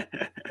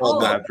 Well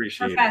done. I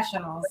appreciate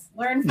professionals.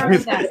 Learn from the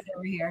best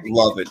over here.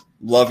 Love it.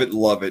 Love it.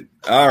 Love it.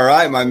 All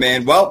right, my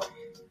man. Well,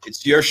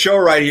 it's your show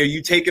right here.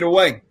 You take it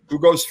away. Who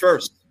goes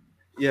first?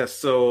 Yes,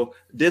 so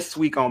this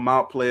week on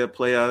Mount Player,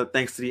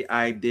 thanks to the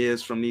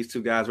ideas from these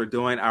two guys, we're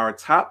doing our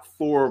top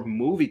 4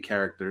 movie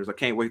characters. I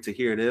can't wait to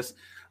hear this.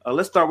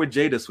 Let's start with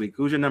Jay this week.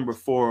 Who's your number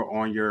 4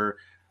 on your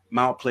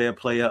Mount Player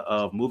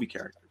of movie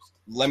characters?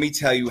 Let me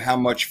tell you how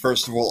much,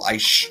 first of all, I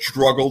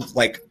struggled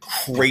like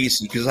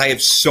crazy because I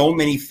have so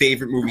many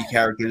favorite movie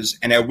characters,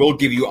 and I will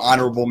give you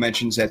honorable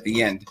mentions at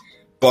the end.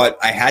 But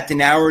I had to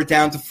narrow it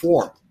down to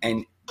 4,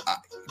 and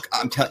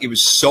I'm telling you, it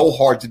was so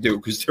hard to do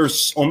because there's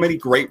so many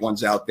great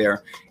ones out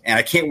there, and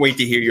I can't wait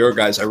to hear your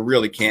guys. I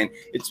really can't.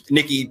 It's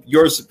Nikki,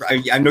 yours.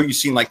 I know you've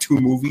seen like 2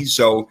 movies,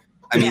 so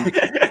I mean,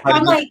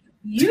 I'm like,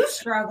 you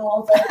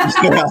struggled.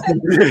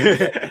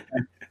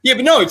 Yeah,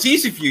 but no, it's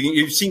easy for you.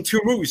 You've seen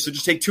 2 movies, so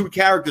just take 2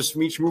 characters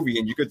from each movie,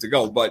 and you're good to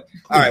go. But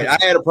all right, I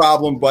had a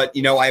problem, but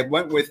I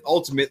went with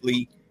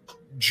ultimately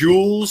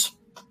Jules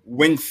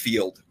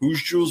Winfield.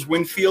 Who's Jules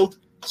Winfield?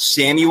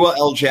 Samuel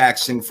L.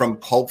 Jackson from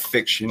Pulp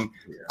Fiction.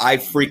 Yeah. I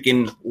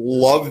freaking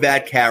love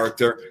that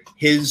character.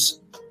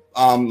 His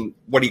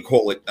what do you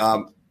call it?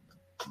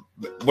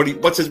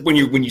 What's his when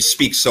you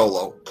speak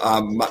solo?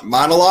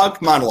 Monologue.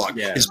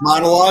 Yeah. His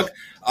monologue.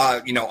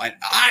 And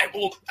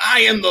I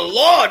am the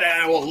Lord,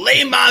 and I will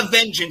lay my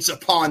vengeance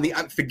upon the.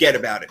 Forget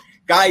about it.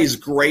 Guy is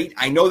great.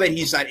 I know that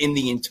he's not in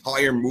the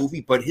entire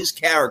movie, but his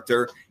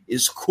character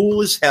is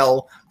cool as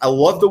hell. I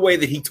love the way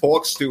that he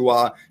talks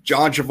to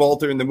John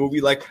Travolta in the movie.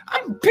 Like,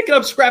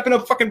 I'm scrapping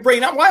up fucking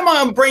brain. Why am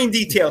I on brain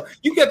detail?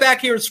 You get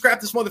back here and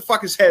scrap this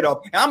motherfucker's head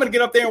up, and I'm going to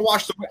get up there and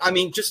watch the. I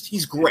mean,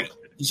 he's great.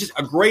 He's just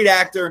a great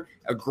actor,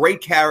 a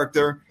great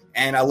character,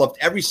 and I loved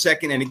every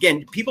second. And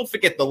again, people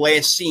forget the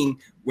last scene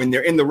when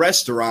they're in the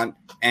restaurant,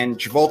 and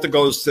Travolta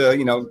goes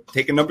to,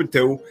 take a number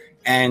 2,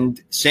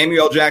 and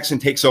Samuel L. Jackson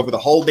takes over the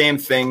whole damn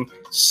thing.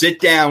 Sit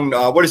down.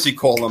 What does he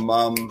call him?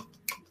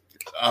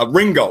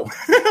 Ringo.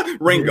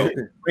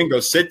 Ringo,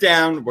 sit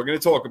down. We're going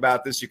to talk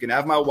about this. You can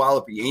have my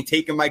wallet, but you ain't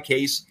taking my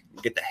case.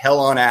 Get the hell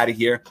on out of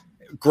here.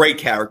 Great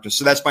character.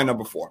 So that's my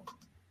number 4.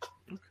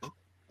 Okay.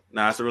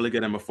 Nah, that's a really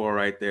good number 4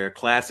 right there.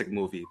 Classic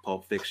movie,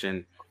 Pulp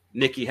Fiction.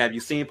 Nikki, have you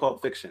seen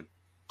Pulp Fiction?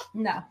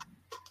 No.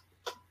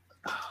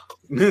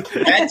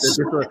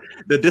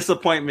 The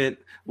disappointment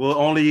will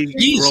only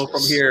grow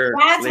from here.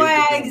 That's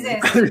why I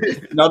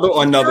exist. Another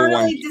one.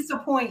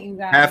 Disappoint you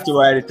guys. Have to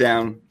write it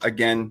down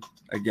again.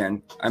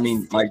 I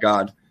mean, my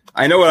God.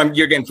 I know what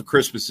you're getting for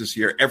Christmas this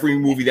year. Every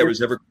movie that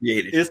was ever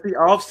created. It's the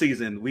off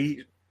season.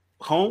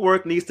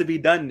 Homework needs to be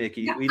done,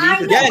 Nikki. We need to.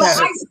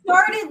 I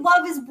started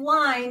Love Is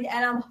Blind,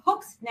 and I'm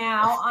hooked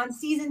now on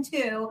season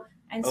 2,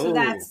 and so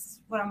that's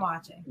what I'm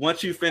watching.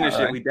 Once you finish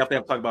it, we definitely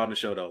have to talk about it on the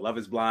show, though. Love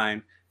Is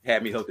Blind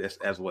had me hooked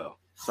as well.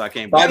 So I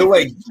can't. By the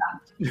way,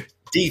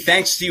 D,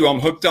 thanks to you, I'm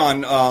hooked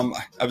on. I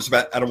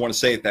don't want to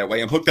say it that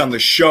way. I'm hooked on the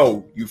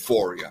show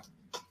Euphoria.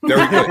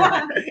 Very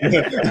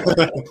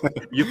good.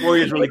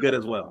 Euphoria is really good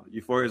as well.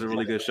 Euphoria is a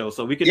really good show.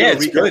 So we can do a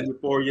recap of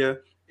Euphoria,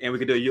 and we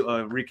can do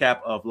a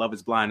recap of Love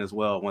Is Blind as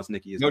well once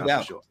Nikki is no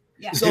doubt. For sure.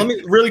 Yeah. So let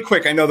me really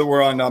quick. I know that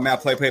we're on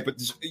Mount Play, but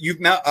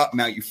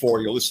Mount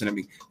Euphoria. Listen to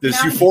me.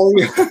 There's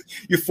Euphoria.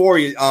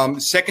 Euphoria.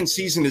 Second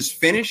season is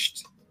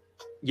finished.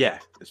 Yeah,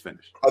 it's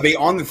finished. Are they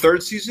on the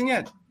 3rd season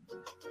yet?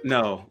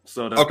 No.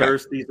 So the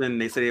 3rd season,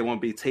 they say they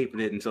won't be taping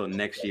it until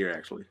next year,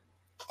 actually.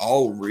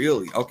 Oh,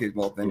 really? Okay.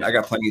 Well, then I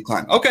got plenty of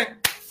time. Okay.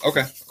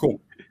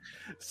 Cool.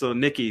 So,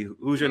 Nikki,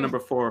 who's your number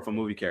 4 for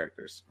movie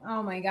characters?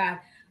 Oh my God.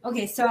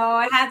 Okay, so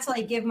I had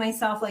to give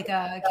myself a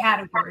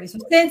category. So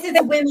since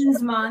it's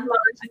Women's Month,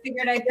 I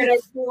figured I'd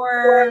pick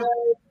 4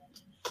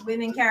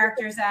 women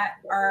characters that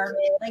are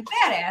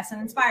badass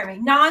and inspire me.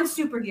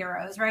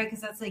 Non-superheroes, right?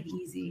 Because that's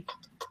easy.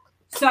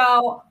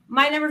 So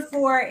my number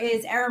 4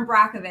 is Erin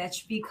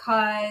Brockovich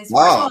because first of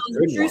all,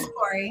 it's a true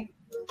story.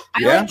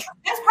 That's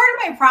part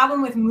of my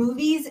problem with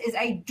movies is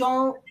I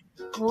don't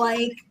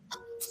like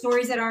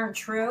stories that aren't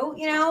true,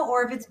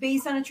 or if it's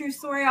based on a true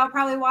story, I'll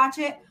probably watch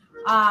it.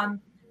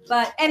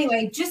 But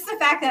anyway, just the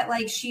fact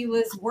that she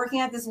was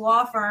working at this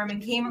law firm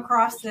and came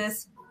across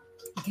this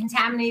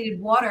contaminated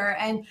water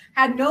and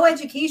had no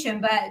education,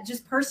 but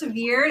just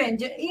persevered.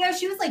 And,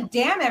 she was like,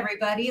 damn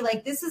everybody,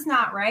 this is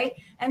not right.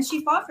 And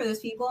she fought for those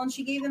people and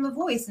she gave them a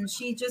voice and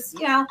she just,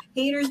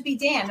 haters be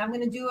damned. I'm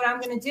going to do what I'm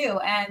going to do.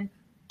 And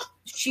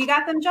she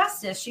got them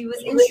justice. She was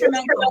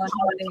instrumental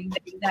in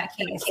helping that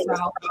case. So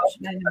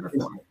number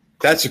 4.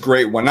 That's a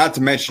great one. Not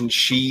to mention,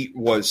 she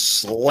was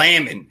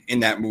slamming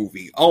in that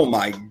movie. Oh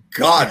my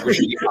God, was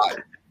she hot?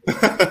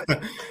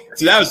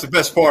 So that was the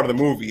best part of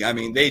the movie. I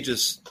mean, they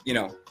just,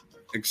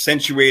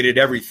 accentuated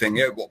everything.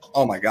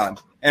 Oh my God.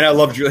 And I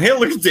love Julie. Hey,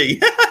 look at D.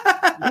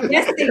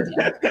 Yes, they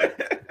did.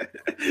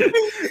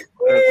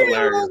 That's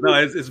hilarious. No,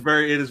 it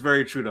is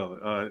very true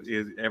though.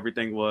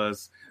 Everything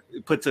was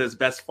put to its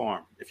best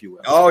form, if you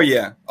will. Oh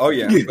yeah.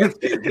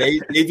 They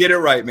did it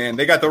right, man.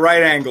 They got the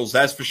right angles,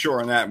 that's for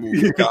sure, in that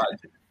movie. God,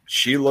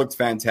 she looked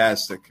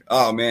fantastic.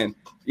 Oh man.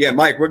 Yeah,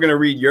 Mike, we're gonna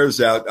read yours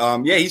out.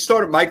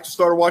 Mike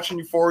started watching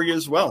Euphoria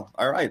as well.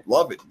 All right,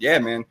 love it. Yeah,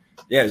 man.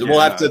 Yeah, we'll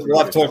have to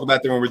talk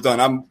about that when we're done.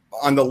 I'm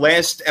on the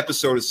last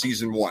episode of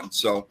season 1,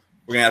 so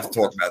we're gonna have to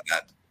talk about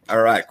that.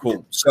 All right,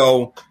 cool.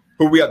 So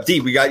who we up?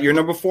 D, we got your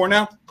number 4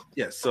 now?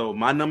 Yes, so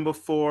my number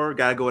 4,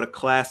 gotta go with a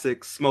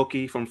classic,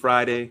 Smokey from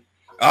Friday.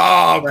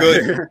 Oh,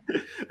 good.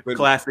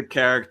 Classic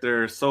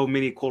character, so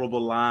many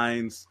quotable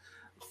lines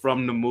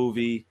from the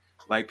movie.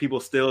 Like, people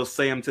still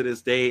say them to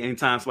this day.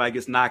 Anytime somebody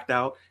gets knocked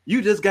out,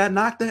 you just got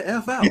knocked the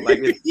F out. Like,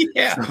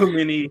 it's so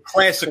many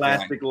classic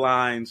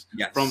lines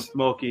from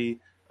Smokey.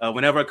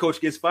 Whenever a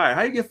coach gets fired,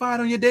 how you get fired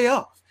on your day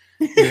off?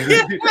 Right.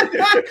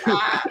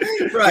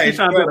 He's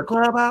trying to build a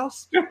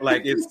clubhouse.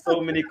 Like, it's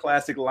so many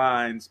classic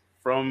lines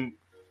from,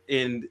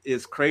 and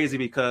it's crazy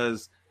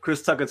because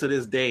Chris Tucker to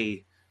this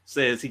day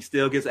says he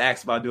still gets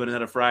asked about doing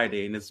another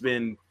Friday, and it's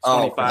been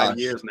 25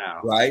 years now.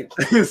 Right.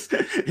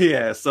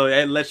 Yeah, so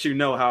it lets you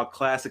know how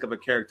classic of a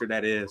character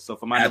that is. So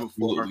for my number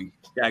 4,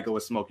 gotta go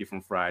with Smokey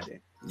from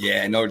Friday.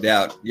 Yeah, no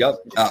doubt. Yep.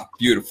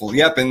 Beautiful.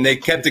 Yep. And they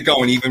kept it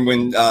going even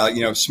when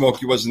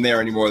Smokey wasn't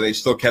there anymore. They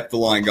still kept the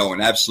line going.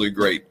 Absolutely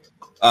great.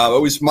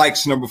 It was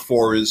Mike's number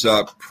 4 is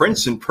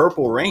Prince in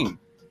Purple Rain.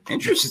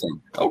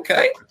 Interesting.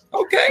 Okay.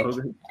 All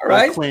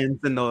right. Cleanse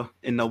in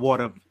the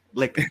water.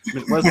 Lake.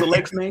 What's the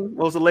lake's name?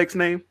 What was the lake's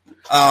name?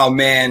 Oh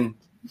man.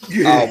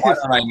 Why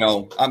don't I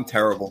know? I'm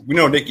terrible. We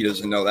know Nikki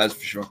doesn't know, that's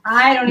for sure.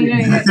 I don't even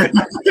know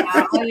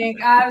you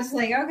guys. I was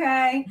like,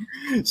 okay.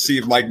 See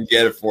if Mike can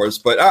get it for us.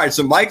 But all right,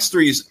 so Mike's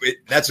 3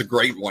 that's a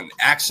great one.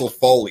 Axel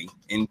Foley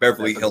in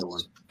Beverly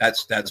Hills.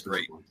 That's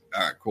great. All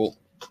right, cool.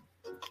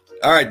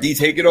 All right, D,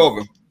 take it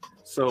over.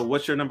 So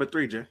what's your number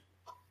 3, Jay?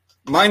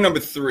 My number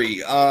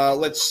 3.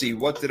 Let's see.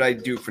 What did I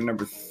do for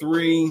number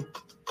 3?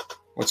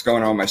 What's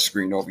going on my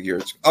screen over here?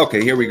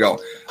 Okay, here we go.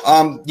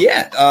 You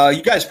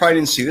guys probably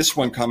didn't see this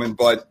one coming,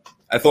 but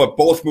I thought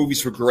both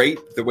movies were great.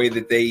 The way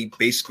that they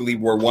basically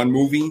were one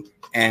movie,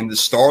 and the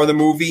star of the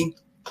movie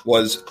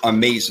was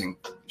amazing.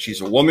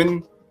 She's a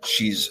woman.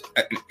 She's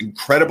an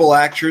incredible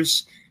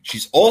actress.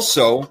 She's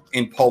also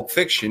in Pulp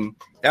Fiction.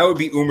 That would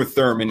be Uma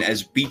Thurman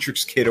as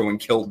Beatrix Kiddo in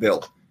Kill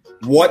Bill.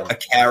 What a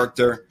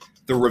character.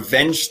 The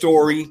revenge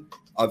story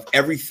of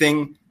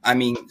everything. I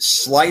mean,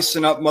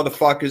 slicing up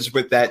motherfuckers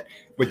with that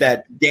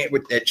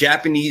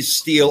Japanese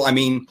steel. I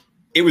mean,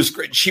 it was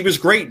great. She was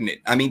great in it.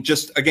 I mean,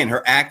 just again,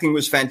 her acting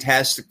was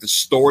fantastic. The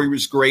story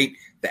was great.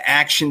 The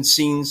action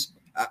scenes,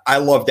 I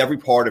loved every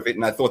part of it,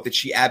 and I thought that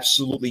she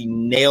absolutely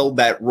nailed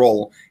that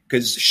role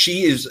because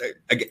she's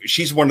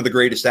one of the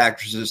greatest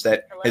actresses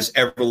that has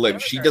ever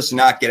lived. She does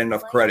not get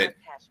enough credit.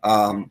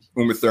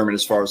 Uma Thurman,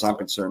 as far as I'm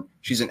concerned,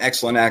 she's an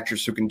excellent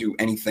actress who can do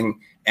anything,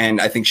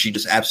 and I think she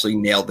just absolutely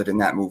nailed it in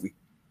that movie.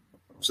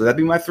 So that'd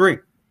be my 3.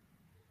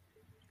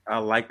 I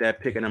like that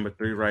pick at number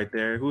 3 right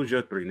there. Who's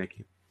your 3,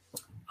 Nikki?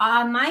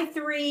 My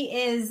 3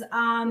 is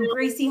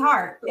Gracie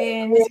Hart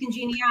in Miss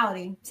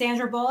Congeniality.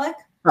 Sandra Bullock.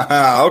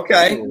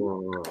 Okay.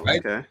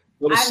 Okay.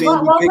 First of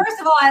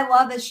all, I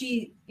love that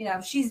she's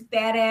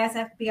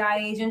badass FBI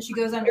agent. She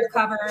goes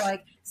undercover,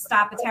 like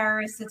stop a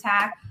terrorist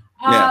attack.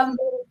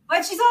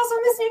 But she's also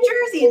Miss New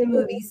Jersey in the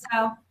movie,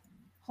 so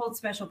holds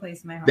special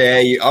place in my heart.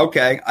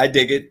 Okay, I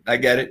dig it. I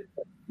get it.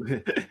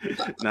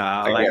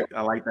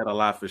 I like that a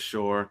lot for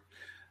sure.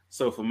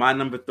 So for my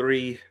number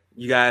 3,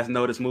 you guys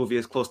know this movie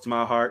is close to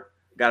my heart.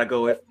 Gotta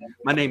go with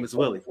My Name is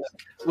Willie.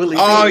 Willie.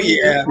 Oh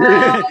yeah.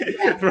 I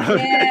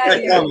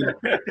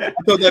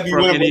thought that'd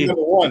be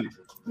number 1.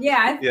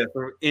 Yeah. Yeah.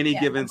 For any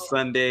given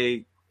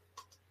Sunday,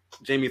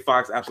 Jamie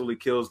Foxx absolutely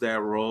kills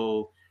that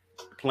role,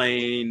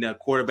 playing a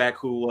quarterback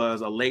who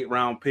was a late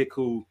round pick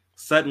who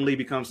suddenly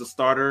becomes a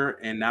starter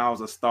and now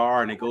is a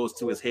star, and it goes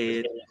to his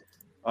head.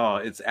 Oh,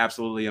 it's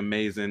absolutely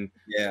amazing.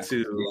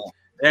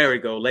 There we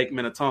go, Lake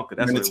Minnetonka.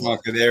 That's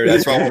Minnetonka. There.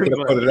 That's why I'm going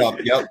to put it up.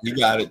 Yep, you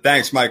got it.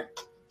 Thanks, Mike.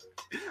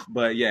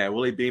 But yeah,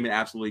 Willie Beeman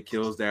absolutely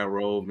kills that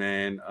role,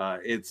 man.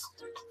 It's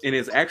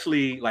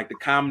actually like the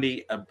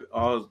comedy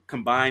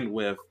combined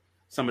with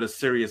some of the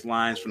serious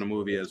lines from the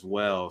movie as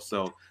well.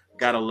 So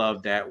gotta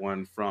love that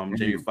one from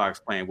Jamie Foxx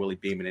playing Willie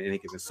Beeman in Any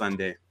Given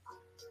Sunday.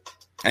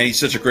 And he's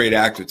such a great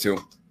actor too.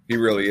 He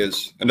really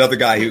is. Another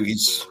guy who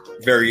he's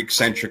very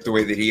eccentric the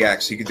way that he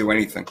acts. He could do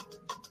anything.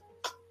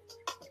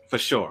 For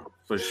sure.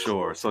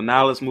 So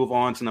now let's move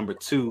on to number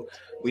 2.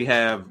 We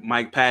have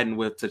Mike Patton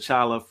with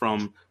T'Challa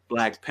from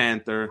Black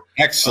Panther.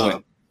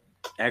 Excellent.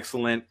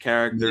 Excellent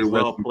character.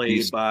 Well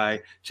played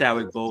by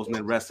Chadwick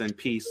Boseman. Rest in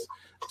peace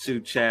to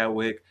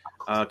Chadwick.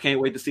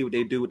 Can't wait to see what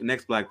they do with the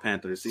next Black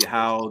Panther, to see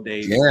how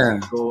they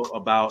go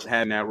about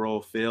having that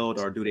role filled,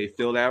 or do they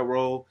fill that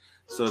role?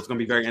 So it's going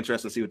to be very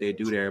interesting to see what they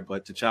do there.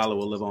 But T'Challa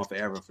will live on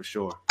forever for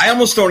sure. I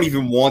almost don't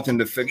even want them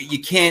to figure.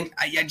 You can't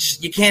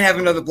have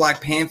another Black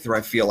Panther.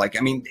 I feel like.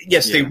 I mean,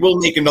 yes, they will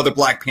make another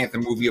Black Panther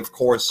movie, of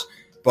course.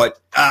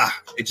 But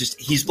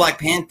he's Black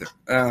Panther.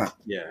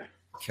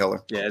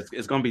 killer. Yeah,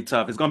 it's going to be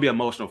tough. It's going to be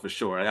emotional for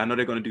sure. I know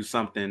they're going to do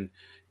something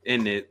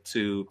in it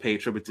to pay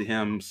tribute to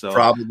him. So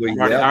Probably,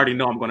 I already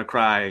know I'm going to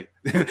cry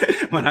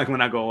when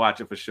I go watch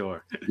it for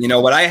sure. You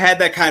know what? I had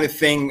that kind of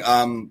thing.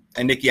 And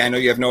Nikki, I know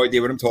you have no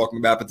idea what I'm talking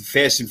about, but the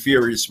Fast and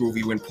Furious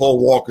movie when Paul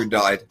Walker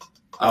died,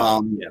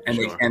 and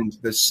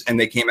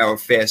they came out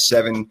with Fast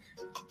 7.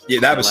 Yeah,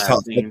 that was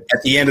tough. Scene.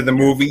 At the end of the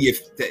movie,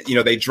 if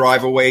they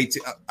drive away,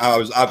 I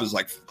was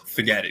like,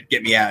 forget it,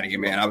 get me out of here,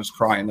 man. I was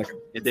crying like.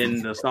 And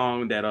then the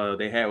song that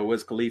they had with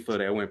Wiz Khalifa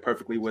that went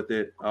perfectly with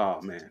it.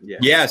 Oh man, yeah.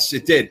 Yes,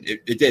 it did.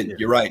 It did. Yeah.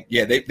 You're right.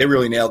 Yeah, they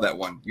really nailed that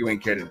one. You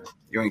ain't kidding.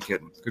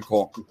 Good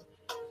call.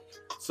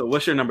 So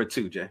what's your number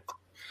 2, Jay?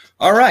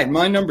 All right,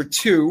 my number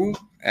 2,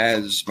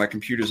 as my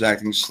computer's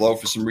acting slow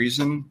for some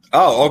reason.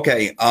 Oh,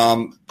 okay.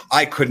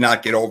 I could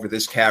not get over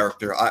this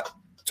character.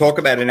 Talk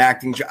about an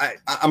acting.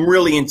 I'm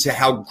really into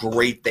how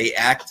great they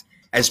act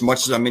as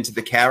much as I'm into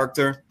the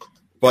character.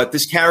 But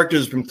this character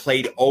has been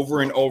played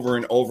over and over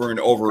and over and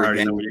over again. I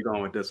already know again. where you're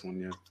going with this one,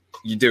 yeah.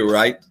 You do,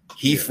 right?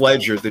 Heath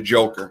Ledger, the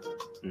Joker.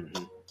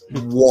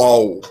 Mm-hmm.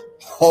 Whoa.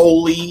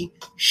 Holy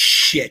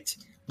shit.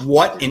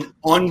 What an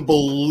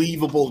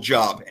unbelievable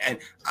job. And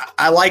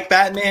I like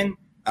Batman.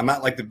 I'm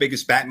not like the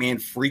biggest Batman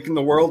freak in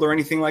the world or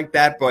anything like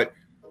that, but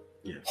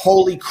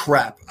holy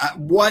crap.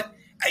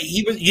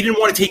 You didn't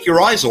want to take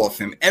your eyes off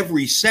him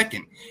every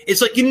second.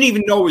 It's like you didn't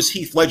even know it was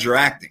Heath Ledger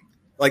acting.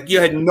 Like you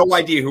had no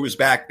idea who was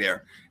back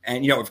there.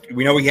 And,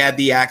 we know he had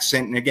the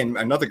accent. And again,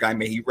 another guy,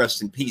 may he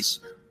rest in peace.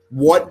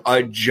 What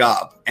a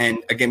job. And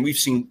again, we've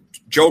seen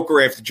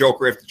Joker after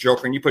Joker after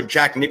Joker. And you put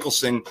Jack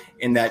Nicholson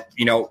in that,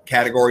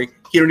 category.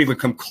 He don't even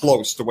come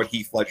close to what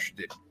Heath Ledger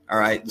did. All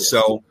right. Yeah.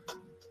 So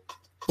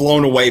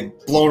blown away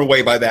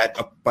by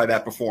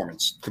that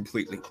performance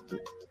completely.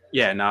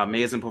 Yeah, no,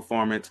 amazing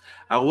performance.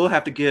 I will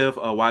have to give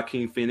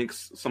Joaquin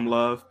Phoenix some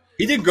love.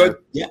 He did good.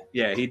 Yeah,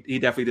 he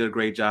definitely did a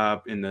great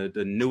job in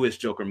the newest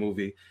Joker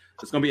movie.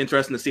 It's going to be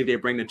interesting to see if they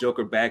bring the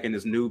Joker back in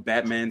this new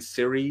Batman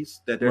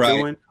series that they're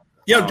doing.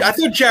 Yeah, I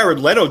thought Jared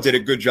Leto did a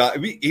good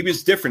job. He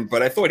was different,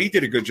 but I thought he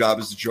did a good job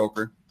as the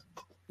Joker.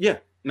 Yeah,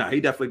 no, he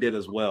definitely did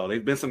as well.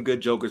 There've been some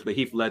good Jokers, but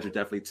Heath Ledger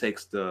definitely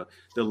takes the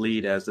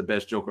lead as the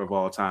best Joker of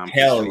all time.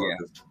 Hell yeah.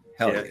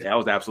 That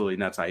was absolutely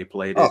nuts how he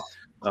played it.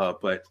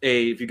 But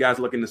hey, if you guys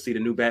are looking to see the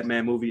new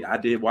Batman movie, I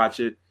did watch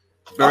it.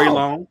 Very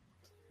long,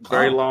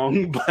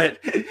 but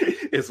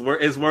it's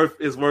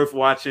worth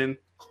watching.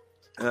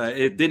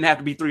 It didn't have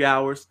to be 3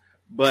 hours,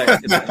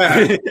 but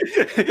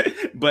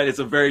it's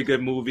a very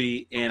good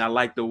movie, and I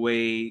like the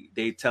way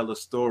they tell the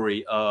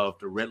story of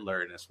the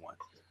Riddler in this one.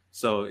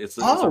 So it's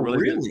a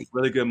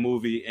really good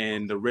movie,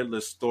 and the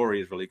Riddler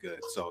story is really good.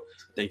 So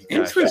thank you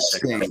guys.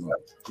 Interesting.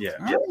 Yeah.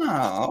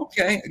 Oh,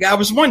 okay. I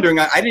was wondering.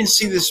 I didn't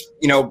see this,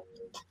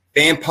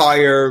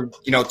 vampire,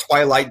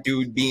 Twilight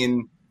dude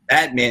being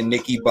Batman,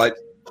 Nikki, but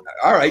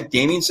all right.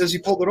 Damien says he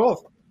pulled it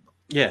off.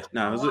 Yeah,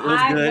 no, it was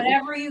good.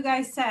 Whatever you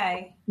guys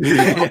say.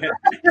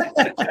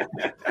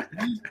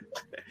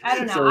 I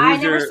don't know. So I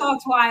never saw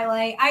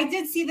Twilight. I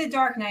did see The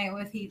Dark Knight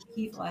with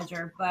Heath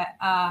Ledger, but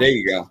there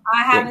you go.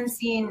 I haven't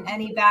seen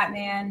any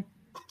Batman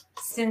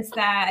since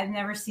that. I've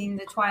never seen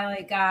the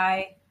Twilight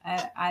guy.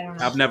 I don't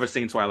know. I've never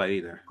seen Twilight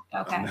either.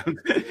 Okay.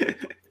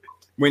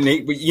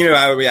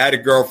 I had a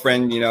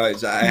girlfriend. I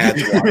had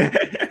to watch.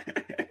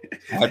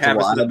 It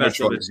happens to the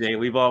best of us, Jay.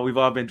 We've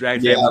all been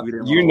dragged. Yeah,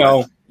 you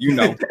know.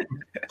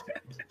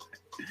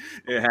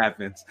 It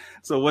happens.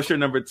 So, what's your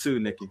number 2,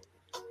 Nikki?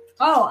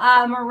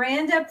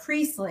 Miranda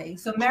Priestley.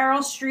 So Meryl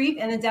Streep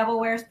in The Devil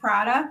Wears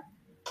Prada.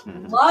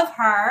 Mm-hmm. Love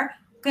her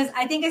because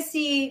I think I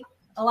see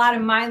a lot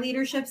of my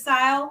leadership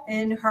style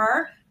in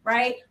her,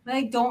 right?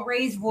 Like don't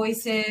raise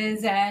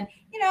voices and,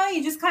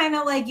 you just kind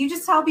of like, you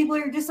just tell people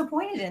you're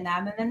disappointed in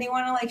them and then they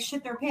want to like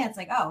shit their pants.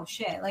 Like, oh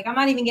shit. Like I'm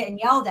not even getting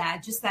yelled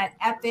at. Just that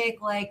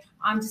epic, like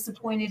I'm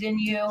disappointed in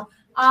you.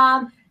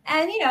 And,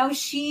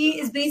 she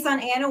is based on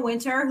Anna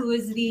Wintour, who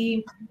is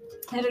the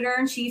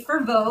editor-in-chief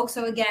for Vogue.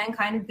 So again,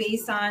 kind of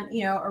based on,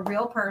 a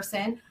real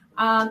person.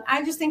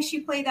 I just think she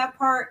played that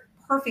part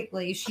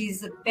perfectly.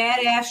 She's a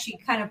badass. She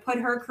kind of put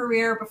her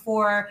career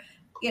before,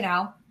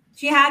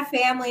 she had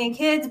family and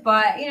kids,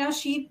 but,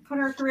 she put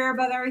her career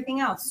above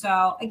everything else.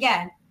 So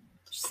again,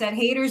 she said,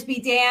 haters be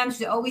damned.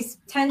 She's always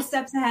 10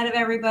 steps ahead of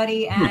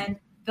everybody and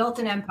built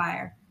an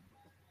empire.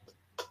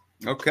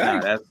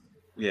 Okay.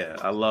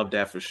 I love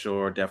that for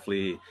sure.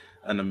 Definitely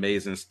an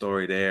amazing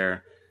story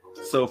there.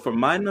 So for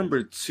my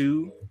number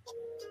 2,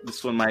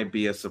 this one might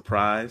be a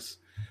surprise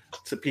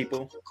to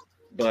people,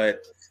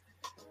 but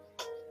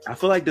I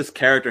feel like this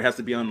character has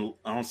to be on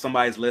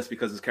somebody's list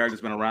because this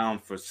character's been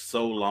around for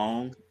so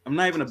long. I'm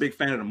not even a big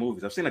fan of the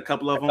movies. I've seen a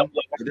couple of them,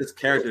 but this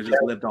character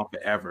just lived on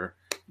forever.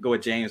 Go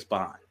with James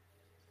Bond.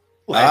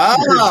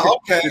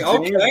 Okay.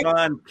 James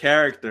Bond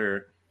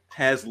character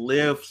has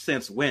lived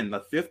since when?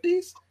 The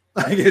 50s?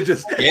 Like it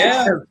just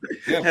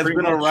has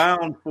been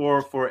around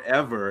for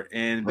forever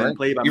and been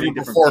played by even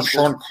before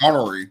Sean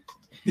Connery.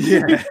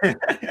 Yeah,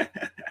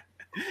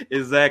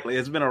 exactly.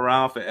 It's been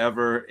around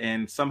forever,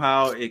 and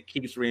somehow it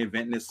keeps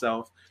reinventing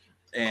itself.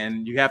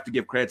 And you have to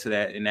give credit to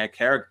that. And that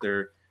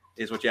character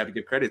is what you have to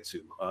give credit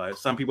to.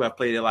 Some people have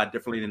played it a lot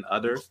differently than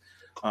others,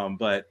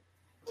 but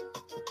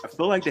I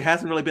feel like there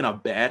hasn't really been a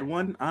bad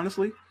one,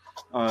 honestly,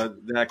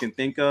 that I can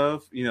think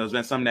of. There's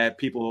been some that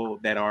people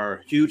that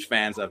are huge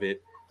fans of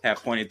it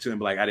have pointed to and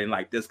be like, I didn't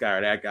like this guy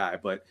or that guy.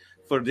 But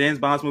for James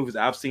Bond's movies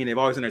I've seen, they've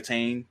always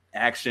entertained,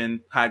 action,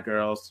 hot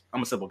girls.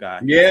 I'm a simple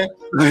guy. Yeah.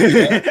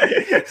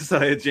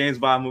 So James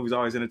Bond movies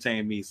always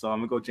entertain me. So I'm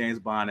going to go James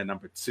Bond at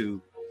number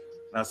 2.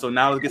 So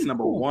now let's get to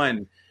number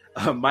 1.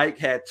 Mike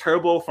had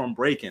Turbo from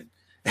Breaking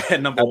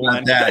at number 1.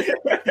 How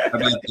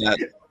about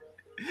that?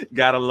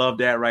 Gotta love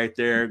that right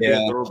there. Yeah.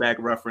 Good throwback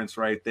reference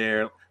right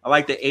there. I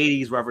like the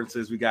 80s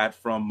references we got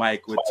from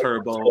Mike with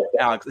Turbo,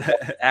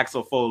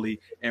 Axel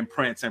Foley, and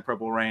Prince and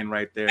Purple Rain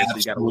right there. So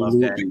you gotta love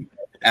that.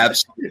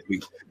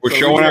 Absolutely. We're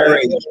showing our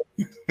age.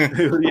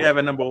 Who do you have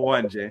at number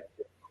 1, Jay?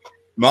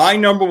 My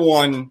number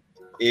 1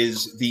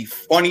 is the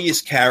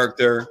funniest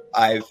character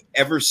I've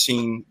ever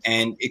seen,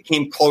 and it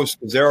came close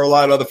because there are a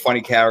lot of other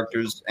funny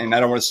characters, and I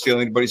don't want to steal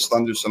anybody's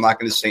thunder, so I'm not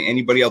going to say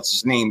anybody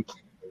else's name,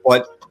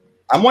 but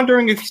I'm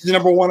wondering if he's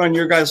number 1 on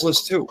your guys'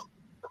 list too.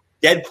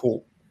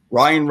 Deadpool,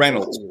 Ryan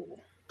Reynolds.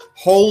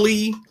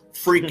 Holy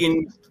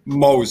freaking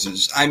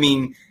Moses! I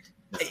mean,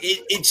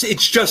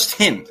 it's just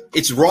him.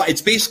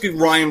 It's basically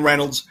Ryan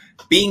Reynolds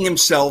being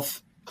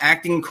himself,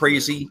 acting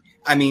crazy.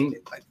 I mean,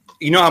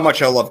 you know how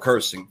much I love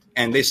cursing,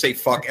 and they say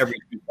fuck every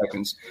 2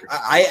 seconds.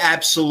 I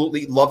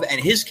absolutely love it, and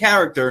his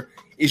character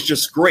is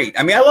just great.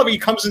 I mean, I love it. He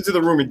comes into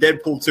the room in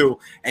Deadpool 2,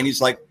 and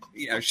he's like,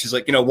 she's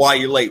like, why are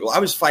you late? Well, I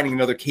was fighting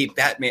another Cape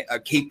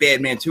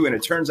Badman too, and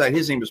it turns out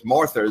his name is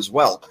Martha as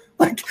well.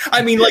 Like,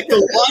 I mean, like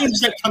the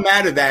lines that come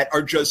out of that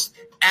are just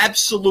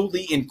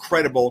absolutely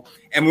incredible.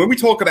 And when we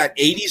talk about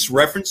 80s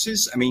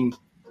references, I mean,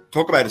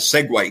 talk about a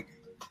segue.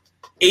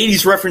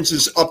 80s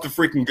references up the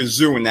freaking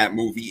gazoo in that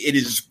movie. It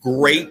is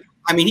great.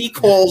 I mean, he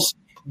calls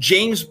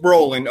James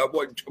Brolin,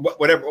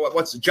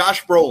 what's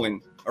Josh Brolin,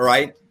 all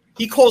right?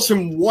 He calls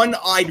him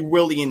One-Eyed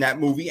Willie in that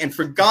movie, and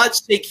for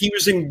God's sake, he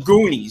was in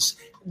Goonies.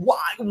 Wow.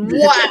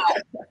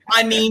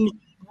 I mean,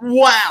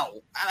 wow.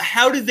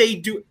 How did they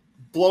do it?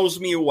 Blows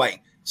me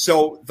away.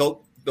 So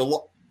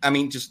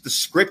just the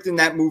script in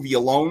that movie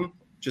alone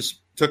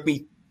just took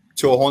me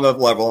to a whole nother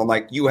level. I'm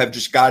like, you have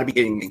just got to be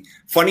kidding me.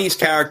 Funniest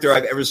character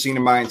I've ever seen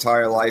in my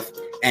entire life.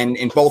 And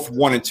in both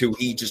 1 and 2,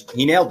 he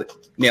nailed it.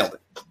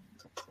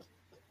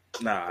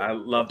 Nah, I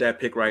love that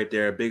pick right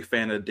there. Big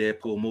fan of the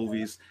Deadpool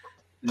movies.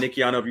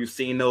 Nikki, I don't know if you've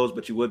seen those,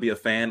 but you would be a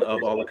fan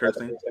of all the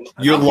cursing.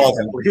 You'd love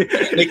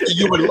it. Nikki,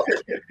 you would.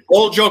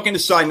 All joking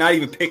aside, not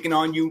even picking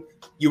on you,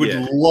 you would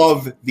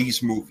love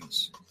these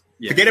movies.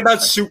 Yeah. Forget about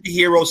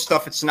superhero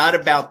stuff. It's not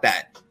about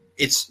that.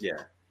 It's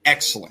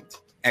excellent.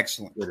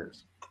 Excellent. It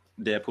is.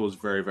 Deadpool is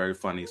very, very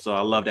funny. So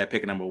I love that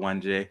pick at number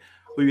 1, Jay.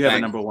 Who you have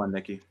at number 1,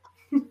 Nikki?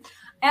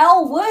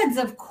 Elle Woods,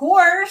 of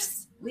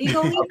course.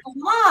 Legally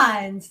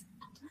Blonde.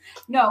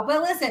 No,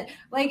 but listen,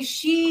 like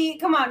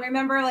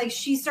remember, like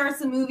she starts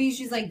the movie,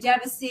 she's like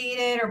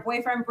devastated, her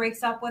boyfriend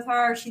breaks up with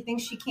her, she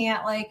thinks she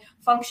can't like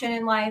function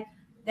in life.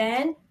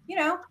 Then,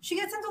 she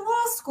gets into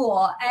law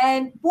school,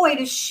 and boy,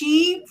 does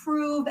she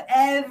prove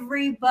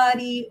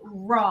everybody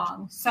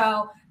wrong.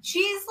 So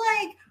she's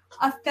like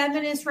a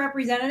feminist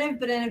representative,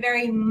 but in a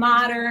very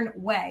modern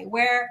way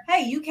where,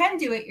 hey, you can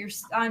do it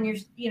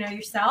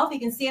yourself. You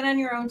can stand on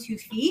your own 2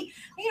 feet.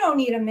 You don't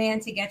need a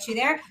man to get you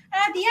there. And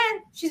at the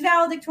end, she's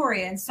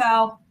valedictorian.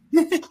 So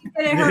she did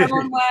it her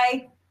own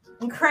way.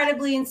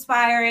 Incredibly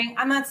inspiring.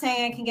 I'm not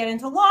saying I can get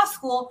into law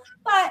school,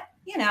 but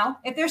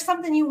if there's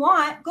something you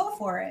want, go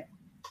for it.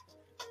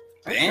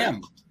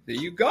 Bam. There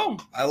you go.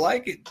 I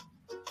like it.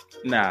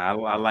 Nah,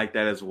 I like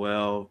that as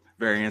well.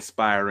 Very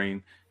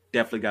inspiring.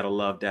 Definitely got to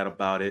love that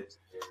about it.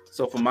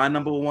 So for my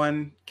number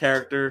 1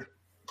 character,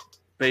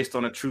 based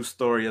on a true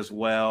story as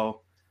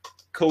well,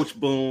 Coach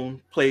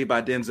Boone, played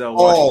by Denzel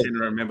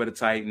Washington, Remember the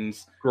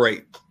Titans.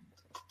 Great.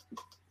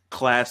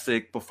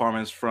 Classic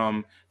performance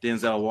from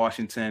Denzel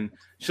Washington.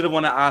 Should have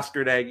won an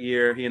Oscar that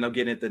year. He ended up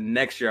getting it the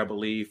next year, I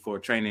believe, for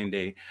Training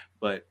Day.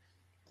 But,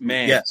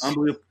 man,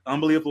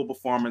 unbelievable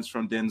performance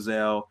from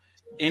Denzel.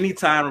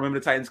 Anytime Remember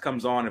the Titans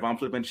comes on, if I'm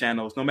flipping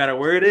channels, no matter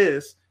where it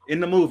is in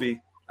the movie,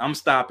 I'm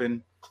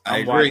stopping.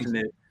 I'm watching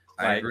it.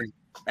 I agree.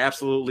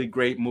 Absolutely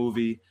great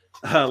movie.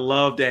 I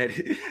love that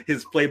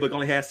his playbook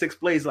only has 6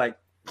 plays. Like,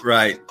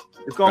 right.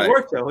 It's gonna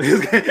work though.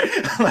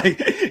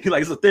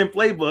 It's a thin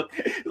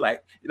playbook.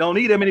 Like, you don't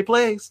need that many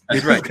plays.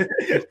 He's right.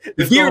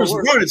 The hero's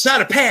good. It's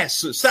not a pass.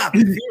 So stop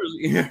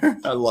it.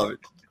 I love it.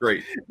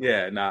 Great.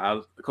 Yeah.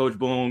 Coach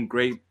Boone,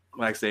 great.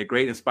 Like I said,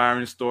 great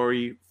inspiring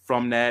story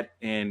from that.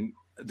 And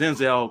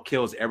Denzel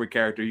kills every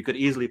character. You could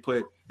easily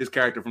put this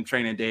character from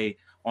Training Day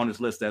on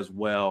this list as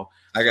well.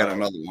 I got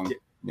another one.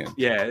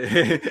 Yeah.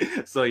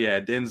 So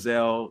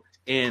Denzel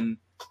in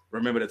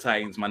Remember the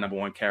Titans, my number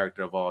 1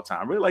 character of all time.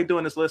 I really like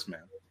doing this list, man.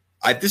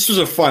 This was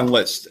a fun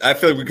list. I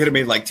feel like we could have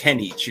made like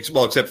 10 each,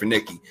 well, except for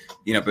Nikki.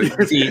 But 4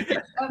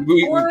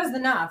 was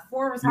enough.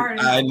 4 was hard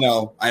enough. I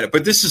know.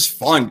 But this is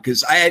fun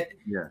because I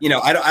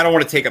don't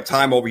want to take up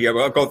time over here, but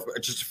I'll go through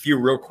just a few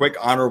real quick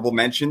honorable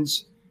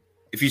mentions.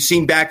 if you've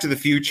seen Back to the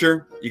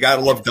Future, you got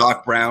to love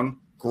Doc Brown.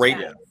 Great,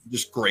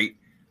 just great.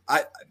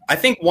 I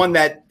think one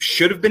that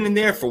should have been in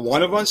there for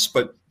one of us,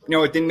 but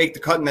it didn't make the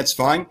cut, and that's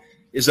fine,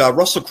 is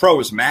Russell Crowe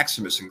as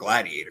Maximus in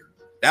Gladiator.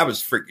 That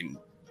was freaking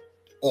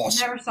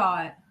awesome. Never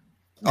saw it.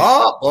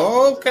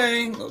 Oh,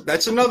 okay.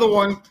 That's another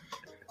one.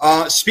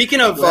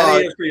 Speaking of,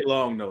 Gladiator's pretty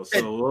long though,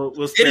 so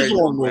we'll spare you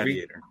on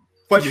Gladiator.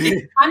 But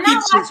I'm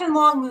not watching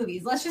long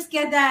movies. Let's just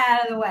get that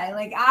out of the way.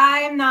 Like,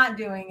 I'm not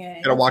doing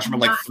it. Gotta watch them in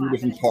like 3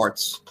 different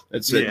parts.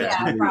 That's it. That's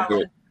really probably.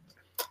 good.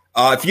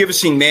 If you ever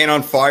seen Man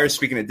on Fire,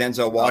 speaking of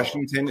Denzel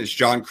Washington, is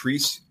John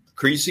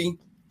Creasy.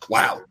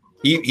 Wow,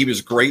 he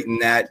was great in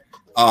that.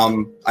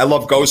 I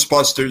love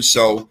Ghostbusters,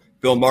 so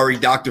Bill Murray,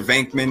 Dr.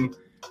 Venkman,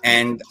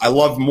 and I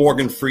love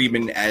Morgan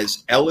Freeman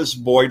as Ellis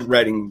Boyd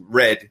Redding,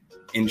 Red,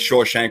 in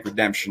Shawshank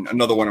Redemption,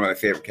 another one of my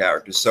favorite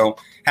characters. So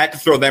had to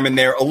throw them in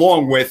there,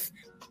 along with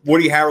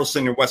Woody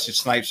Harrelson and Wesley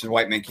Snipes and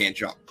White Man Can't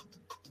Jump.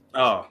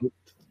 Oh,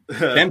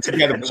 them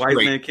together was White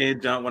great. Man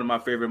Can't Jump, one of my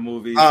favorite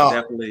movies.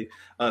 Definitely,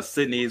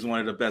 Sydney is one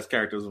of the best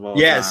characters of all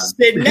time. Yes,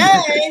 Sydney.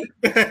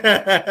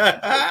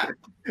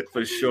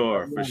 For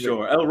sure.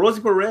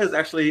 Rosie Perez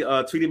actually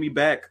tweeted me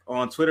back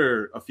on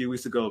Twitter a few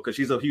weeks ago because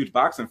she's a huge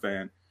boxing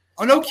fan.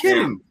 Oh, no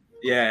kidding.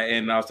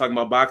 And I was talking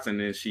about boxing,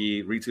 and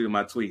she retweeted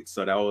my tweet.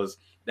 So that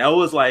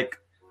was like,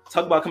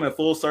 talk about coming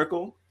full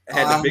circle. I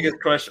had the biggest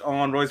crush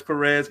on Royce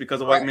Perez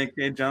because of White Man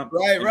Can't Jump.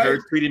 Right. Her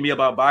tweeting me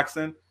about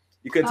boxing.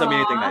 You couldn't tell me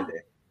anything that day.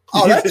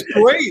 Oh, that's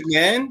great,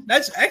 man.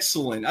 That's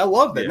excellent. I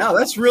love that. No,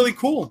 that's really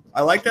cool.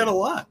 I like that a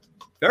lot.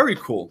 Very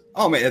cool.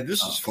 Oh, man,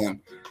 this is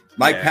fun.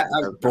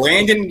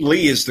 Brandon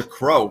Lee is the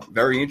Crow.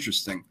 Very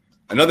interesting.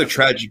 Another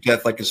tragic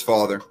death like his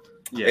father.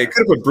 Yeah. It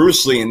could have put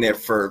Bruce Lee in there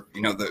for,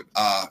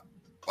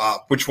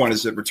 which one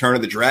is it? Return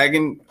of the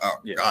Dragon? Oh,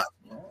 God.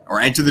 Or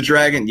Enter the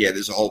Dragon? Yeah,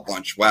 there's a whole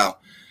bunch. Wow.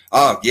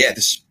 Oh, yeah,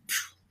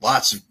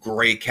 lots of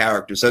great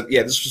characters.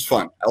 This was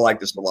fun. I like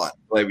this a lot.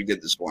 Glad we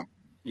did this one.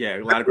 Yeah,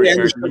 a lot of great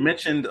characters. You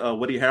mentioned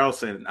Woody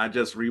Harrelson. I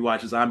just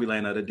rewatched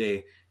Zombieland the other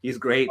day. He's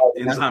great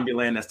in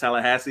Zombieland. That's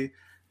Tallahassee.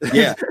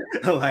 Yeah,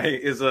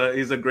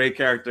 he's a great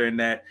character in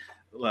that.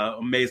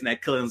 Amazing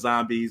at killing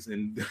zombies,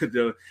 and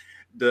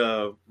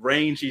the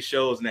range he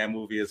shows in that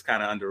movie is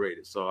kind of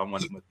underrated. So I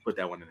wanted to put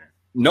that one in there.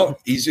 No,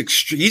 he's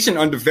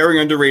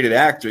very underrated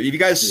actor. Have you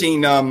guys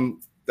seen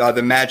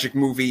the Magic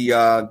movie?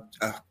 Now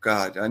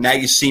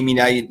You See Me,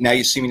 Now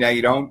You See Me, Now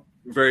You Don't.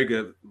 Very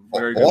good.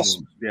 Very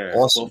awesome. Good. Yeah,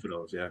 awesome. Both of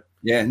those. Yeah.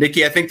 Yeah,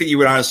 Nikki, I think that you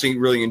would honestly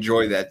really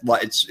enjoy that.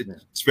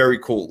 It's very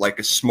cool, like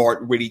a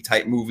smart, witty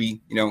type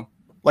movie.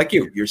 Like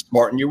you're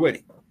smart and you're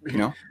witty.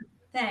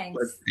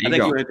 Thanks. I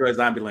think you enjoy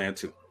Zombieland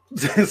too.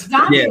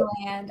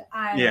 Zombieland.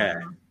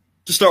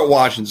 Just start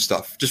watching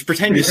stuff. Just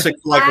pretend you're sick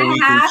for like a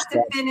week. I have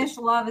to finish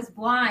Love Is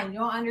Blind. You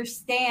don't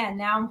understand.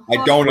 Now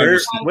I don't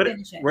understand.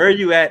 Where are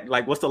you at?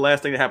 Like, what's the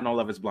last thing that happened on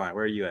Love Is Blind?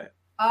 Where are you at?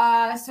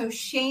 So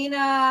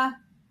Shayna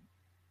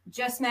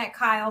just met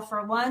Kyle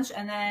for lunch,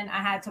 and then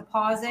I had to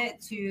pause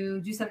it to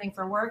do something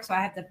for work, so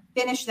I have to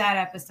finish that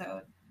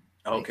episode.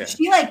 Okay.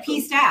 She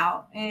pieced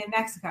out in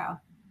Mexico.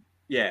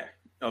 Yeah.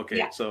 Okay.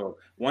 Yeah. So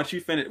once you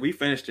finish, we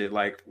finished it.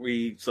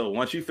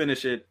 Once you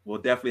finish it,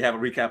 we'll definitely have a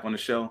recap on the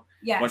show.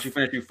 Yeah. Once you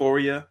finish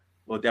Euphoria,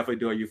 we'll definitely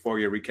do a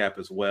Euphoria recap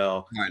as well.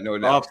 All right, no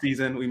doubt. Off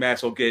season, we might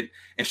as well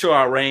show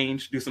our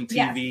range, do some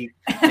TV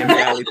and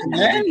reality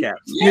recaps.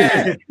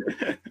 Yeah.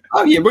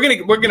 Oh yeah,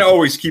 we're gonna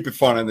always keep it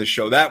fun on this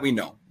show. That we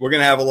know. We're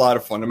gonna have a lot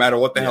of fun. No matter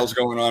what the hell's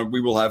going on,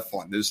 we will have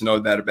fun. There's no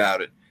doubt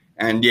about it.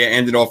 And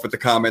ending off with the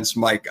comments,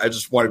 Mike. I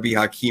just want to be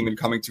Hakeem and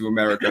Coming to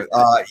America.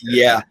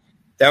 Yeah.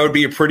 That would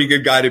be a pretty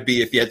good guy to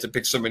be if you had to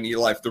pick someone in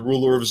your life. The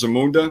ruler of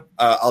Zamunda,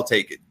 I'll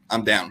take it.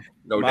 I'm down.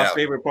 No doubt. My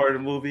favorite part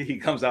of the movie, he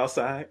comes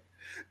outside.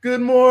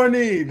 Good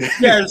morning.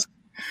 Yes.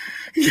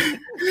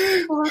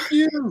 Fuck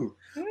you.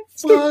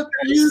 Fuck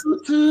you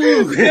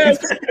too.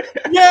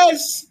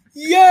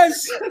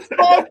 Yes.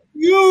 Fuck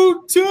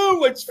you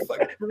too. It's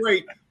fucking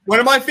great. One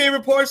of my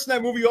favorite parts in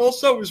that movie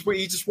also is where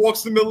he just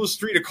walks in the middle of the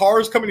street. A car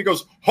is coming. He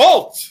goes,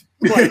 halt.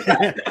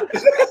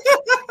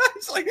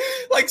 It's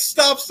like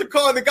stops the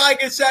car. The guy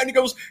gets out and he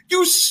goes,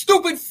 you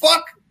stupid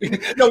fuck.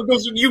 No, he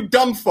goes, you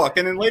dumb fuck.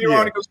 And then later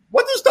on he goes,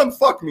 what does dumb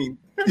fuck mean?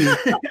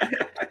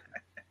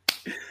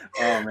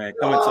 Oh man,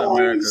 Coming to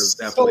America is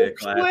definitely a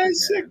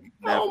classic.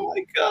 Oh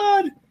my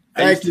God.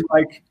 Thank you,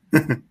 Mike.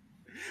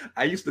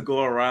 I used to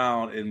go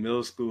around in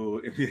middle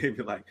school and be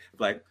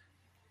like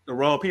the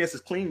royal penis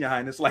is clean, Your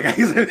Highness.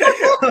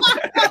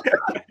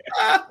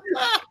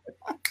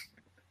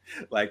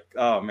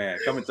 Oh man,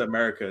 Coming to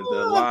America,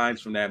 the lines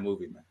from that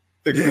movie, man.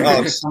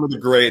 Some of the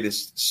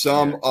greatest.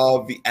 Some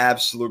of the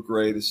absolute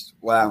greatest.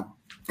 Wow.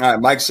 All right,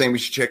 Mike's saying we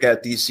should check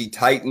out DC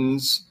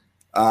Titans.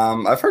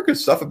 I've heard good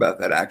stuff about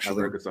that, actually. I've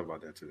heard good stuff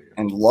about that, too. Yeah.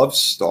 And love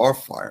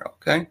Starfire.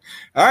 Okay.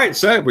 All right,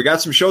 so we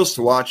got some shows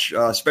to watch,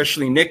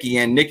 especially Nikki.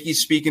 And Nikki,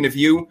 speaking of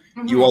you,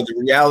 you are the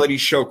reality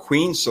show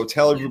queen, so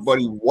tell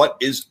everybody what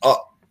is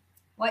up.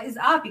 what is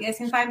up? You guys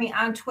can find me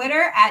on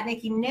Twitter at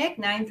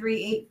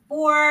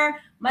NikkiNick9384.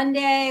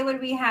 Monday, what do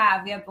we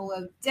have? We have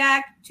Below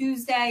Deck.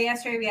 Tuesday,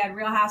 yesterday, we had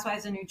Real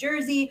Housewives of New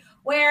Jersey,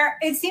 where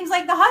it seems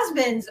like the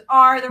husbands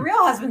are the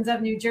real husbands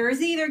of New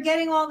Jersey. They're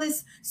getting all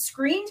this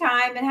screen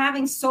time and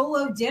having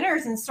solo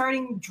dinners and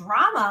starting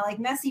drama like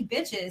messy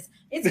bitches.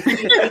 It's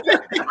crazy.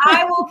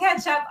 I will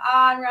catch up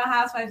on Real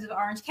Housewives of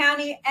Orange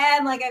County.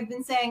 And like I've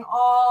been saying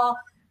all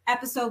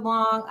episode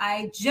long,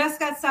 I just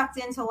got sucked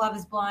into Love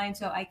is Blind,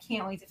 so I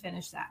can't wait to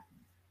finish that.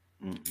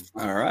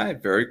 All right,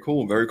 very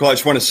cool, very cool. I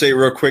just want to say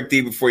real quick,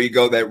 Dee, before you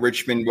go, that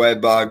Richmond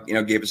Webb,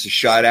 gave us a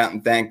shout out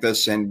and thanked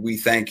us, and we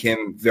thank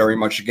him very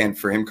much again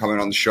for him coming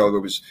on the show.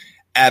 That was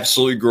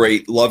absolutely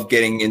great. Love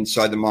getting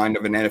inside the mind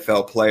of an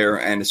NFL player,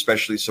 and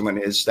especially someone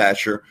his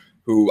stature,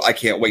 who I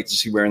can't wait to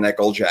see wearing that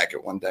gold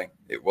jacket one day.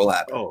 It will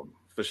happen. Oh,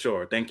 for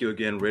sure. Thank you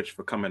again, Rich,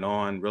 for coming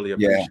on. Really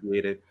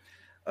appreciate it.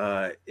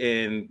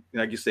 And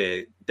like you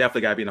said,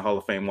 definitely got to be in the Hall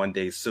of Fame one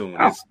day soon.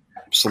 It's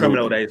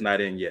criminal that he's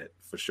not in yet,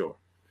 for sure.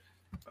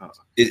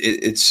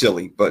 It's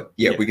silly, but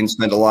we can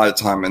spend a lot of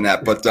time on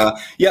that. But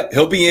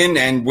he'll be in,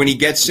 and when he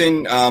gets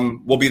in,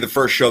 we'll be the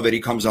first show that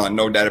he comes on.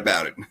 No doubt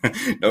about it.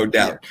 No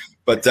doubt. Yeah.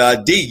 But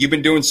D, you've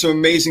been doing some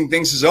amazing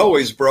things as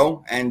always,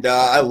 bro. And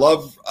I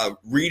love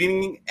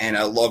reading, and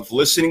I love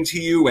listening to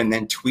you, and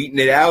then tweeting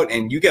it out.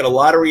 And you get a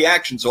lot of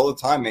reactions all the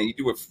time, man. You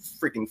do a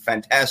freaking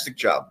fantastic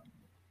job.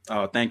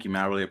 Oh, thank you,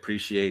 man. I really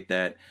appreciate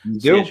that. You do.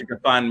 So yes, you can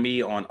find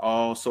me on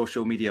all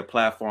social media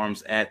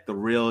platforms at The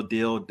Real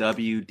Deal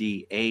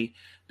WDA.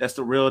 That's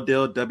The Real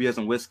Deal, W as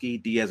in whiskey,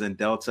 D as in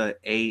Delta,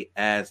 A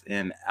as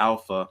in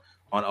Alpha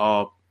on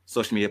all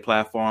social media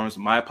platforms.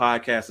 My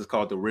podcast is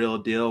called The Real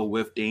Deal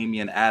with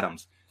Damian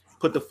Adams.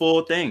 Put the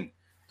full thing,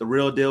 The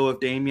Real Deal with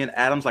Damian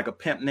Adams, like a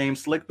pimp named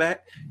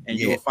Slickback, and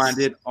you will find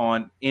it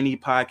on any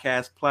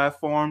podcast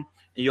platform.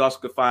 And you also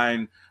could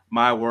find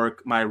my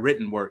work, my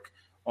written work,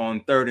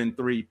 on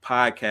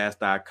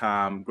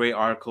 3rd&3podcast.com. Great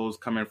articles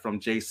coming from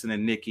Jason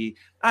and Nikki.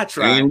 I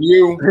try. And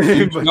you.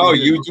 No,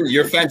 you do.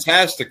 You're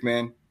fantastic,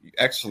 man.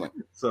 Excellent.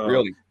 So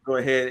really, go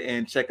ahead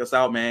and check us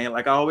out, man.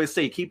 Like I always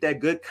say, keep that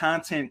good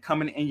content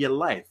coming in your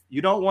life.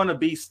 You don't want to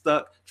be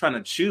stuck trying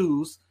to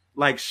choose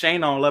like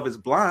Shane on Love is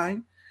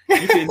Blind.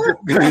 You can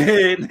just go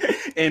ahead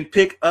and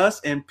pick us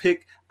and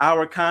pick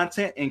our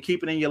content and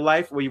keep it in your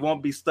life where you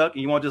won't be stuck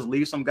and you won't just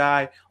leave some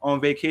guy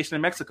on vacation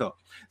in Mexico.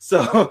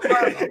 So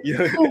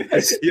you'll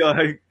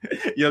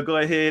go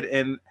ahead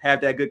and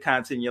have that good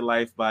content in your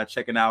life by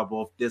checking out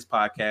both this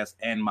podcast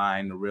and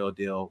mine, The Real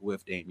Deal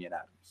with Damian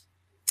Adams.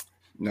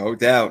 No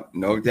doubt.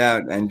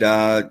 And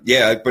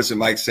listen,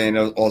 Mike saying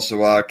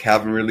also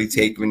Calvin Ridley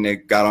when they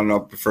got on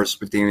up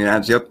first with Damian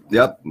Adams.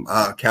 Yep.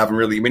 Calvin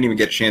Ridley, we didn't even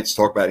get a chance to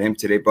talk about him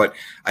today, but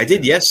I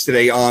did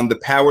yesterday on the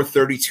Power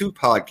 32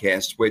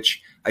 podcast,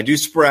 which I do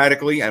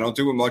sporadically. I don't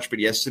do it much, but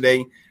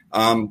yesterday,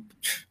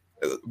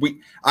 with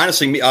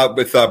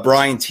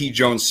Brian T.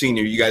 Jones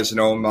Sr., you guys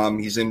know him.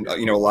 He's in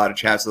a lot of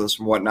chats with us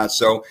and whatnot.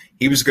 So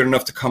he was good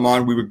enough to come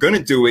on. We were going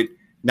to do it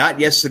not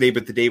yesterday,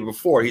 but the day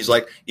before. He's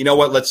like, you know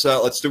what? Let's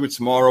do it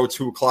tomorrow.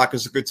 2:00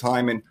 is a good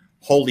time. And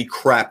holy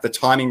crap, the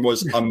timing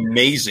was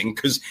amazing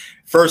because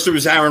first it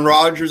was Aaron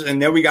Rodgers,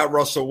 and then we got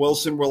Russell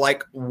Wilson. We're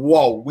like,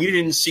 whoa, we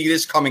didn't see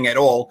this coming at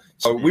all.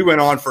 So we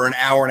went on for an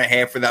hour and a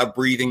half without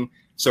breathing.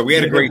 So we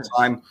had a great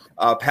time.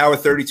 Power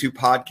 32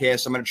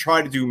 podcast. I'm going to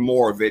try to do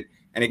more of it.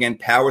 And again,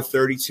 Power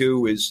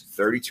 32 is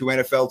 32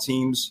 NFL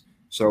teams.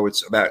 So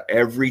it's about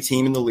every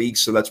team in the league.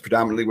 So that's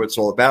predominantly what it's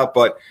all about.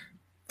 But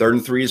 3rd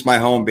and 3 is my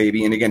home,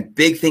 baby. And again,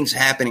 big things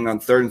happening on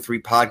 3rd and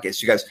 3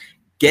 podcast. You guys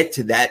get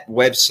to that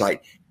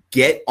website.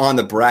 Get on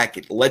the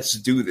bracket. Let's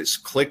do this.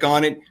 Click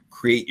on it.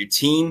 Create your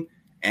team.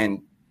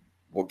 And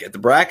we'll get the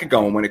bracket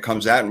going when it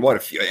comes out in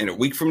a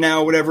week from now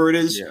or whatever it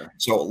is. Yeah.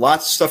 So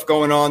lots of stuff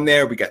going on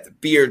there. We got the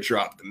beer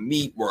drop, the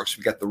meat works.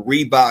 We got the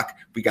Reebok.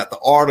 We got the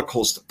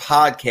articles, the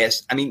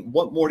podcast. I mean,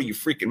 what more do you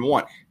freaking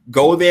want?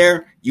 Go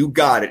there. You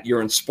got it.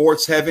 You're in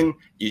sports heaven.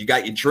 You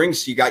got your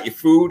drinks, you got your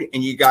food,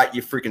 and you got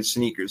your freaking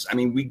sneakers. I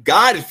mean, we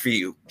got it for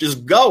you.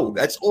 Just go.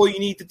 That's all you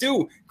need to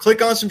do.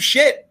 Click on some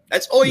shit.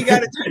 That's all you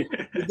got to do.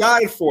 We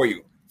got it for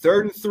you.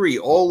 3rd and 3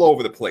 all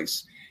over the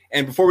place.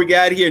 And before we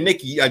get out of here,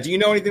 Nikki, do you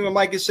know anything what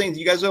Mike is saying? Do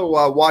you guys know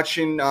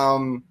watching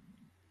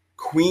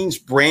Queen's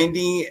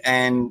Brandy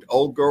and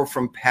Old Girl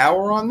from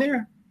Power on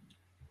there?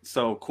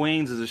 So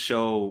Queens is a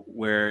show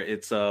where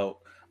it's a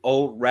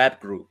old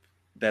rap group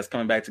that's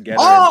coming back together.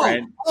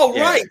 Right.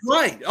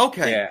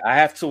 Okay. Yeah, I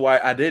have to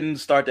watch. I didn't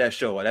start that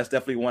show. That's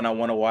definitely one I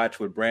want to watch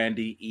with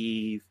Brandy,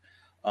 Eve.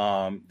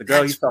 The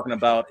girl he's talking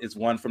about is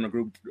one from the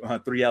group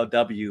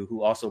 3LW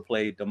who also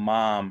played the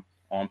mom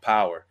on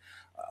Power.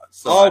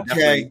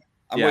 Okay.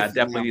 I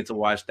definitely need to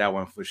watch that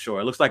one for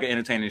sure. It looks like an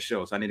entertaining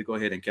show, so I need to go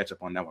ahead and catch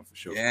up on that one for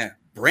sure. Yeah.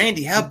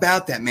 Brandy, how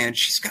about that, man?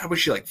 She's got, was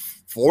she like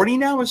 40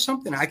 now or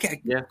something? She's got to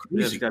be in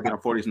her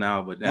 40s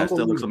now, but that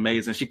still looks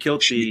amazing. She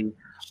killed the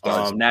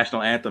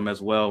national anthem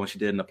as well when she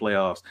did in the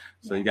playoffs,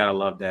 so you got to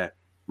love that.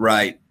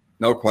 Right.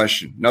 No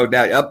question. No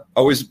doubt. Yep.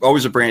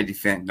 Always a Brandy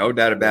fan. No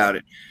doubt about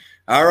it.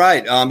 All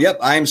right. Yep.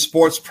 I am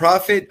Sports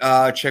Prophet.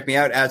 Check me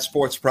out at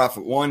Sports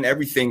Prophet 1.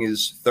 Everything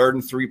is 3rd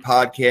and 3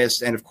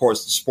 podcast. And of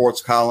course the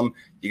sports column.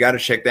 You got to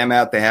check them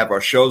out. They have our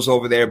shows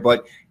over there.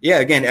 But yeah,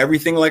 again,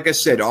 everything, like I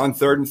said, on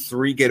 3rd and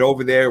 3, get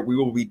over there. We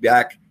will be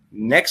back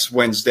next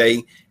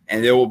Wednesday,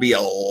 and there will be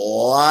a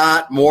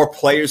lot more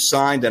players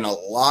signed and a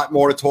lot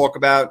more to talk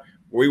about.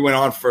 We went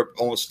on for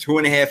almost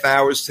 2.5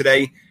 hours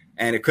today,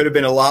 and it could have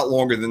been a lot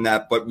longer than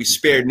that, but we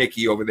spared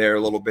Nikki over there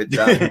a little bit.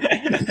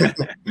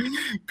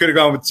 Could have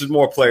gone with some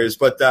more players.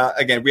 But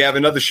again, we have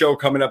another show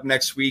coming up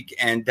next week,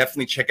 and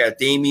definitely check out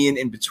Damian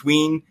in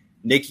between,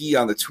 Nikki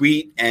on the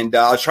tweet, and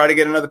I'll try to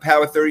get another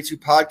Power 32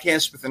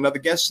 podcast with another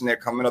guest in there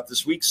coming up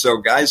this week. So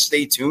guys,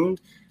 stay tuned.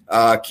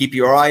 Keep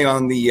your eye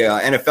on the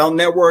NFL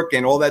Network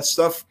and all that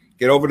stuff.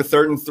 Get over to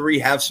 3rd and 3,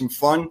 have some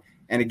fun.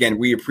 And again,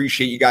 we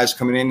appreciate you guys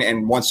coming in.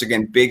 And once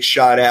again, big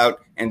shout out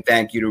and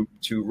thank you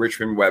to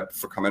Richmond Webb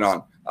for coming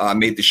on.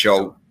 Made the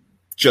show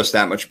just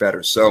that much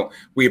better. So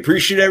we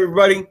appreciate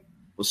everybody.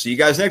 We'll see you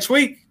guys next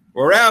week.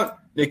 We're out.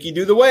 Nikki,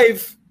 do the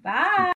wave. Bye.